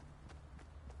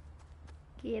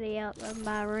 Get out of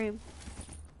my room.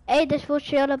 Hey, there's full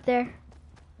shield up there.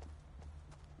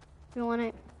 You want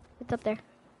it? It's up there.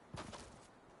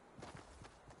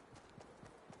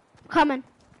 Coming.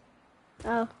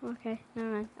 Oh, okay. Never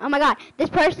mind. Oh my god, this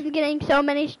person's getting so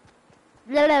many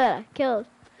kills.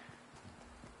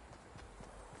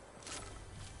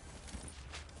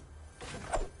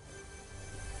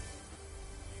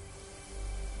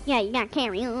 Yeah, you gotta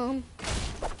carry him.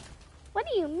 What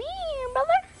do you mean, brother?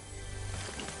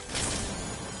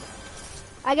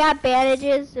 I got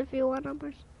bandages if you want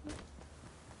them.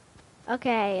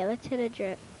 Okay, let's hit a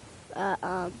drip.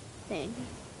 Thing.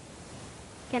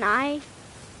 Can I?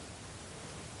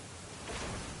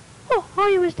 Oh,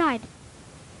 I almost died.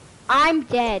 I'm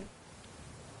dead.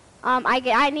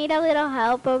 I need a little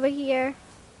help over here.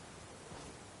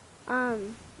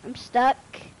 I'm stuck.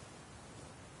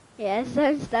 Yes,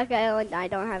 I'm stuck. I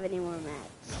don't have any more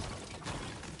mats.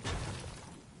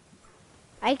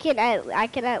 I can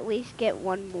at least get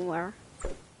one more,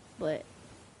 but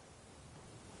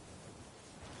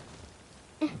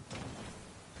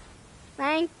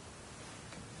dang,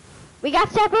 we got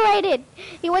separated.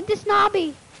 He went to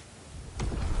Snobby.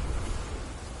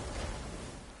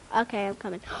 Okay, I'm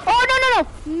coming. Oh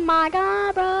no! My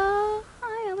God, bro,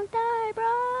 I almost died, bro.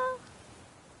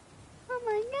 Oh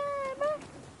my God, bro.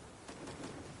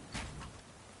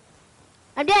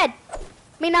 I'm dead. I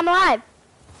mean, I'm alive.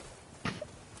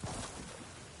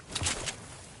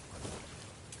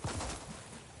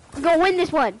 I'm gonna win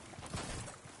this one.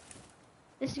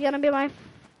 This is gonna be my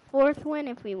 4th win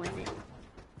if we win it.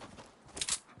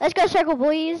 Let's go circle,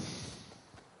 boys.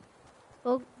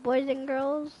 Boys and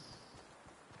girls.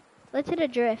 Let's hit a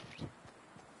drift.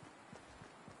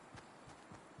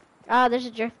 Oh, there's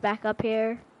a drift back up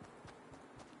here.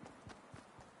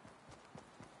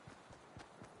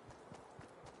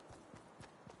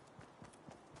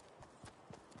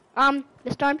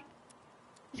 The storm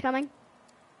is coming.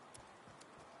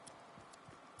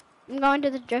 I'm going to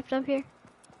the drift up here.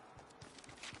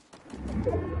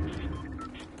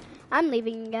 I'm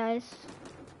leaving, you guys.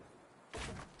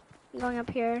 I'm going up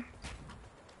here.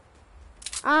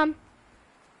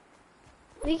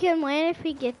 We can win if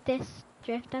we get this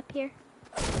drift up here.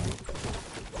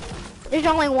 There's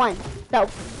only one. So,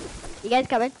 you guys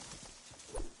coming?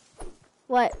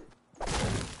 What?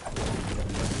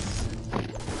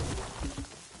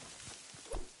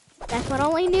 That's what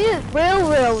only real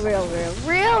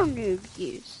noobs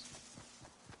use.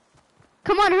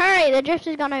 Come on, hurry! The drift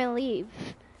is gonna leave.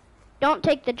 Don't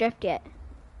take the drift yet.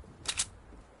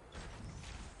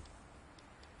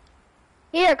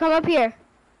 Here, come up here.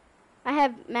 I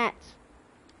have mats.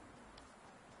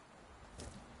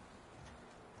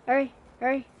 Hurry,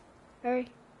 hurry, hurry,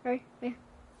 hurry. Yeah.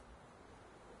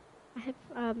 I have,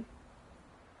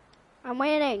 I'm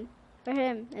waiting for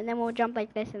him, and then we'll jump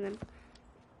like this, and then...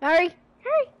 Hurry,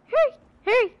 hurry, hurry,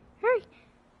 hurry, hurry.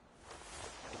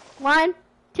 1,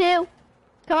 2,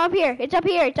 come up here. It's up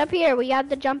here, it's up here. We have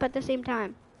to jump at the same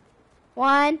time.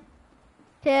 1,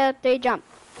 2, 3, jump.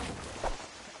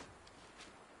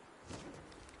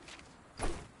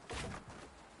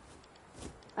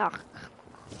 Oh.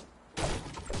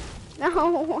 No,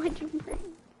 what'd you bring?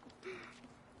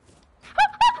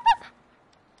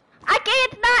 I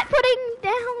can't, it's not putting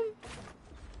down.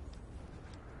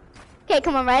 Okay,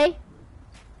 come on, ready?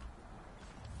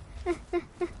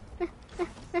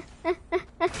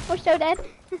 We're so dead.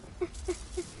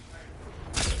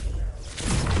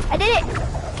 I did it!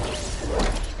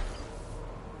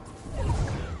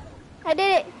 I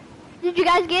did it! Did you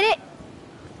guys get it?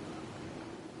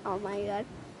 Oh my God.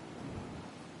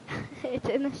 It's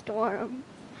in the storm.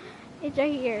 It's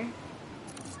right here.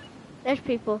 There's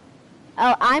people.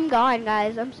 Oh, I'm gone,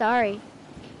 guys. I'm sorry.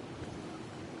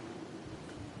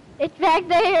 It's back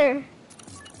there.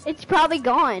 It's probably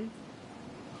gone.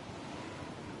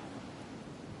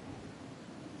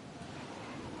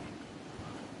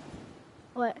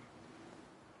 What?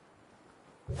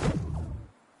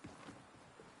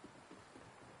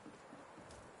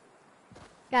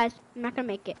 Guys, I'm not gonna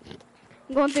make it.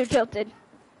 I'm going through Tilted.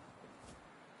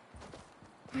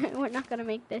 We're not gonna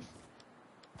make this.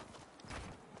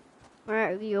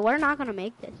 We're not gonna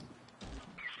make this.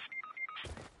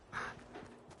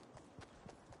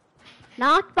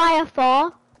 Knocked by a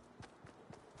fall. Oh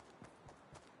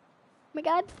my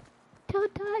God,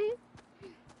 don't die.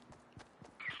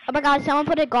 Oh my God, someone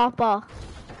put a golf ball.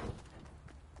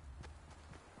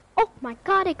 Oh my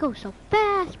God, it goes so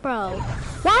fast, bro.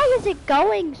 Why is it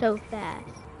going so fast?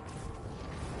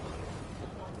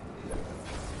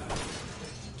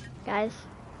 Guys,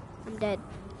 I'm dead.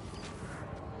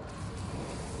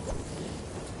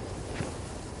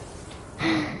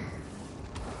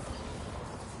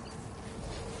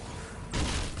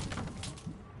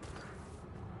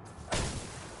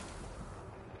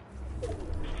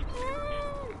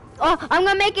 Oh, I'm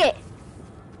gonna make it.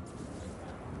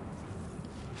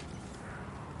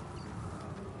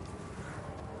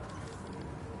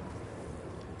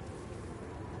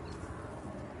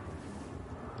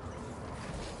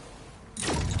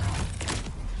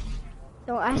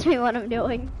 Don't ask me what I'm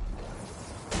doing.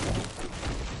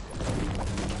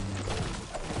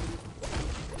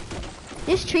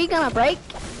 This tree gonna break?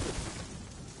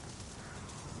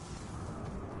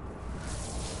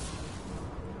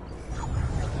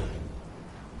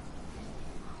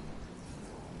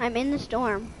 I'm in the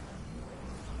storm.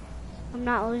 I'm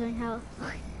not losing health.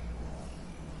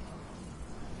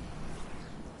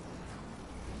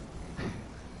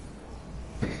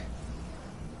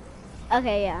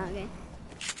 Okay, yeah, okay.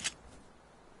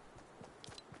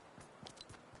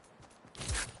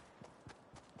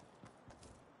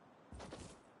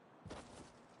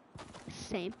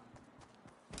 Same.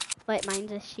 But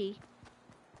mine's a she.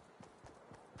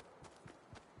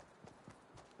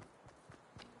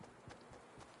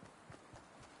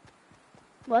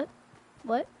 What?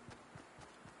 What?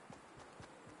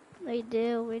 We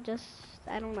do, we just,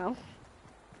 I don't know.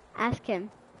 Ask him.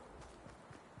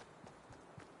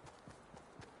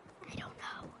 I don't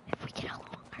know if we get along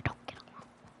or don't get along.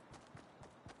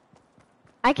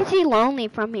 I can see Lonely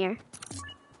from here.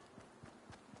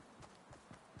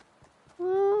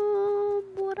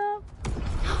 What up?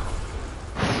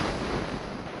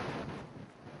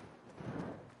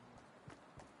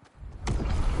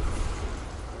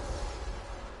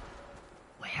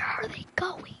 Where are they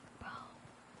going, bro?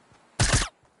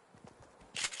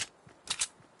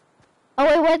 Oh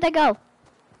wait, where'd they go?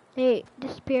 They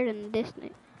disappeared in the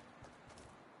distance.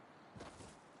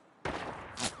 Oh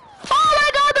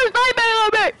my god, there's sniping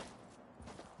on me!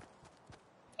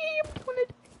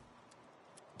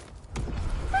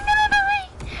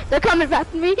 They're coming back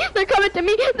to me! They're coming to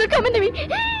me! They're coming to me!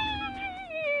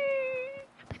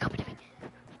 They're coming to me!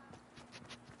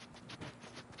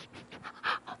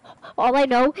 All I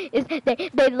know is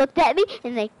they looked at me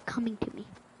and they coming to me.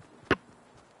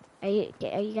 Are you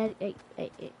guys?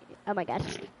 Oh my god!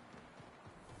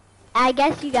 I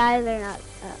guess you guys are not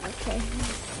okay.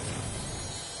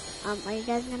 Are you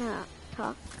guys gonna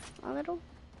talk a little?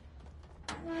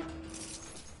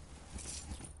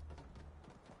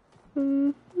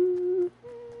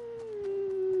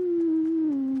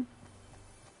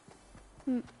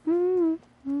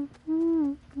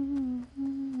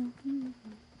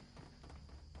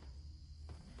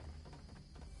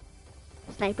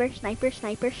 Sniper, sniper,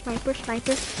 sniper, sniper,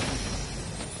 sniper.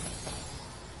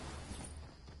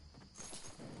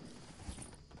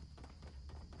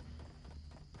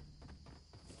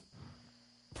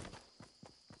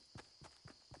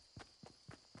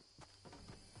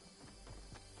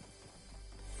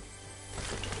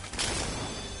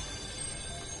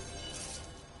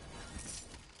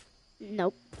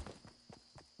 Nope.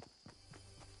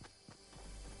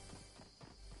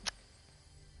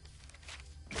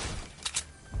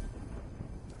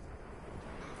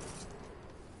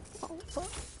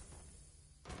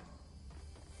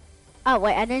 Oh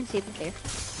wait, I didn't see them there.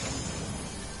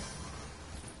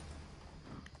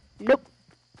 Nope.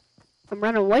 I'm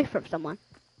running away from someone.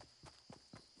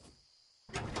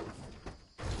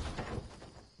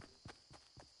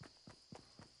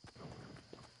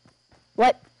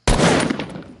 What?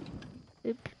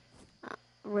 Oops.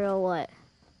 Real what?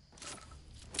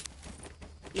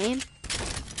 Name?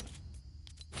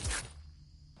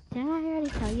 Didn't I already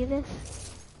tell you this?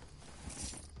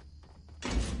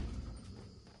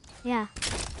 Yeah.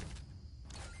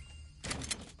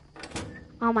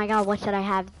 Oh my god, what should I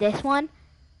have? This one?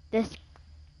 This?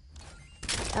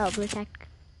 Oh, blue tech.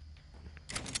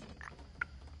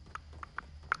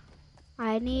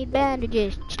 I need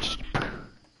bandages.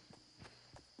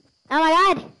 Oh my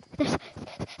god! There's...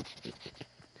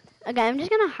 Okay, I'm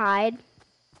just gonna hide.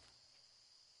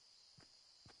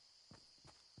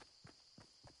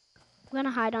 I'm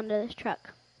gonna hide under this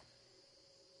truck.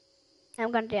 And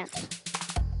I'm gonna dance.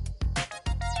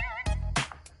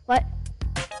 What?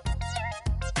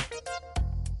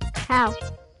 How?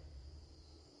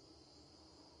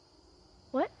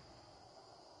 What?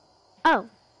 Oh.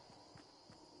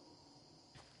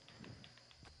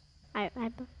 I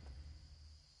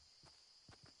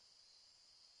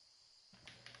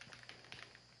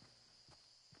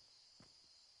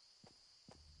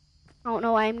don't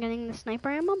know why I'm getting the sniper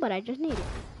ammo, but I just need it.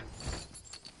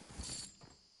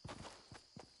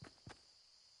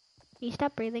 Can you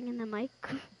stop breathing in the mic?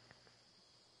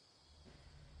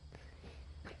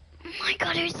 Oh my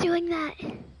god, who's doing that?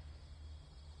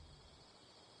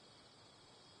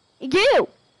 You!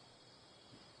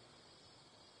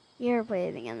 You're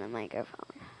breathing in the microphone.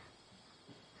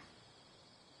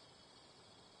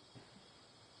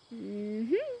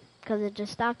 Because it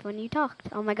just stopped when you talked.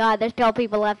 Oh my god, there's 12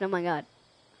 people left, oh my god.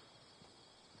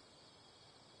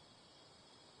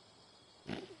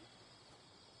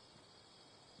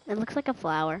 It looks like a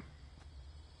flower.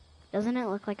 Doesn't it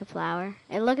look like a flower?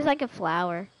 It looks like a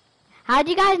flower. How'd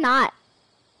you guys not?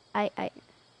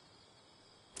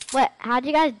 What? How'd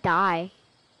you guys die?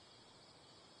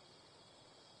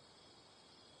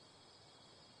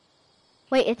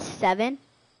 Wait, it's 7?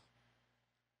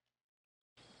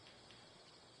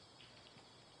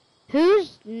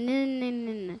 Who's...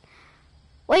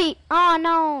 Wait, oh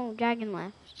no, dragon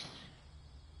left.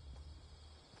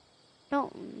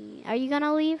 Don't... Are you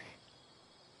gonna leave?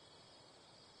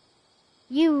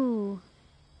 You...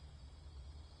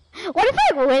 What if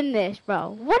I win this,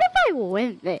 bro? What if I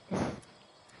win this?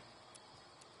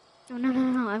 No,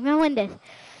 I'm gonna win this.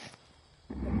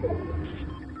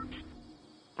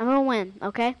 I'm gonna win,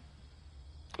 okay?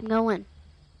 I'm gonna win.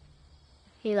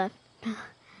 He left. I'm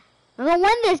gonna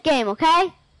win this game, okay?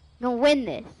 I'm gonna win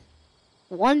this.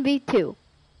 1v2.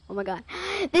 Oh my god.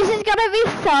 This is gonna be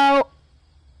so...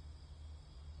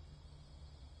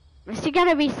 This is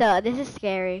gonna be so... This is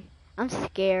scary. I'm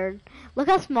scared. Look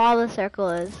how small the circle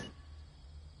is.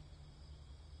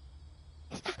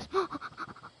 It's so small.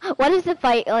 What if the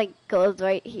fight, like, goes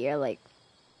right here, like,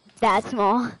 that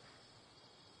small?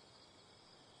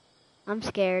 I'm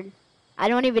scared. I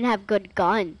don't even have good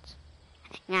guns.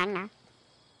 Oh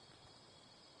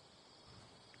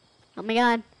my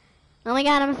god. Oh my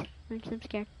god, I'm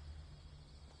scared.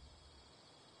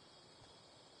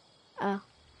 Oh.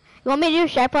 You want me to do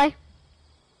sharp play?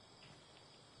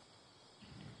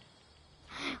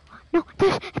 No,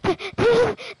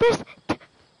 there's,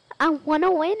 I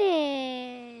wanna win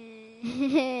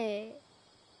it.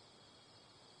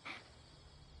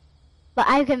 But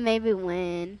I can maybe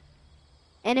win.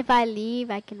 And if I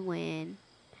leave, I can win.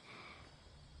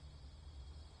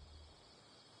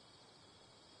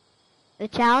 The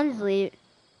challenge lead.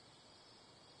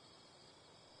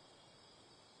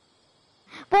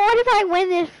 But what if I win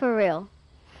this for real?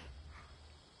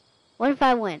 What if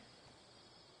I win?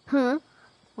 Huh?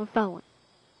 What if I win?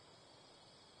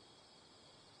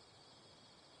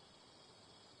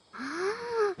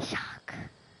 Shock.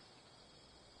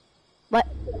 What?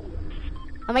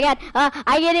 Oh my god.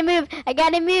 I gotta move. I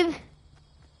gotta move.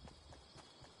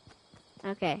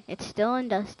 Okay, it's still in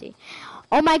Dusty.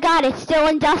 Oh my god, it's still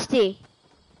in Dusty.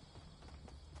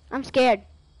 I'm scared.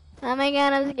 Oh my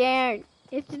god, I'm scared.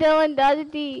 It's still in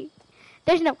Dusty.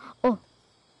 There's no... Oh.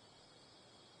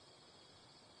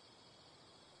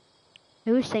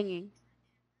 Who's singing?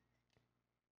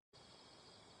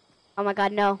 Oh my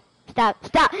god, no. Stop,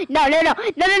 stop. No, turn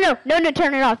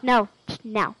it off. No,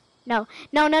 now. No,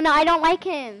 I don't like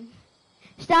him.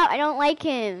 Stop, I don't like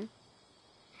him.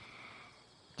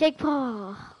 Jake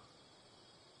Paul.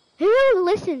 Who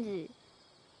listens?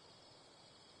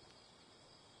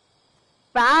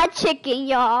 Fried chicken,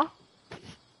 y'all.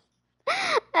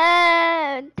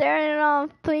 Turn it off,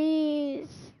 please.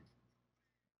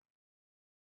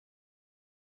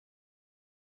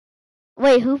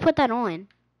 Wait, who put that on?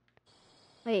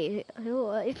 Wait, who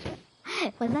was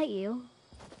that you?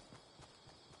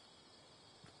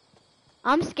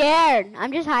 I'm scared.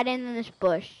 I'm just hiding in this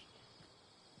bush.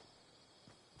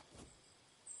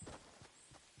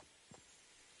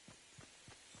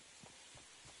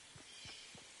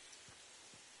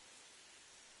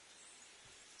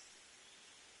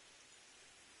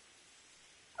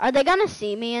 Are they gonna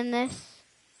see me in this?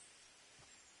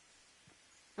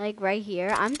 Like right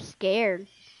here? I'm scared.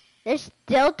 There's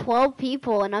still 12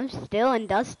 people and I'm still in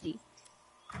Dusty.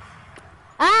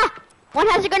 Ah! One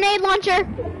has a grenade launcher!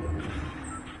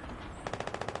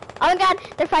 Oh my god,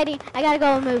 they're fighting. I gotta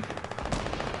go and move.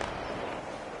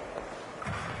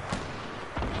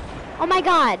 Oh my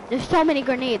god, there's so many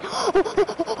grenades.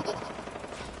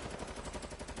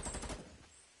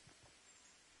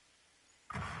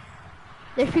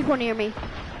 There's people near me.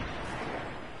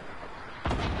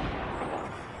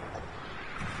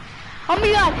 Oh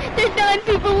my god, there's 9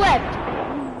 people left.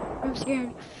 I'm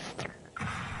scared.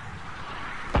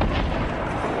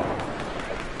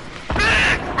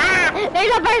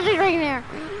 There's a person right there.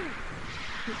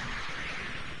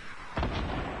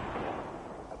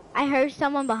 I heard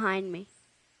someone behind me.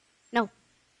 No.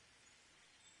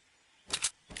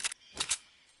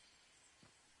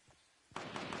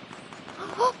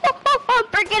 I'm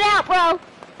freaking out, bro.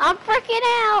 I'm freaking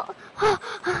out.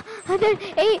 There's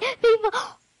 8 people.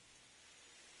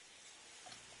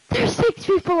 There's 6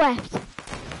 people left.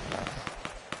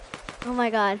 Oh my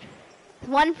god.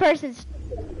 One person's...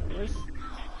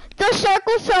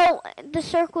 The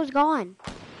circle's gone.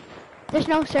 There's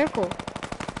no circle.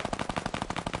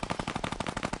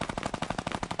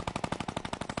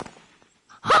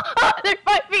 There's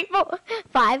 5 people.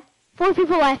 5. 4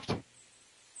 people left.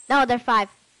 No, there's 5.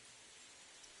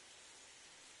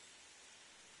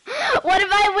 What if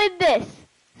I win this?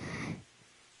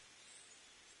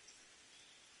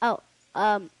 Oh,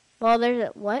 well there's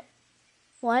a, what?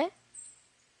 What?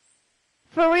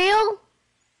 For real?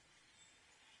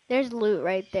 There's loot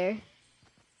right there.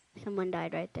 Someone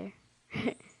died right there.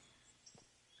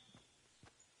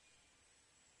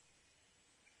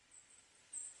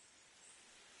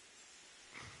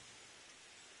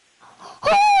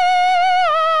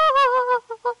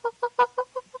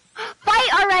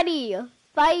 ready.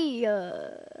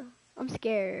 Fire. I'm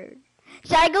scared.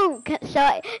 Should I go?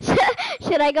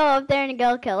 Should I go up there and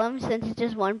go kill him since it's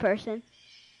just one person?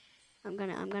 I'm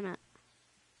gonna.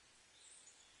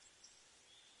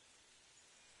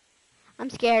 I'm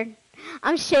scared.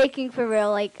 I'm shaking for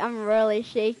real. Like I'm really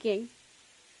shaking.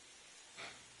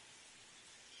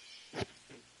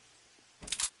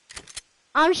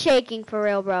 I'm shaking for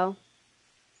real, bro.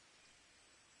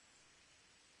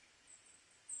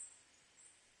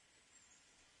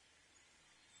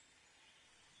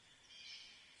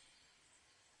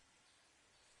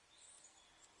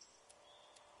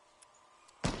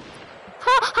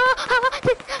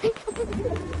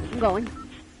 I'm going.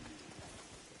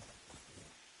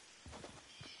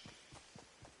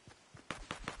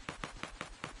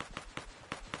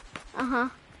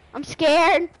 I'm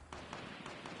scared.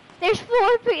 There's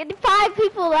 5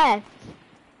 people left.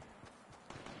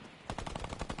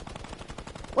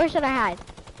 Where should I hide?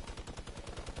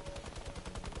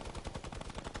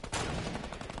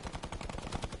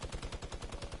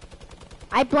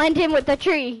 I blend in with the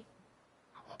tree.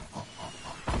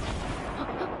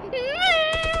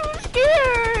 I'm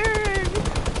scared.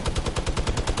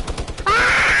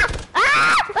 Ah!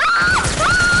 Ah! Ah!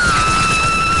 Ah!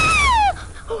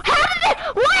 How did it?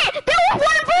 What? There was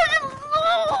one person.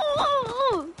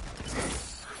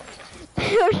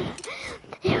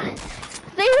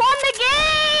 They won the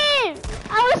game.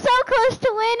 I was so close to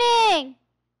winning.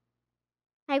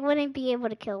 I wouldn't be able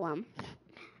to kill him.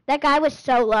 That guy was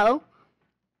so low.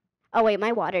 Oh wait,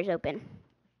 my water's open.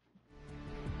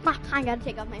 I gotta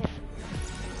take off my head.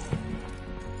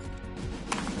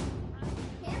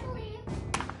 Can't believe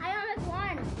I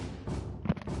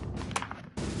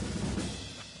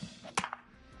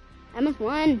almost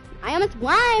won. I almost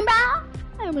won, bro.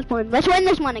 I almost won. Let's win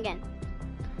this one again.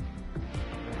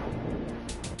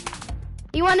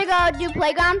 You wanna go do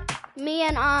playground? Me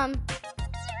and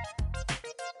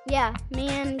yeah, me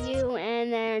and you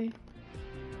and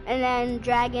then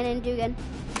Dragon and Dugan.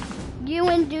 You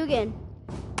and Dugan.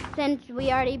 Since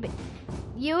we already been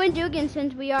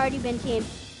team.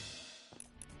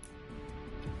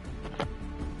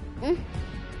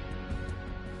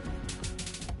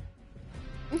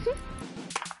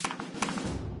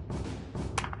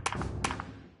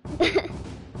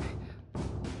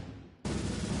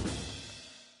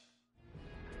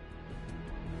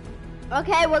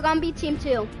 Okay, we're gonna be team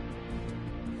 2.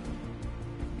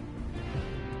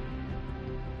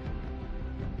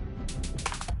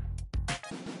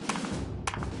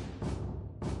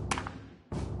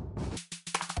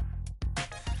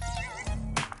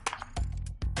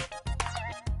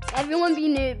 Everyone be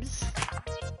noobs.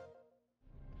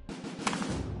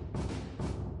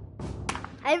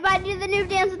 Everybody do the noob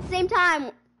dance at the same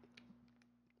time.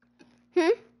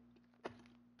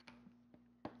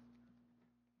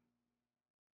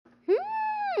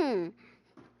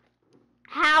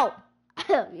 How?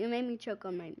 You made me choke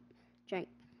on my drink.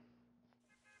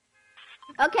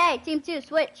 Okay, team 2,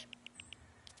 switch.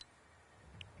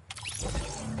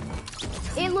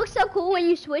 It looks so cool when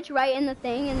you switch right in the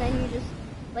thing and then you just,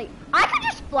 like, I could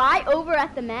just fly over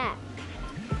at the map.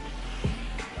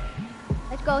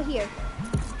 Let's go here.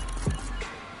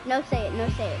 No say it, no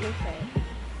say it, no say it.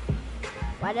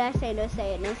 Why did I say no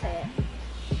say it, no say it?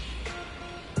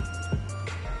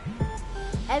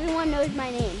 Everyone knows my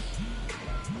name.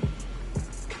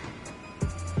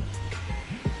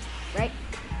 Right?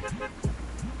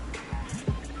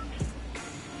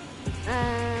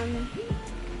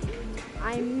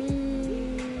 I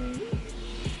mean...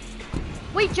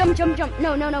 Wait, jump.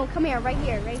 No, come here, right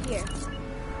here.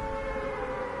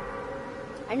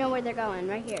 I know where they're going,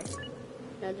 right here.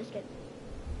 No, just kidding.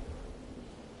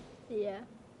 Yeah.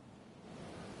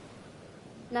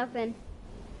 Nothing.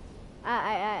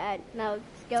 No,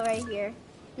 just go right here.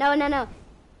 No.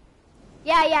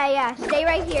 Yeah. Stay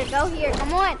right here. Go here.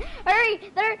 Come on.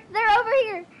 Hurry. They're over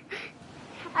here.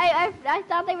 I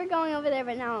thought they were going over there,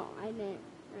 but no, I didn't.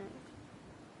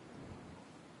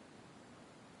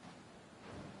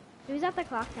 Who's at the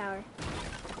clock tower?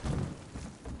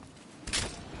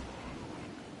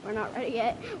 We're not ready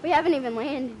yet. We haven't even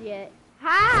landed yet.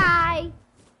 Hi!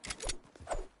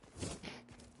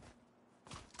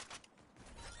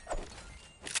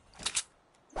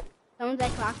 Someone's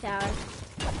at clock tower.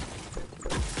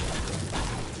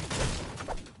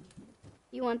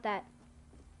 You want that.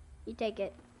 You take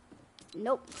it.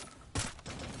 Nope.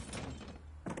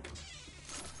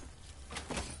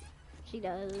 She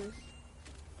does.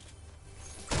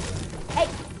 Hey!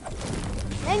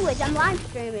 Language, I'm live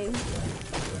streaming.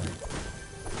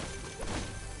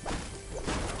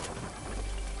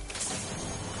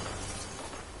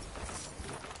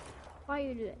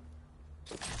 you do it?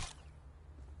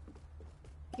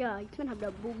 Yeah, you can have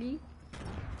that boogie.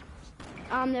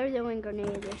 They're doing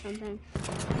grenades or something.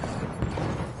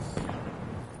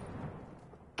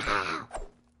 Ow!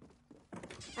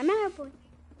 I'm out, boy.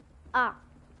 Ah.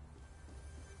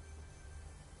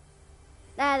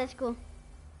 Ah, that's cool.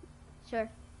 Sure.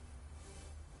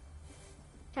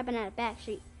 Tapping at a back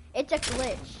street. It's a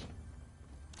glitch.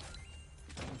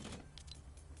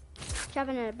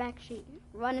 Chopping at a back street.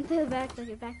 Run into the back like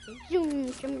a back street.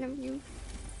 Zoom, zoom, zoom, zoom.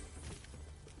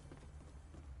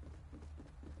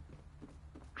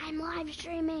 I'm live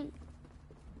streaming.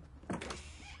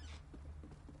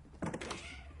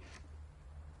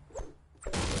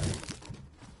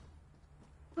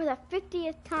 For the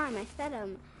 50th time, I said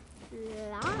I'm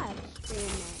live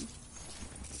streaming.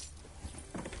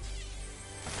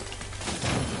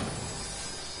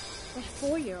 There's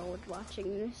 4-year-olds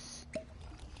watching this.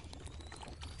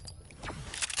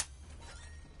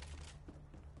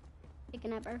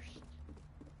 Taking that burst.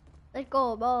 Let's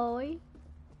go, boy.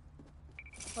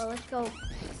 Well, let's go.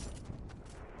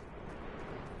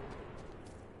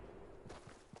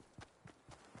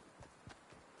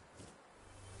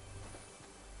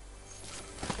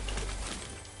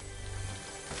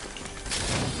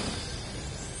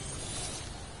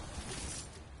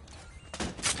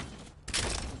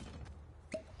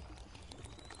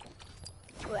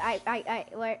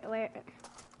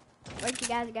 Where'd you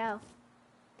guys go?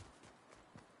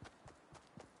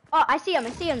 Oh, I see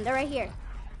them, they're right here.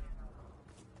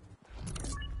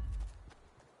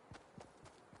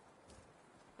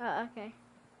 Oh, okay.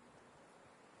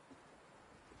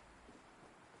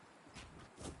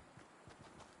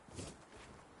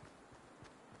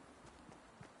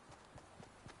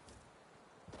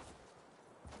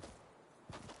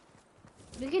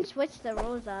 We can switch the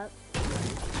rules up.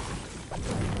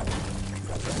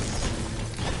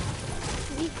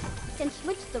 We can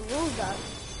switch the rules up.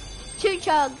 2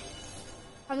 chugs.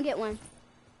 Come get one.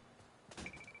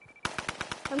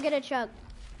 Come get a chug.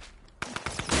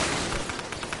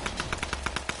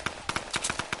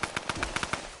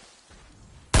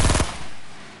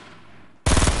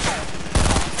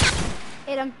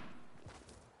 Hit him.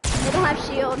 They don't have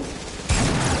shield.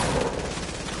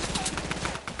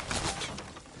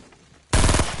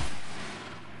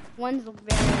 One's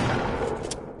very...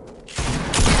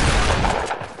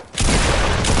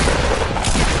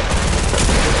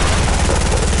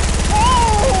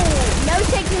 No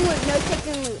taking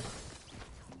loot.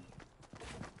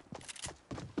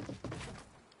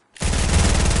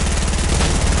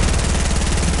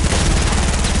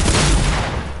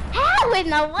 How in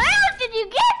the world did you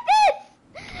get this?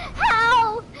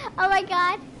 How? Oh my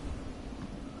god.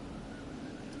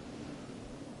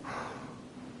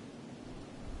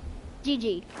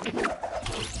 GG.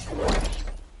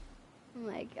 Oh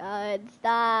my god,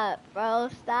 stop, bro,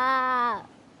 stop.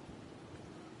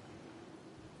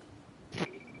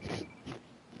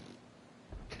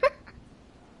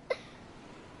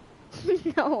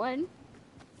 No one.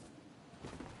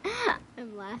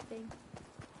 I'm laughing.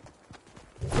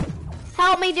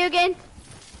 Help me, Dugan.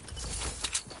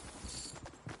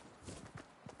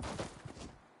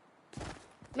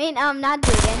 Not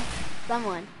Dugan.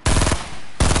 Someone.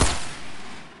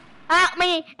 Help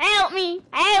me! Help me!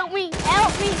 Help me!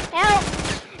 Help me! Help!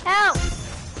 Help!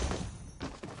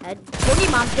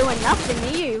 Boogie Mom's doing nothing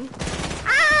to you.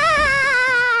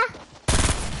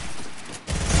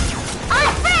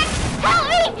 Help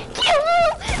me! Kill you!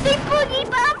 They boogie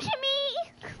bombed me!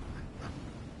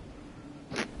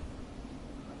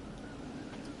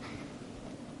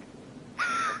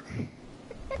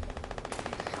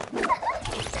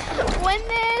 Win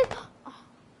this! Oh,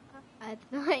 I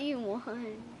thought you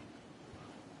won.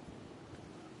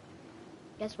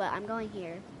 Guess what? I'm going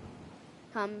here.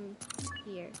 Come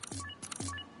here.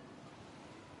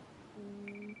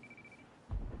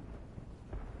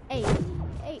 Hey.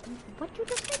 Hey, what you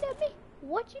just say to me?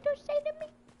 What you just say to me?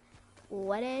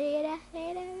 What did I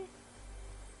say to me?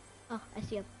 Oh, I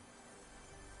see him.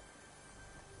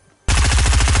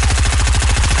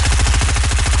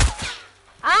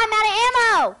 I'm out of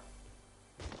ammo!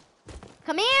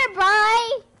 Come here,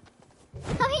 boy!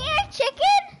 Come here,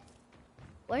 chicken!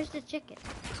 Where's the chicken?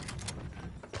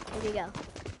 Where'd he go?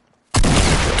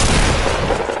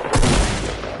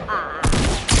 Ah.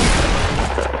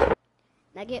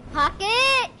 Nugget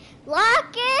pocket!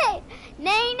 Lock it!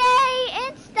 Nay, nay,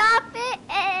 and stop it!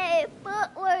 Hey,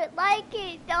 footwork like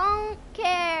it, don't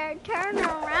care. Turn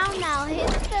around now, hit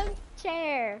the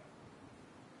chair.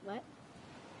 What?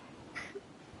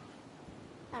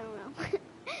 I don't know.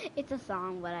 It's a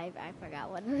song, but I forgot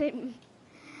what it means.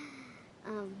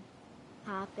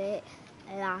 Pop it.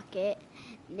 lock it,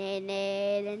 nail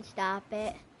it and stop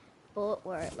it.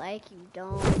 Footwork like you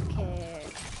don't care.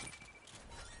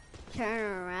 Turn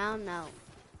around now.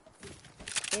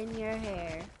 In your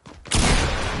hair.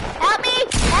 Help me!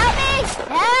 Help me!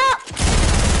 Help!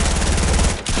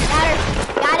 Got her.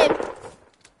 Got him.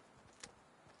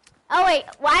 Oh wait,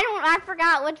 why don't I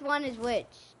forgot which one is which?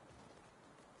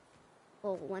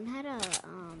 Well, one had a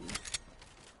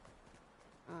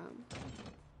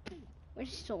we're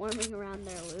storming around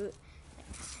their loot.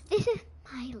 This is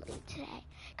my loot today.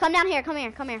 Come down here, come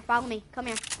here, come here. Follow me, come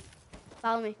here.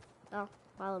 Follow me. Oh,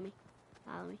 follow me.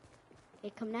 Follow me.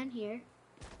 Okay, come down here.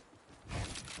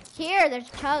 Here, there's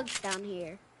chugs down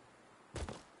here.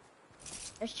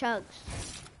 There's chugs.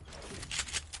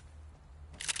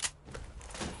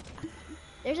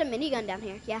 There's a minigun down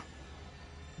here, yeah.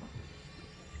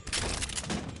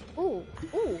 Ooh,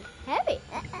 ooh, heavy.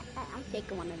 I'm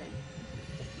taking one of them.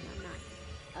 No, I'm not.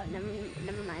 Oh,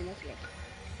 never mind, that's good.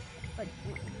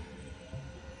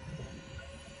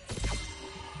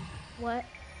 What?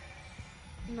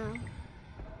 No.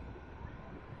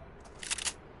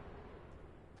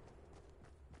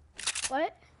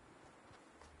 What?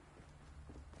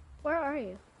 Where are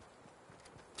you?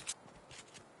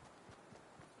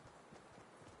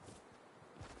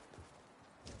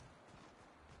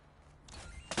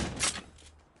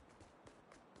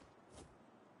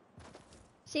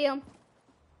 See him?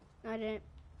 No, I didn't.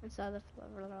 I saw the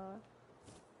flower.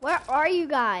 Where are you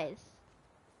guys?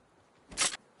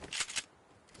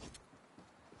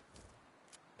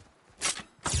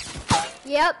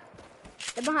 Yep.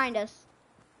 They're behind us.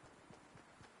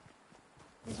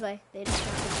 This way. They just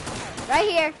found me. Right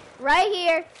here. Right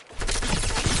here.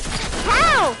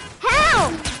 How? How?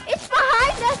 It's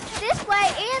behind us this way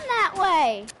and that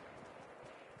way.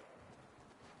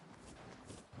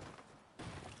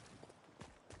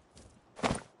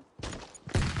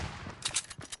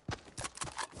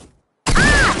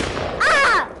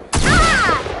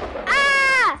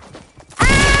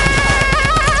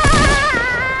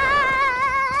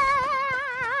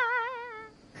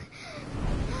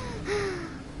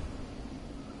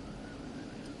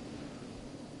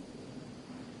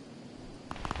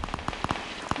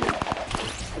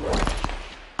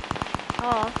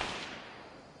 Oh.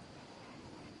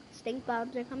 Stink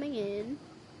bombs are coming in.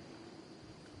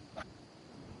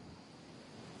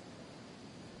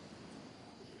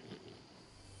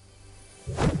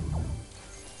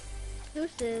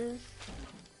 Deuces.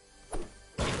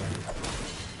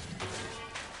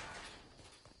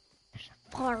 There's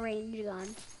a far range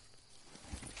gun.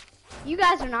 You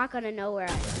guys are not gonna know where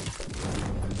I am.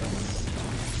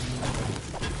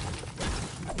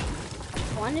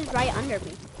 One is right under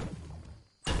me.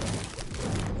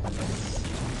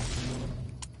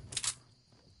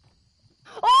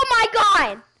 Oh my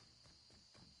god!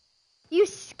 You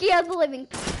scared the living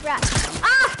crap.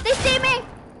 Ah! They see me!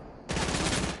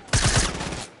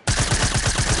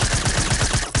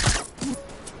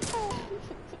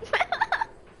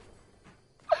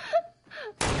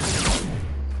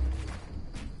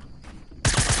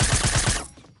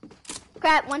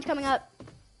 Crap, one's coming up.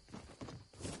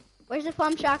 Where's the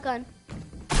pump shotgun?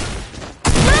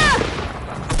 Ah!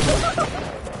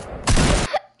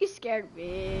 You scared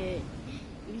me.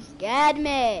 You scared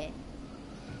me.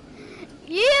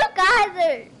 You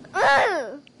guys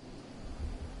are...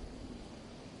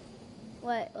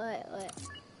 What?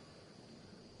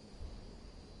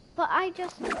 But I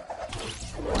just...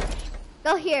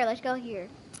 Go here, let's go here.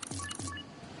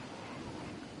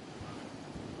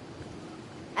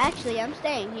 Actually, I'm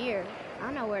staying here. I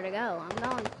don't know where to go.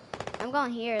 I'm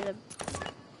going here.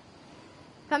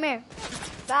 Come here.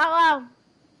 Follow.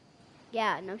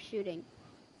 Yeah, no shooting.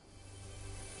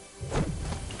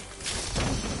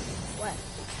 What?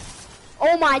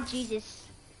 Oh my Jesus.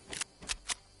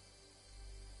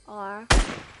 R.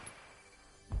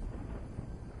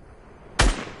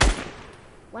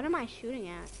 What am I shooting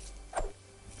at?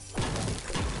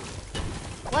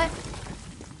 What?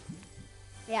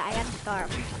 Yeah, I got a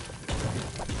scarf.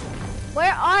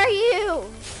 Where are you?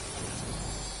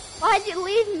 Why'd you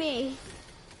leave me?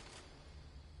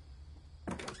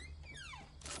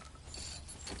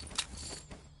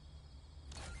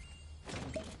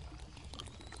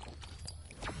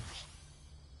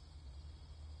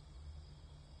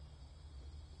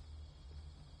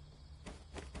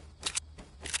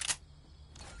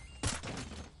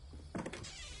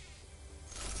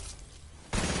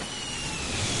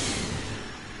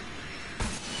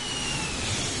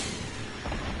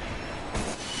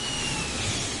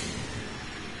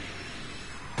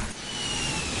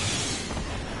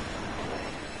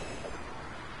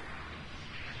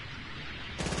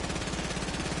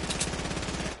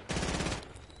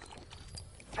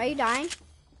 Are you dying?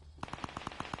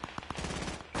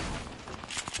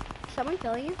 Someone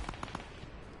killing you?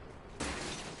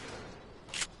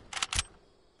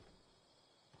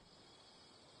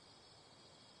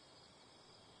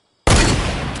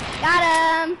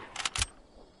 Got him!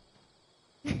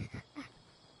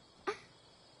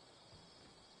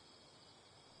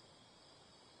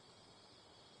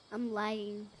 I'm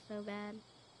lagging so bad.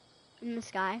 In the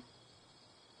sky.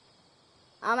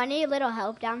 I need a little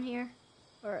help down here.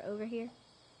 Or over here.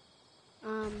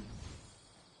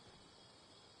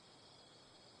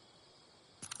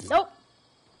 Nope.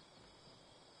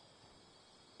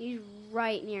 He's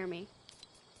right near me.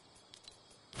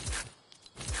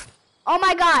 Oh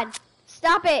my god!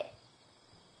 Stop it!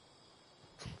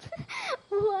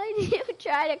 Why did you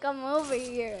try to come over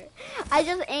here? I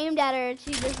just aimed at her and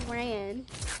she just ran.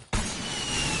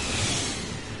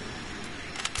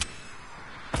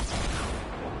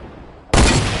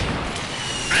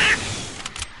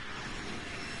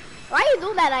 Why you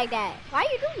do that like that? Why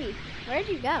you do me? Where'd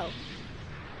you go?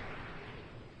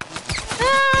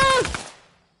 Ah!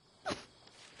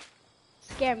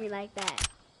 Scare me like that.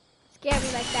 Scare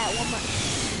me like that one more.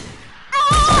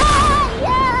 Ah!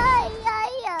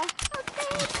 Yeah.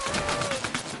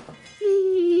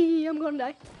 Okay. I'm gonna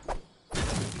die.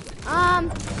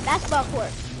 Basketball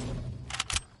court.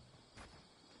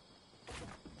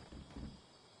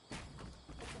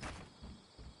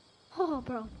 Oh,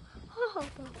 bro. Oh,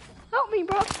 bro. Help me,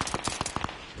 bro.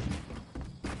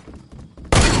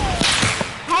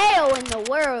 Hell in the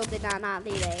world did I not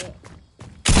do that.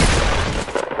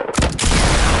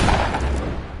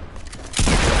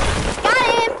 Got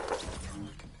him!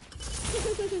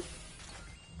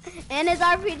 And his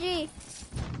RPG.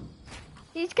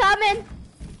 He's coming.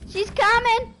 She's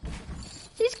coming.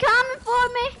 She's coming for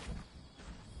me.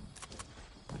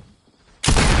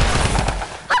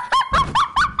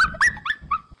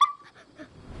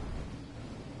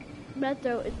 My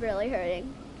throat is really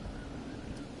hurting.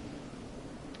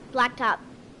 Blacktop.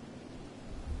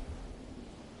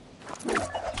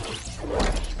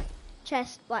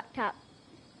 Chest, blacktop.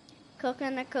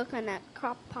 Coconut,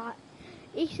 crock pot.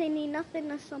 Ich need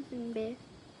nothing or something big.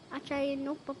 I try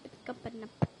no puppet cupping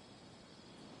up.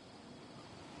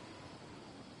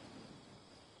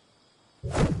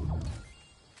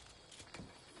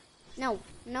 No,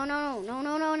 let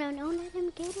him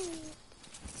get it.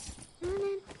 No.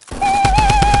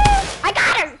 I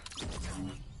got her!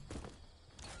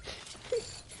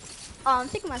 Oh, I'm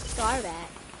taking my scar back.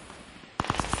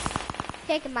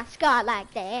 Taking my scar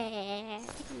like that.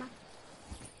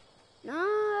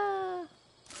 No.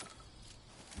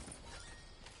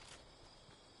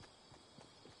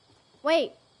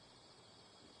 Wait.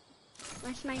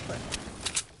 My sniper.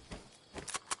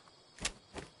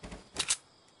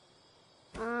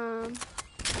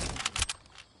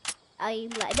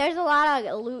 There's a lot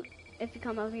of loot if you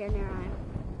come over here near I am.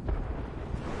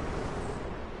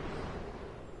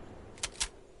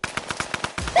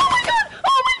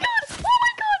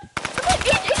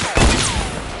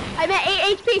 I'm at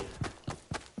 8 HP.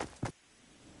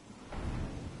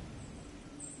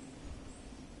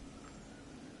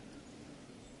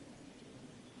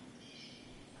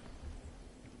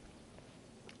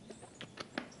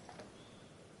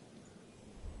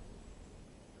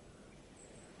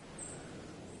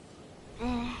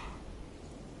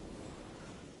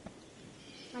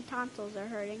 My tonsils are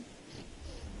hurting.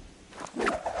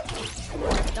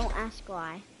 Don't ask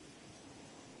why.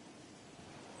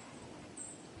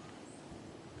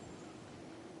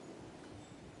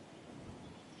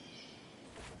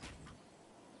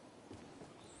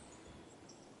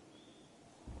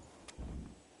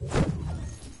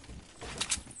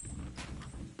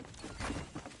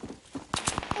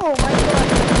 Oh my god.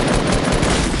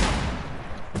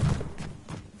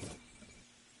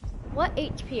 What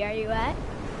HP are you at?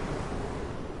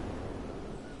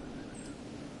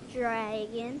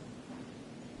 Dragon.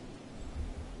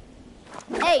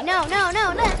 Hey, no,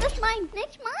 that's mine.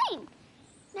 That's mine.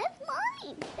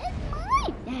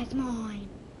 That's mine.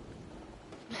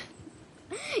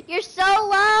 You're so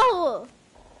low.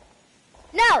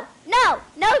 No.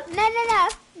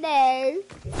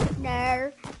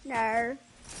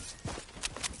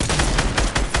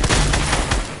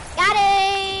 Got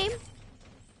him.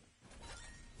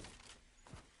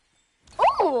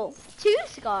 Oh, 2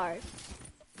 scars.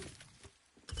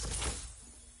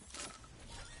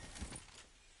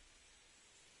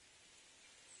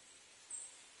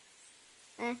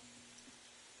 Oh.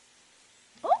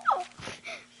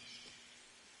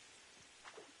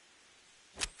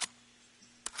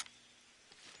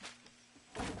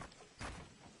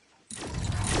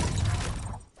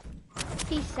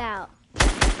 Peace out.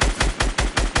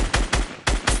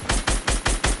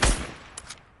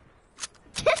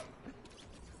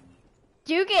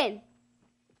 Dugan!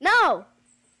 No!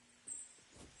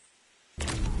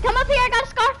 Come up here, I got a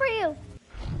scar for you!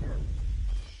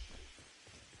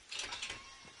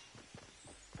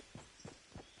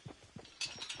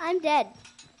 I'm dead.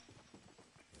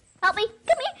 Help me! Come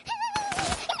here!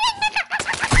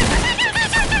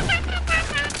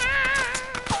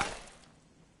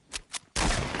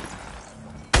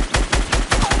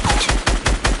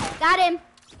 Got him!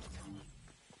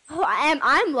 Oh,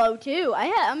 I'm low too.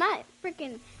 I'm at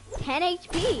freaking 10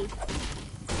 HP.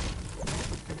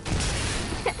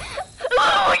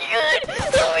 Oh my god!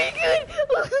 Oh my god!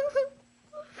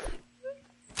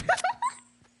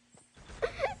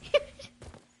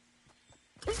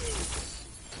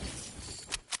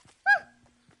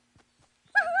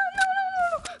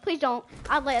 Please don't.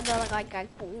 I'll let the like I.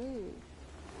 Open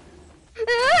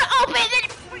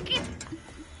it! Freaking.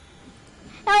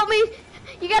 Help me!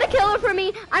 You gotta kill her for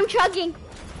me. I'm chugging.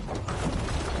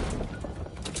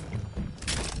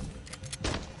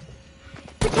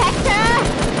 Protect her!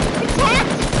 Protect!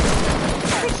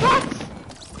 Protect!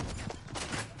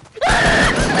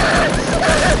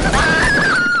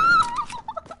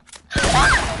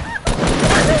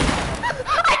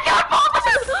 I killed both of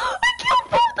them! I killed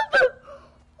both of them!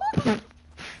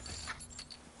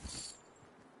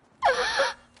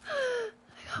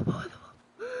 I got both of them.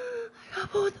 I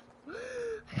got both of them.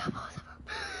 I got both of them.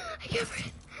 I can't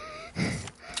breathe. I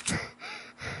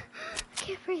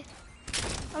can't breathe.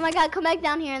 Oh my god, come back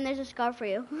down here and there's a scar for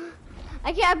you.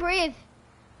 I can't breathe.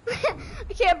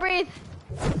 I can't breathe.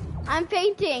 I'm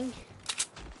fainting.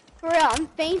 For real, I'm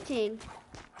fainting.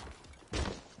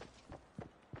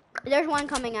 There's one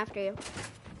coming after you.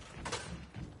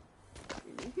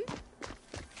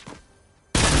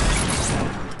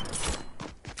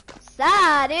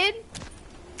 Sad, dude.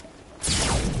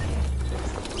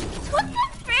 What the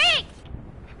frick?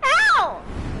 Ow!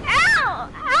 Ow!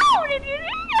 How did you do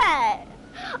that?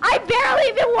 I barely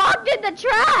even walked in the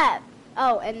trap.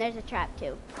 Oh, and there's a trap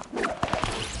too.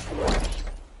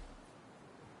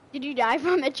 Did you die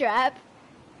from a trap?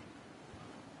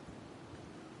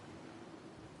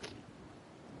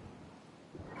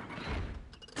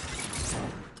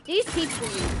 These people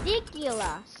are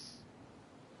ridiculous.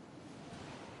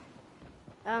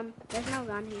 There's no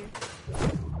gun here.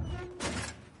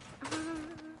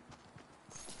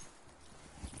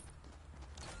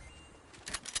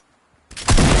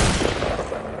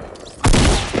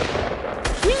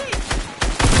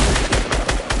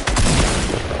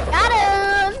 Got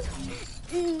him!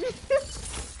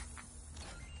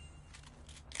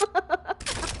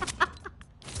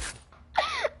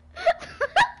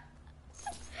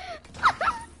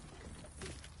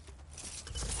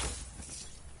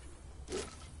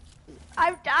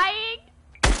 I'm dying.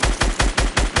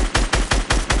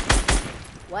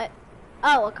 What?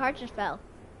 Oh, a card just fell.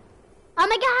 Oh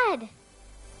my god!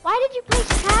 Why did you place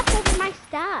traps over my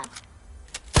stuff?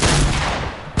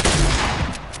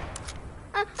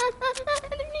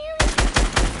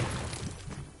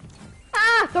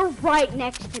 Ah, they're right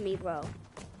next to me, bro.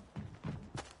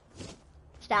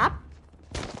 Stop.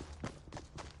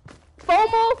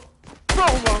 FOMO.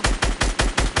 FOMO.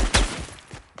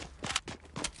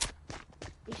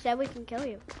 You said we can kill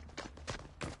you.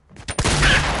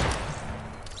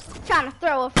 Trying to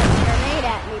throw a freaking grenade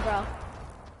at me, bro.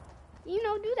 You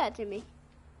don't do that to me.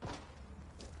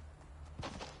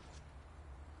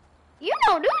 You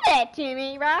don't do that to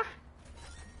me, bro.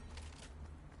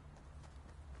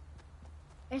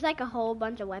 There's like a whole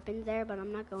bunch of weapons there, but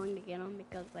I'm not going to get them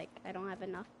because like I don't have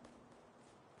enough.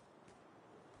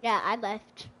 Yeah, I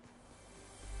left.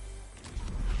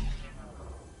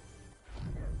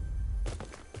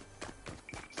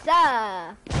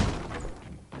 Sir.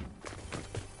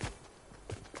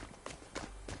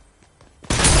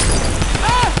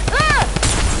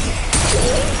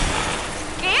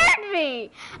 Scared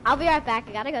me. I'll be right back.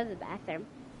 I gotta go to the bathroom.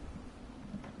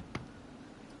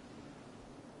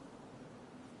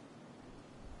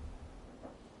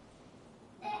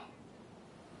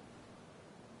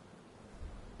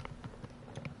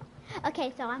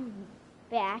 Okay, so I'm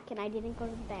back, and I didn't go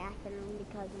to the bathroom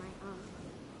because my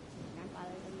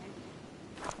grandfather's in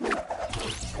there.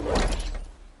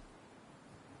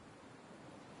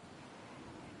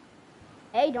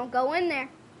 Hey, don't go in there.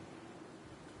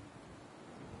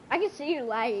 I can see you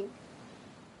lagging.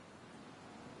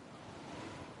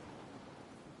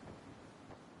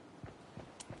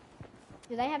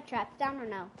 Do they have traps down or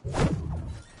no?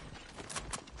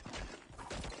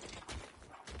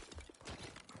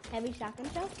 Heavy shotgun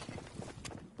shells?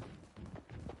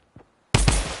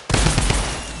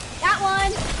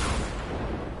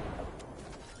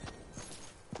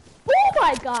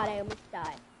 my god, I almost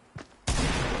died.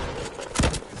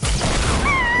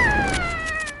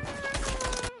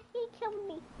 He killed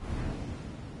me.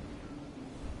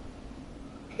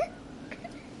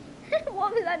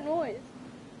 What was that noise?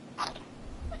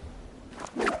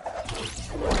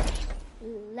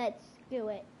 Let's do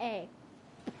it. Hey,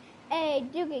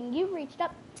 Dugan, you reached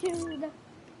up to the...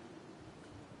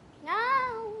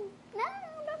 No,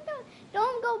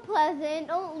 don't go Pleasant.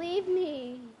 Don't leave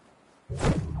me.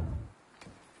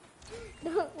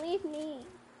 Don't leave me.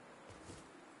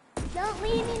 Don't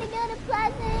leave me to go to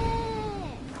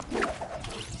Pleasant.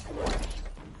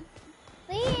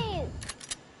 Please.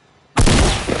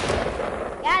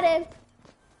 Got him.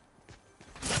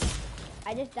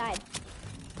 I just died.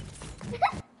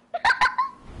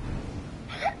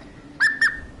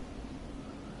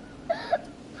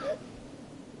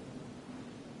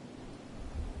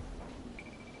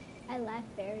 I laugh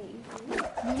very easily.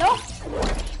 Nope.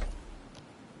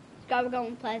 We're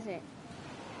going Pleasant.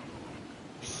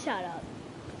 Shut up.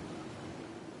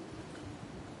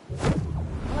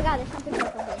 Oh my god, there's something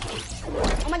purple here.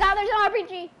 Oh my god, there's an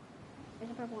RPG.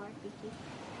 There's a purple RPG.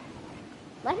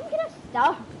 Let him get us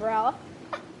stuff, bro.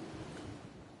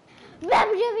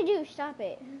 Stop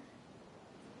it.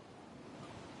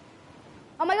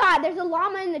 Oh my god, there's a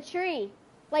llama in the tree.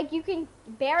 Like, you can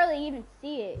barely even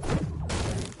see it.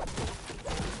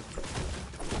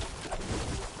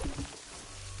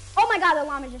 Oh my god, the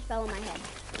llama just fell on my head.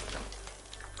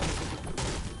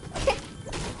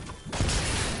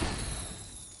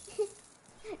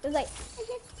 It was like...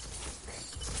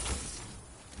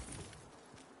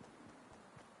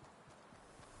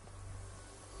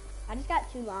 I just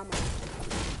got 2 llamas.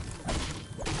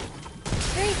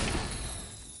 3.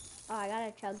 Oh, I got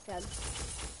a chug.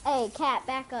 Hey, cat,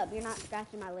 back up. You're not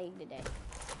scratching my leg today.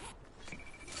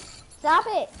 Stop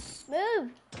it.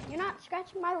 Move. You're not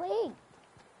scratching my leg.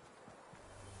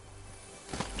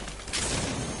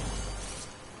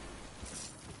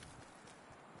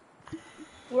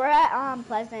 We're at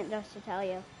Pleasant, just to tell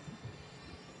you.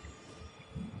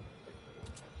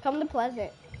 Come to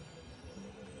Pleasant.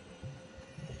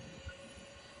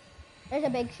 There's a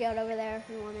big shield over there if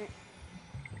you want it.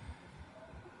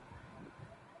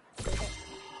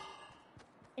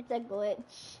 It's a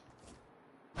glitch.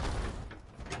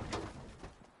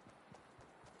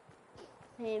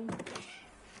 Same.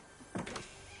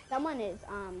 Someone is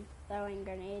throwing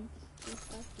grenades and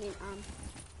stuff.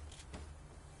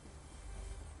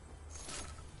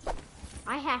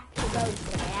 I have to go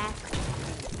to the bathroom.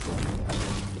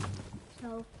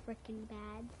 So freaking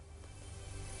bad.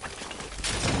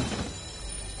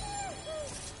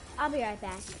 I'll be right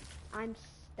back. I'm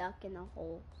stuck in the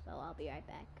hole, so I'll be right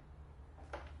back.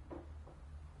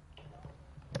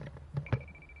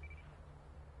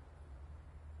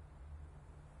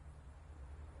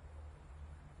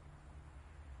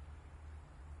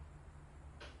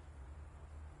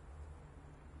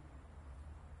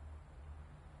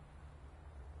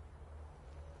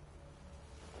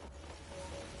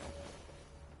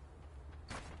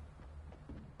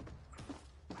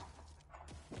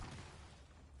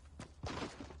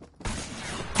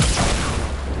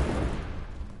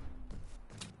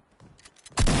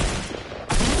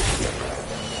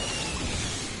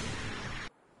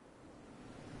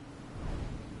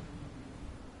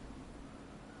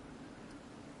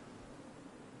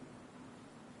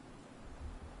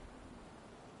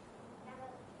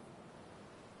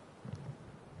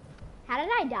 How did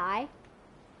I die?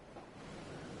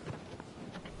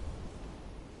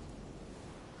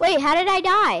 Wait, how did I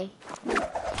die?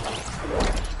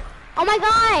 Oh my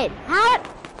god! How?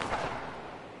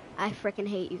 I freaking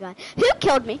hate you guys. Who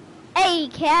killed me? Hey,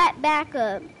 cat, back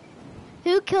up.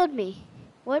 Who killed me?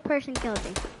 What person killed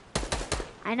me?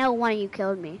 I know one of you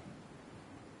killed me.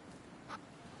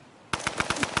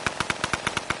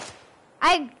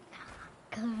 I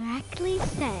correctly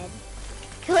said,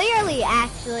 clearly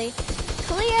actually,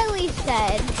 clearly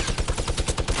said,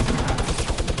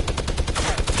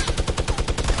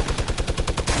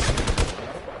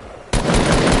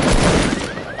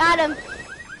 got him.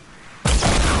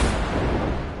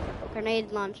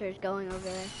 Grenade launcher is going over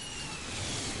there.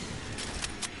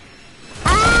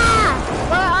 Ah!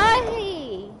 Where are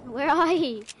he? Where are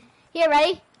he? Here,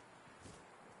 ready?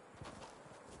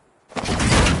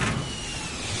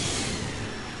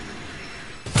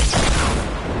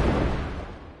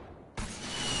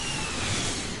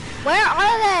 Where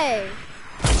are they?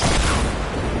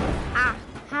 Ah,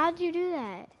 how'd you do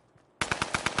that?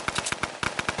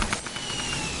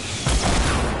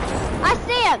 I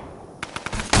see him.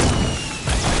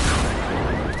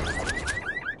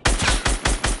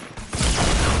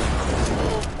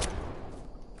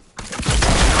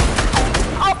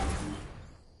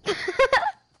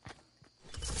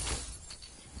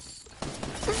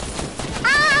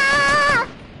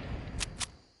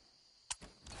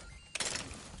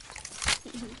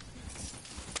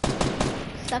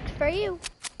 Sucks for you.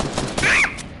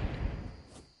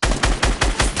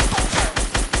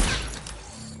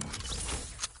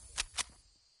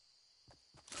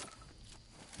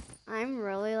 I'm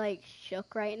really like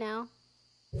shook right now.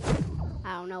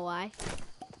 I don't know why.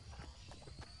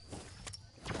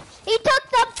 He took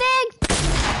some things!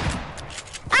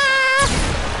 Ah!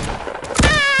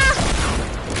 Ah!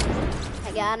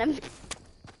 I got him.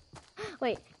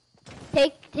 Wait.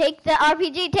 Take the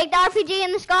RPG. Take the RPG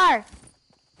and the scar.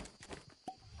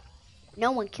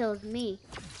 No one kills me.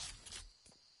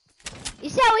 You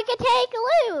said we could take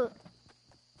loot.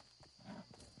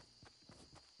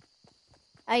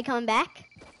 Are you coming back?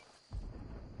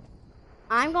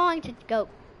 I'm going to go.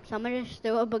 Someone just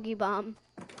threw a boogie bomb.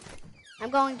 I'm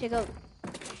going to go.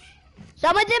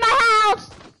 Someone's in my house!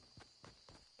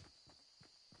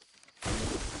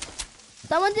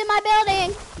 Someone's in my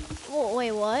building! Oh,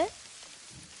 wait, what?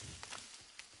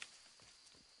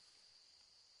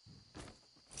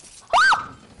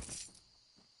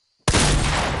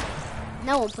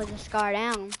 No one puts a scar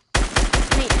down.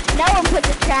 I mean, no one puts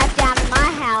a trap down in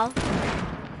my house.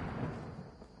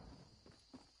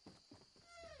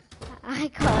 I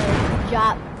call it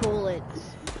drop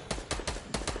bullets.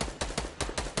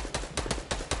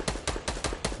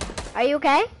 Are you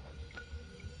okay?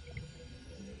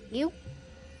 You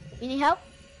need help?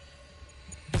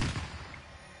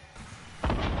 I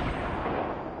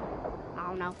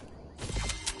don't know.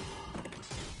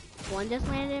 One just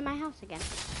landed in my house again.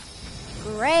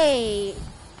 Great.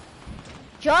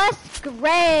 Just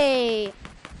great.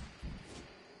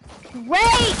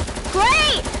 Great.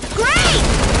 Great. Great.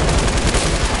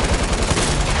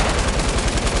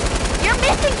 You're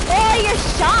missing all your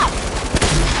shots.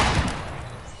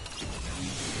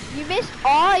 You missed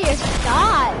all your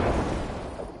shots.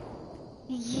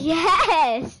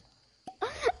 Yes.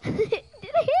 It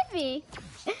hit me.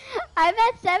 I'm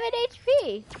at 7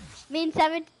 HP. I mean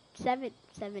 70.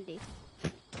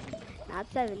 Not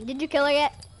 7. Did you kill her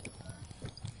yet?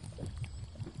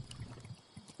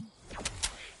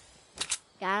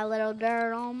 Got a little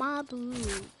dirt on my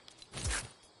boot.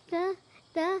 Da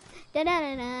da da da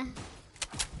da da.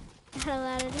 Got a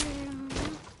lot of dirt on my.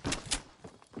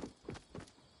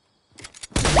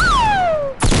 Woo!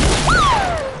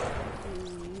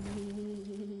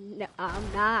 No, I'm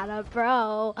not a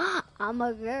pro. I'm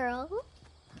a girl.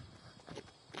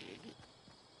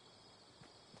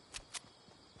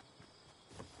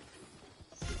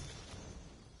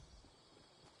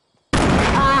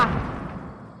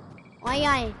 Ôi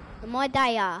ơi, mới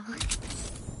đây à.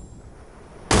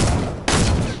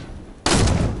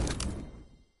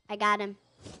 I got him.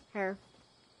 Her.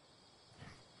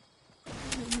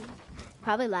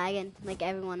 Probably lagging like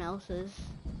everyone else is.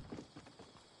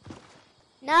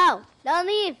 No, don't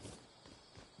leave.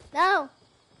 No.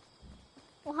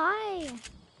 Why?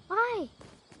 Why?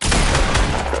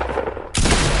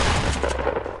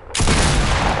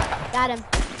 Got him.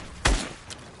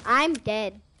 I'm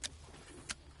dead.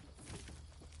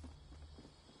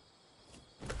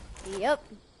 Yep.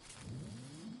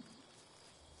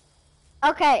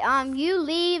 Okay, you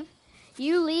leave.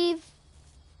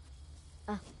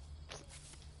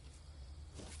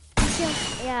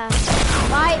 Yeah.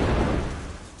 Bye.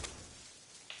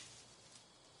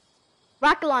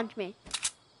 Rocket launch me.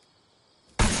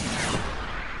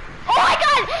 Oh my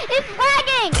god! It's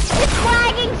lagging! It's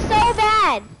lagging so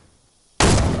bad!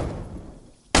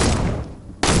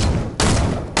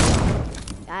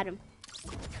 Got him.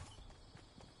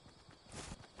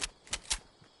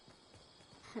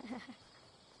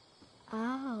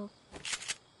 Oh.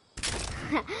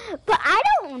 But I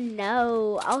don't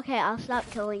know. Okay, I'll stop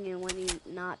killing you when you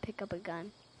not pick up a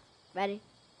gun. Ready?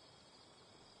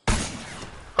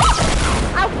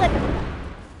 I'll flip it.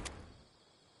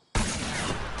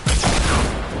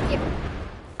 Yep.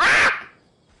 Ah!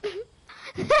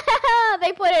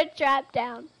 They put a trap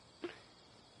down.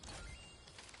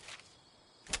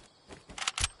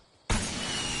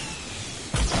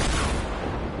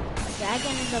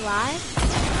 Dragon is alive?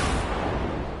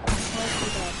 Or is he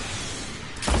dead?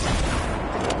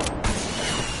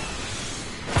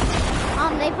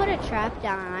 They put a trap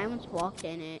down and I almost walked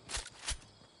in it.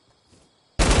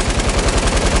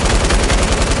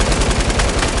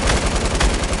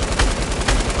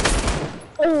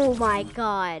 Oh my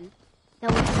god.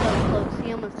 That was so close.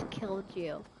 He almost killed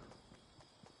you.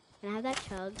 Can I have that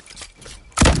chug?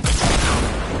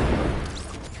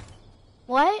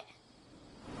 What?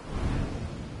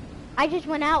 I just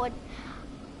went out with...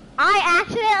 I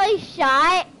accidentally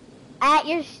shot at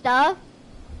your stuff.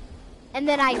 And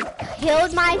then I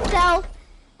killed myself.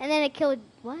 And then it killed...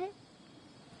 What?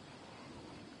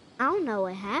 I don't know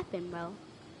what happened, bro.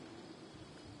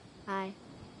 Hi.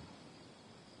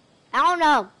 I don't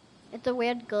know. It's a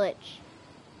weird glitch.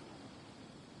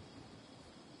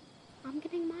 I'm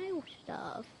getting my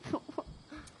stuff.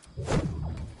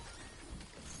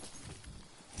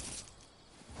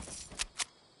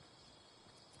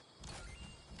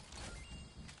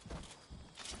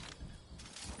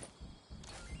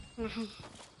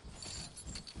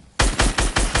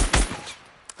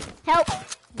 Help!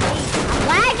 I'm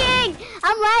lagging!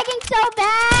 I'm lagging so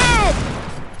bad!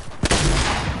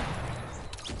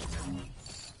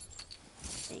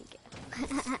 Thank you.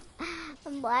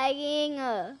 I'm lagging.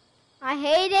 I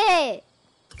hate it.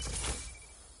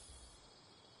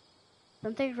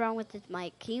 Something's wrong with this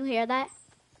mic. Can you hear that?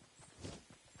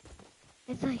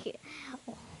 It's like...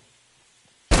 Oh.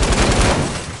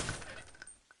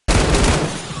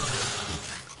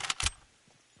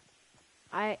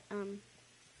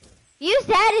 You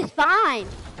said it's fine.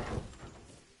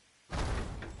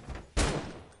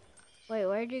 Wait,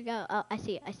 where'd you go? Oh, I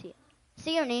see it. I see it.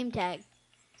 See your name tag.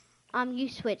 You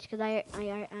switch because I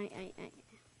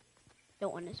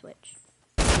don't want to switch.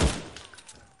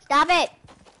 Stop it!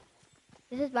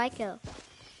 This is my kill.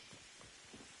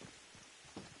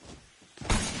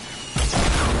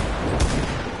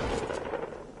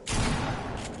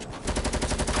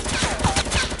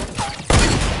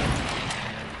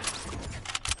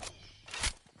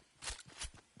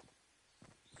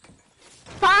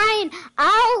 Fine,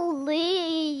 I'll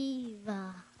leave.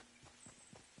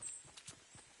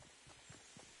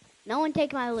 No one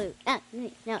take my loot.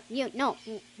 No, you, no.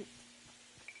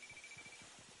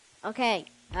 Okay,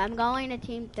 I'm going to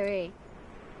team 3.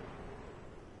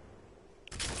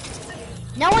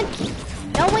 No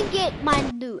one get my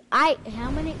loot.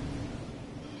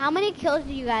 How many kills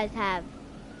do you guys have?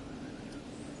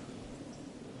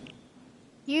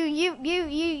 You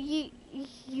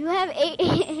have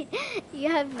 8. You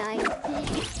have 9.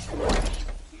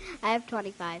 I have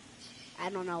 25. I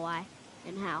don't know why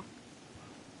and how.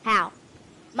 How?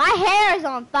 My hair is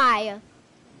on fire.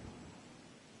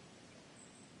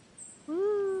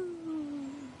 Woo.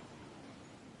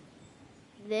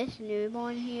 This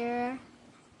newborn here,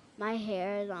 my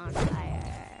hair is on fire.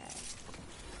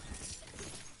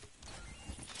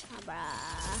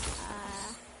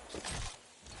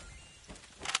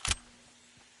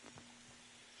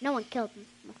 No one killed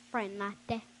my friend not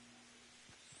there.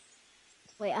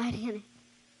 Wait, I didn't.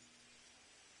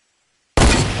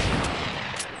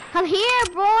 Come here,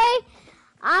 boy!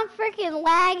 I'm freaking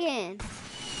lagging.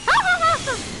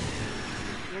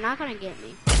 You're not gonna get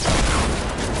me.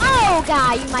 Oh,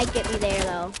 God, you might get me there,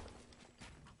 though.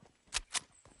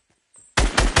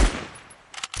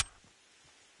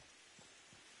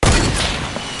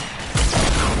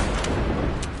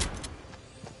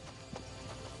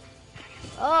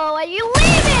 Oh, are you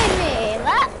leaving me?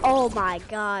 Oh, my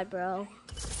God, bro.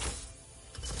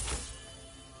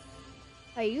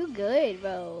 Are you good,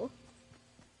 bro?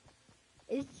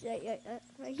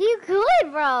 Are you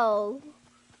good, bro?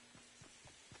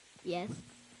 Yes.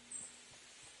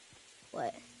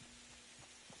 What?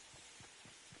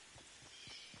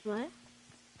 What?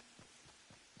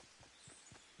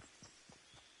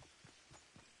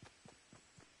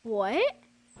 What?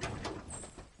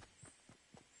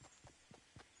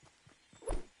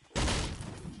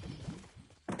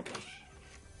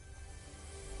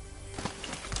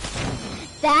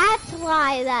 That's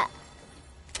why that.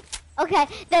 Okay,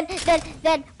 then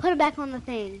put it back on the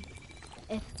thing.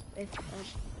 If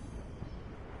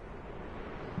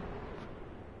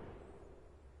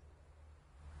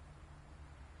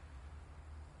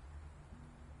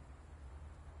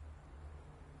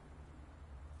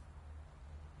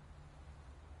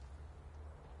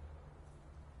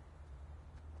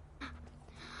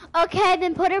Okay,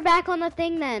 then put her back on the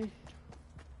thing then.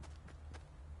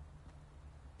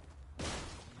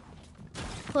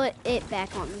 Put it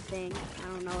back on the thing. I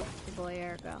don't know if it's a boy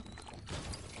or a girl.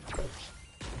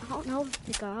 I don't know if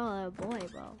it's a girl or a boy,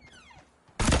 bro.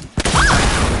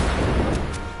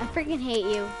 I freaking hate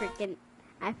you,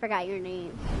 I forgot your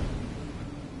name.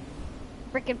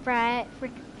 Freaking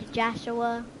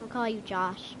Joshua. I'll call you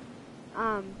Josh.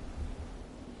 I'd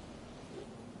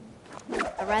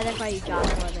rather call you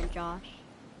Joshua than Josh.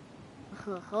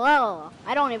 Hello.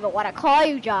 I don't even want to call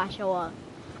you Joshua.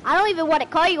 I don't even want to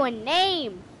call you a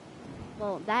name.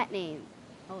 Well, that name.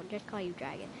 Oh, just call you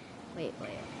Dragon. Wait.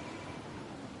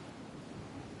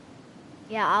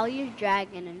 Yeah, I'll use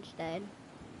Dragon instead.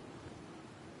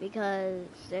 Because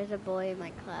there's a boy in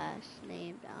my class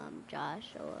named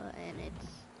Joshua, and it's...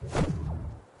 Oh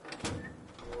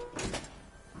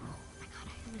my god,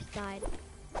 I almost died.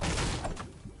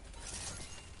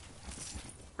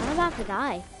 I'm about to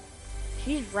die.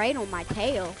 She's right on my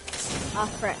tail. Oh,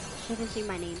 frick. She can see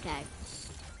my name tag.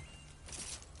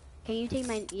 Can you take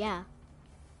my... Yeah.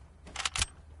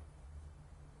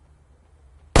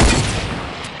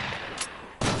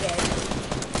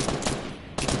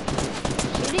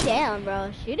 Shoot it down,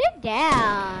 bro. Shoot it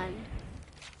down.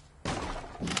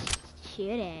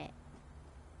 Shoot it.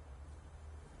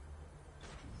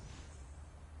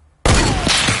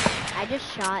 I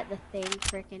just shot the thing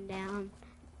freaking down.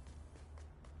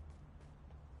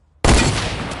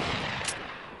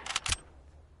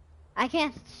 I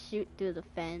can't shoot through the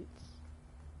fence.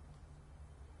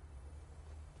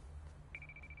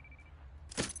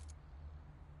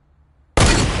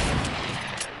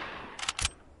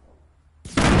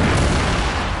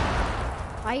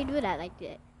 Why you do that like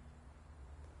that?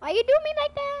 Why you do me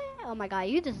like that? Oh my god,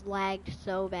 you just lagged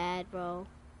so bad, bro.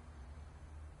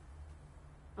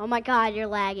 Oh my god, you're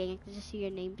lagging. I can just see your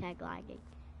name tag lagging.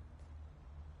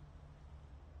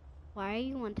 Why are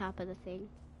you on top of the thing?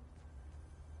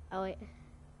 Oh wait.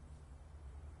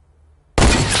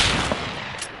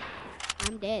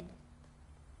 I'm dead.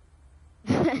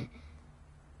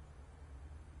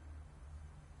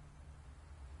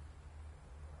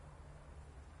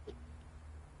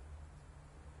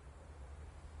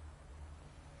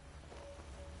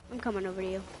 I'm coming over to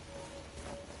you.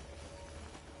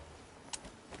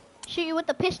 Shoot you with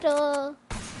the pistol.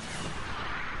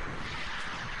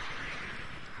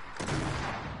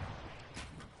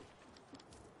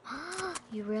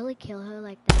 You really kill her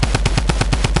like that?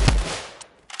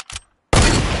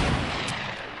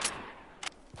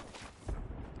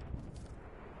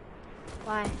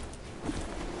 Why?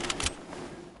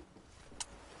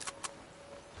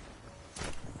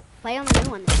 Play on the new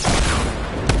one.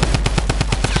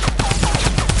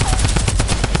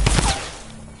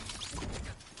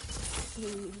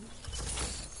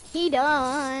 He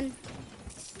done.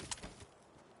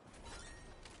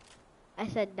 I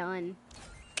said done.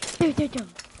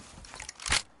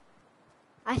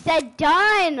 I said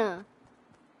done.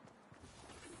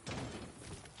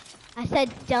 I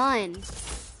said done.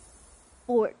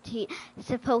 14.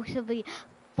 Supposedly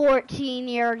 14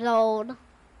 years old.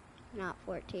 Not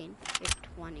 14. You're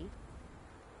 20. You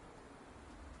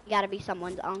gotta be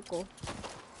someone's uncle.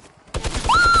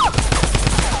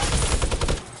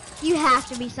 You have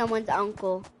to be someone's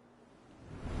uncle.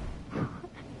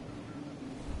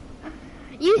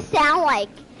 You sound like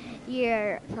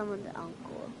you're someone's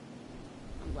uncle.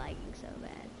 I'm lagging so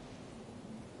bad.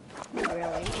 You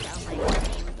really sound like you're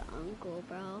someone's uncle,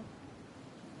 bro.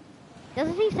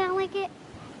 Doesn't he sound like it?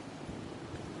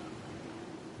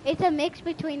 It's a mix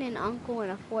between an uncle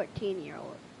and a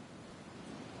 14-year-old.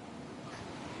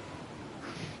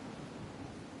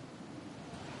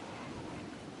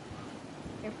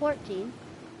 You're 14.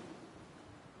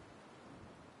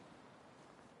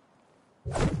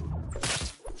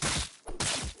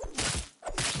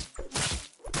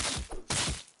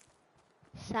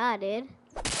 Excited.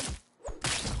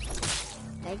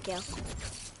 Thank you.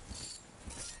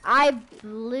 I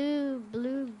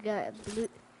bleed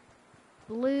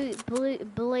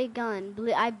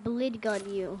gun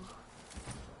you.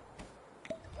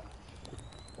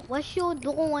 What you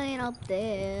doing up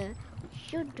there?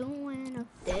 What you doing up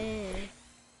there?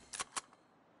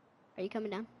 Are you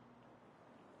coming down?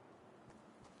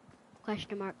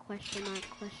 Question mark, question mark,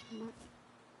 question mark.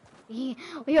 We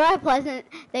were at Pleasant,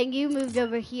 then you moved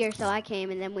over here, so I came,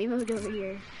 and then we moved over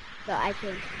here, so I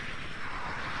came.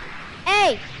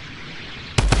 Hey!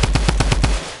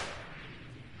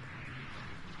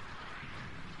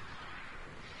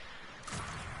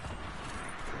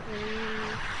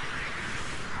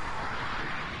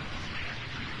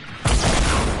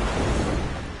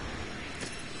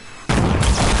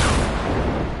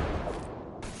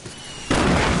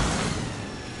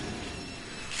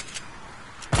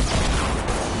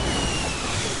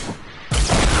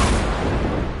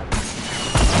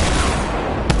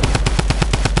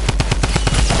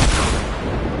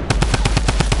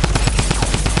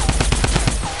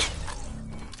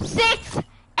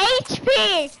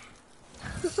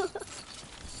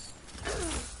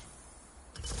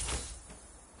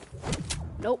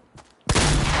 Nope.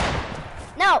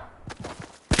 No!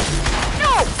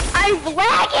 No! I'm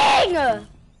lagging!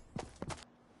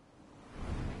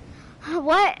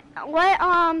 What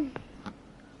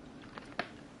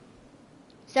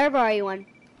server are you on?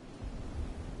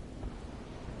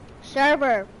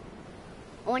 Server.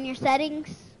 On your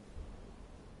settings?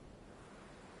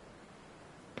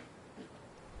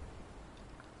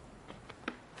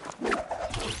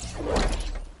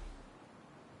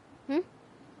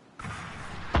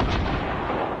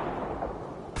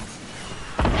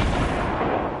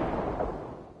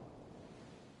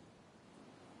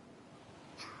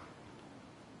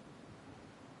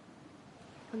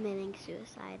 Committing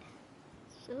suicide.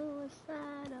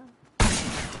 Suicidal.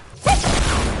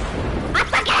 I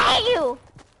fucking hate you!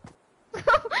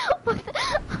 what,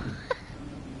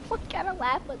 what kind of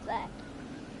laugh was that?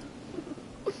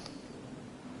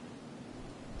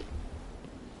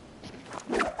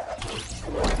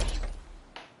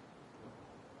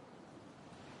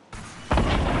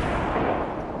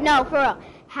 No, for real.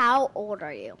 How old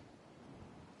are you?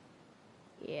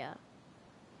 Yeah.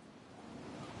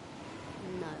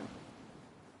 No.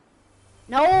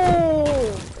 No!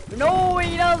 No,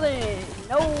 he doesn't!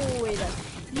 No, he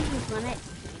doesn't. You just want it.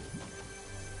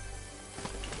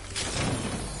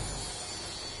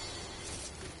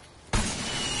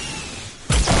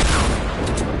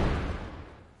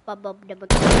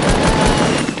 Bubblegum cell!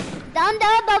 Dum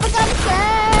dum bubblegum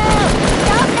cell!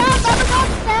 Bum bum bubblegum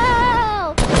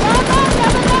cell!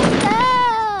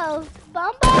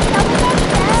 Bum bum bubblegum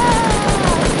cell!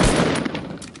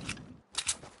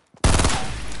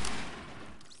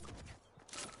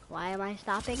 Why am I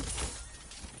stopping?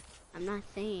 I'm not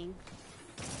singing.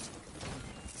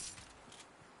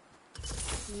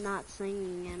 I'm not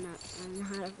singing. I'm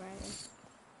not a writer.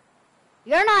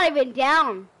 You're not even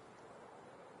down.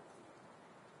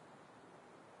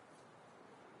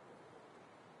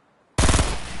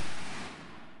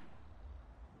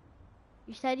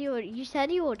 You said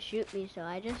you would shoot me, so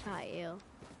I just shot you.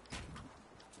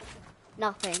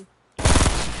 Nothing.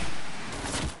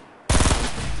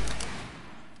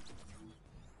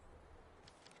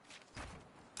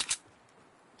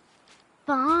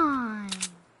 Fine.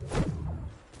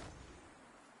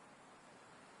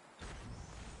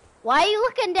 Why are you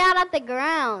looking down at the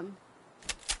ground?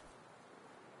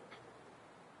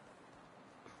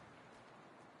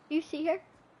 You see her?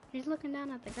 She's looking down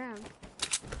at the ground.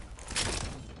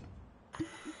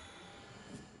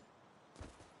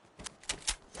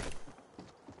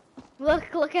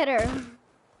 Look at her.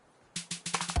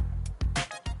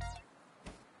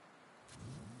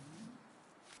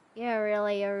 You're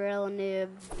really a real noob.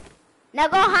 Now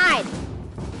go hide!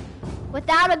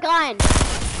 Without a gun!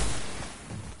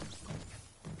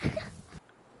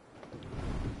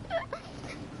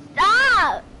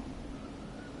 Stop!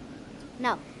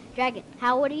 No, Dragon,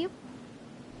 how old are you?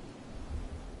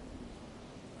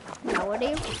 How old are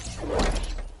you?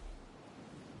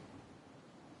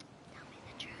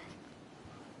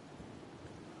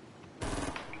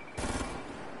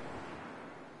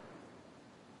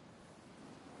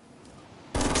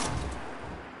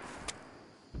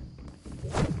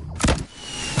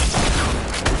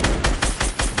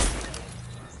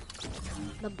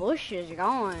 The bush is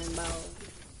gone, bro.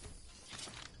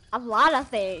 A lot of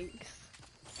things.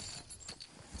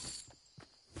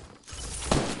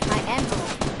 My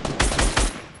emerald.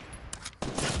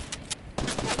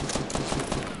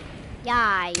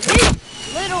 Yeah,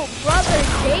 his little brother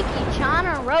Jakey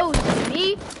China roast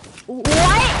me.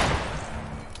 What?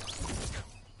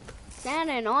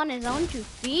 Standing on his own 2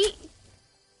 feet?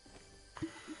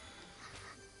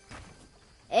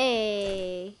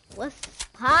 Hey, what's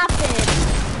poppin'?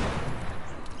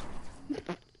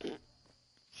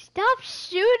 Stop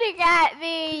shooting at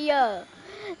me!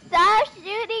 Stop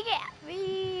shooting at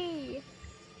me!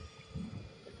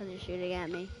 Because you're shooting at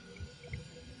me.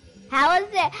 How is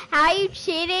it? How are you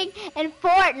cheating in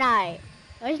Fortnite?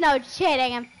 There's no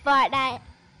cheating in Fortnite.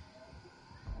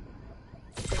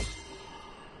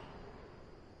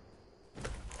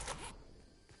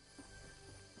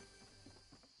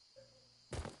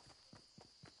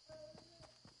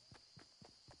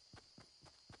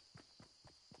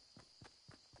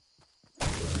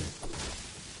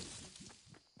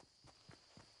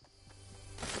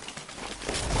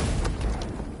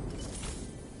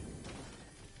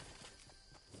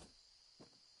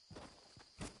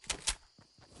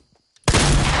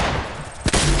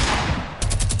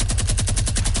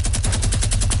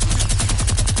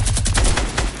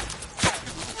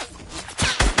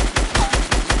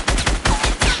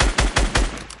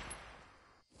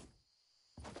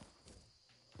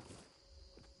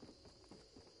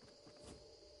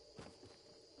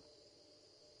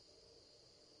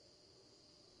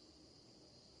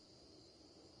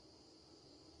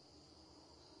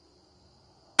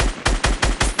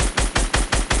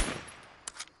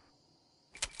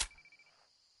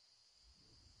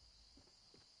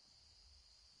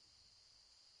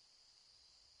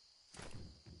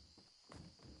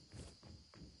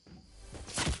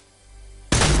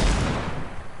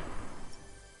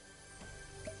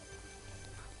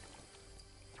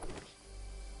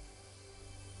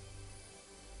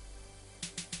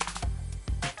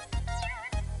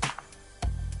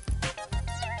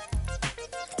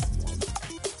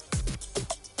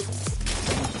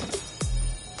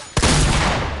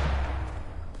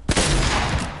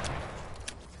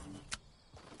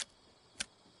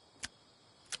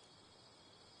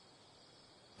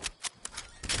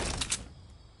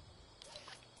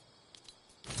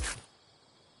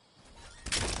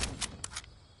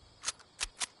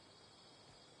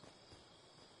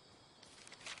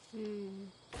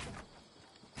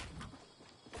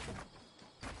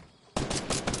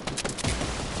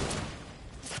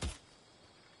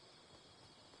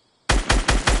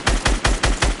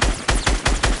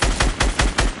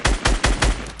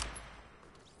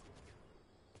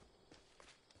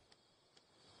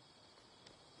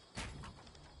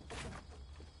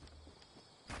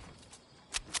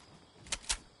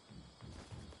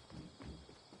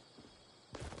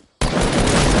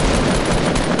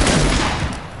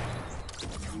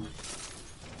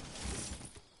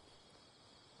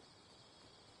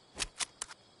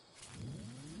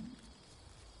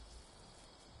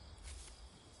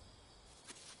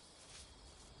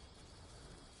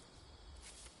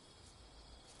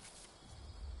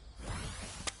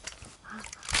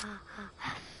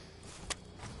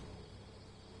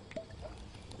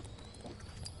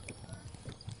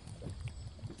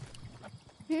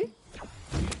 Hmm?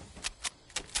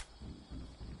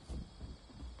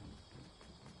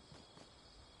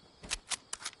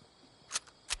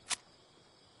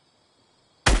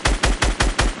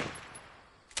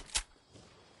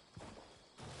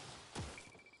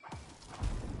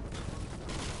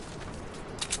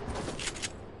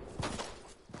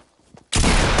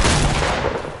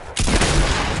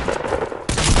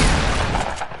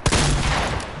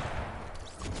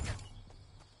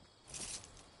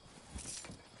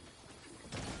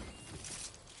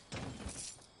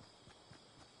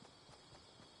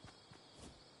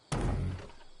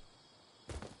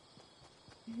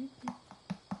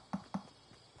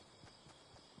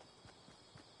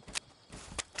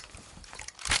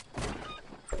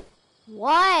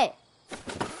 What?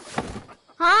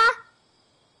 Huh?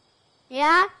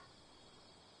 Yeah?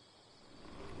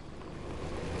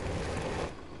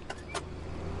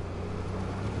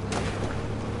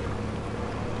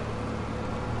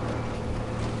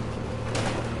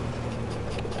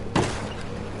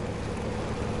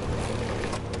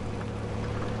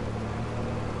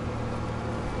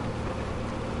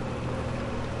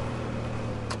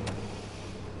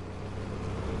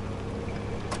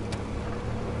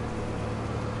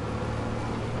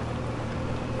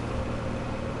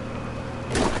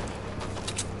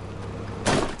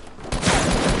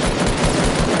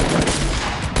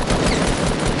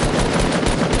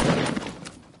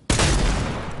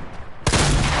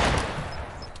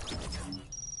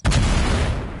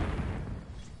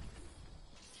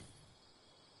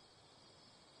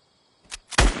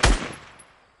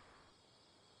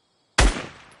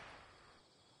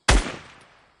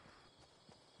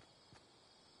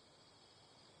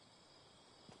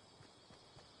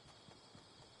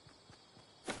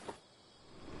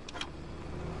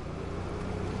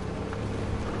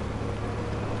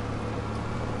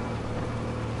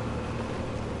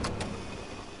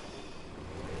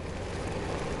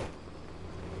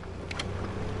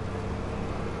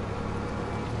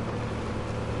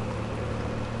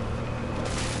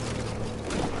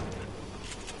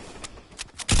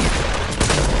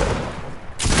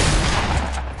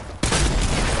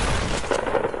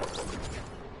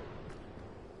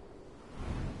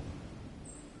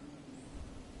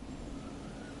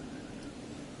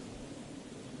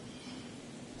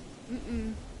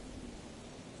 Mm-mm.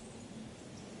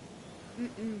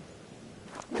 Mm-mm.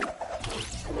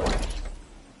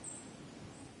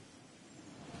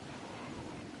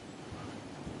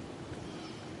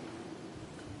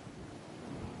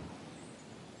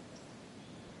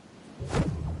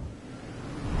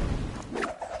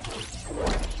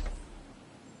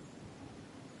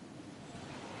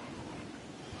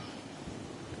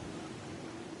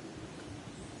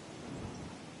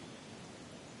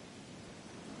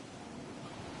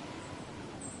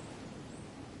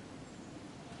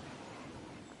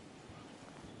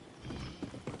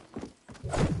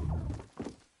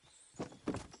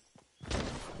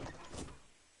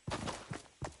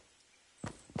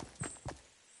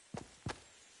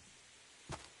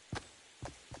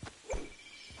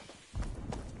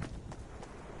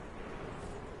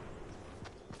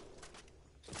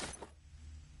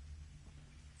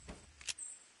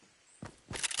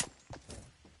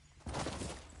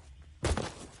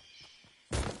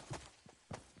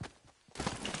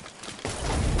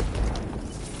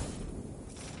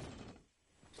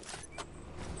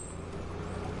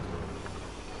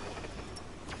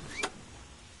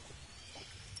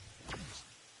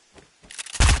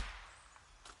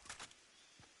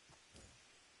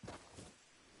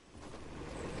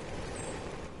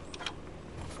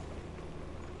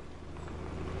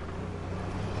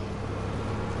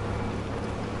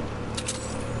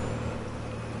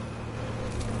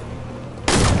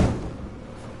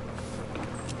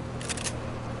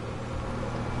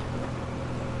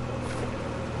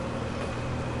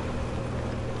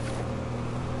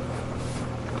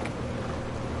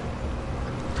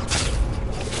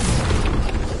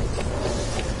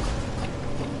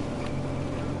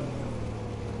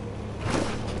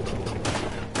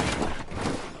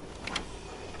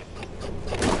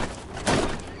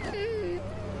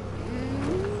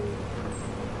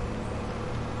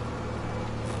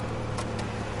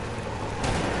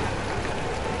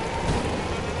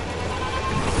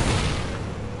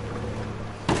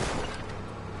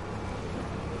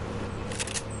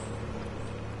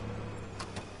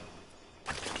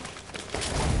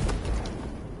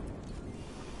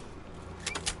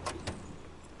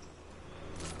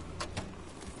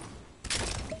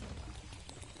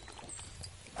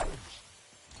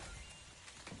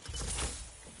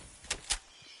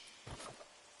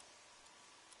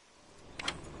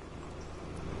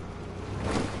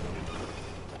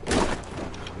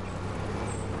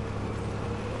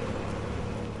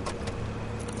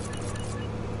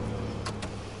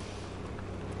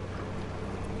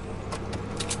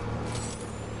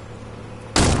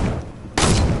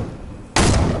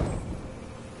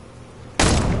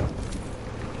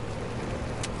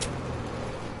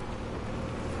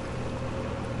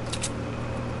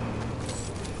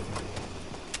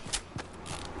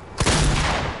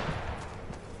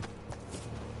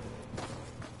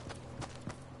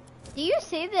 Do you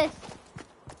see this?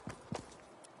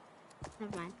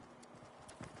 Never mind.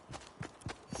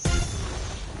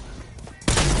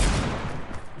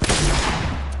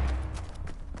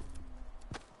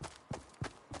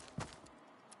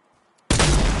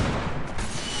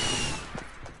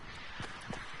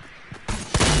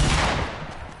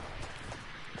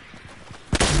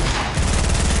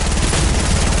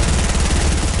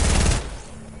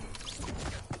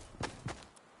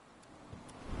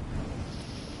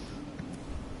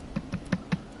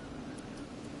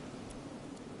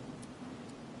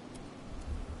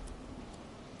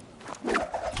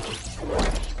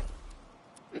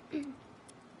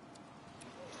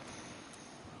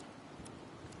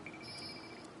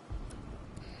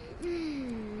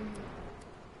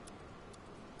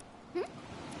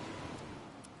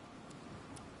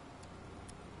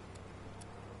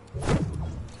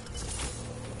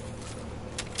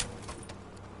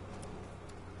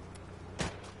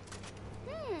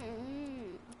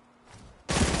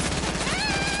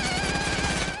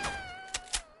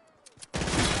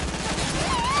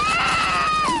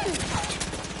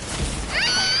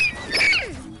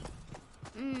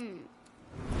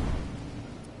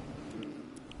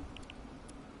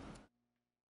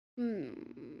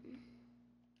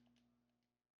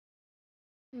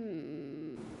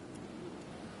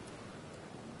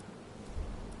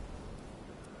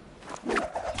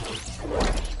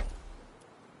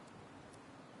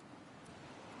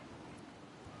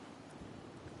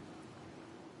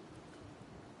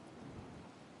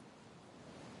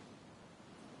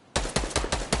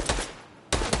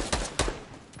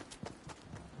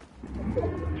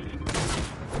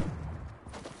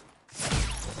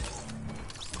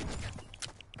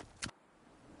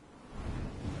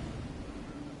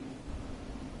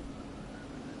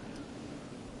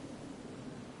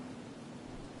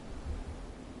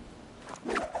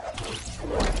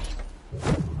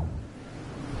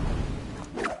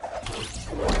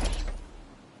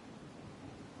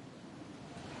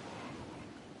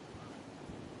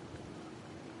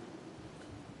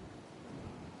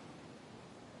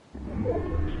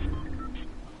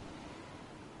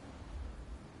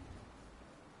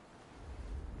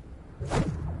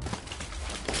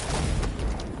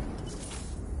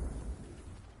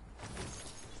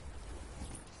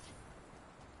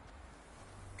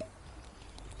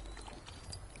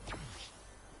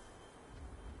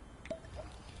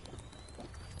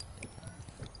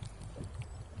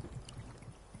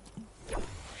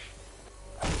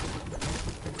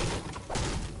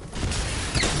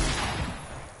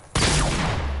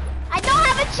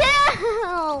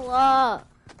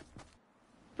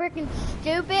 Freaking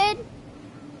stupid.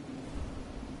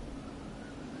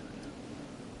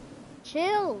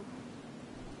 Chill.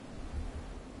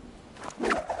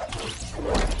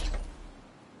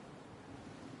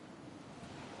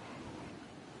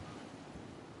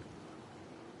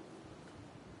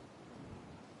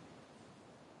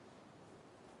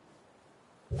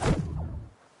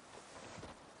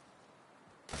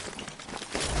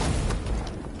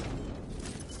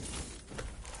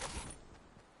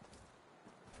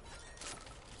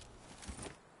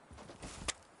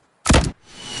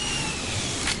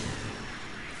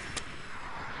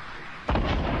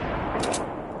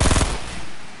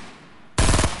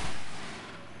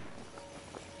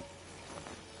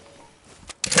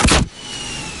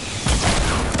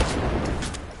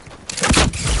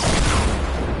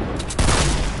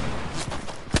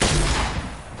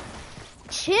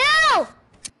 Chill!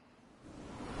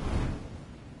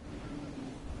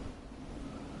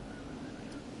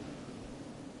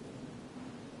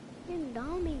 You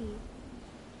dummy.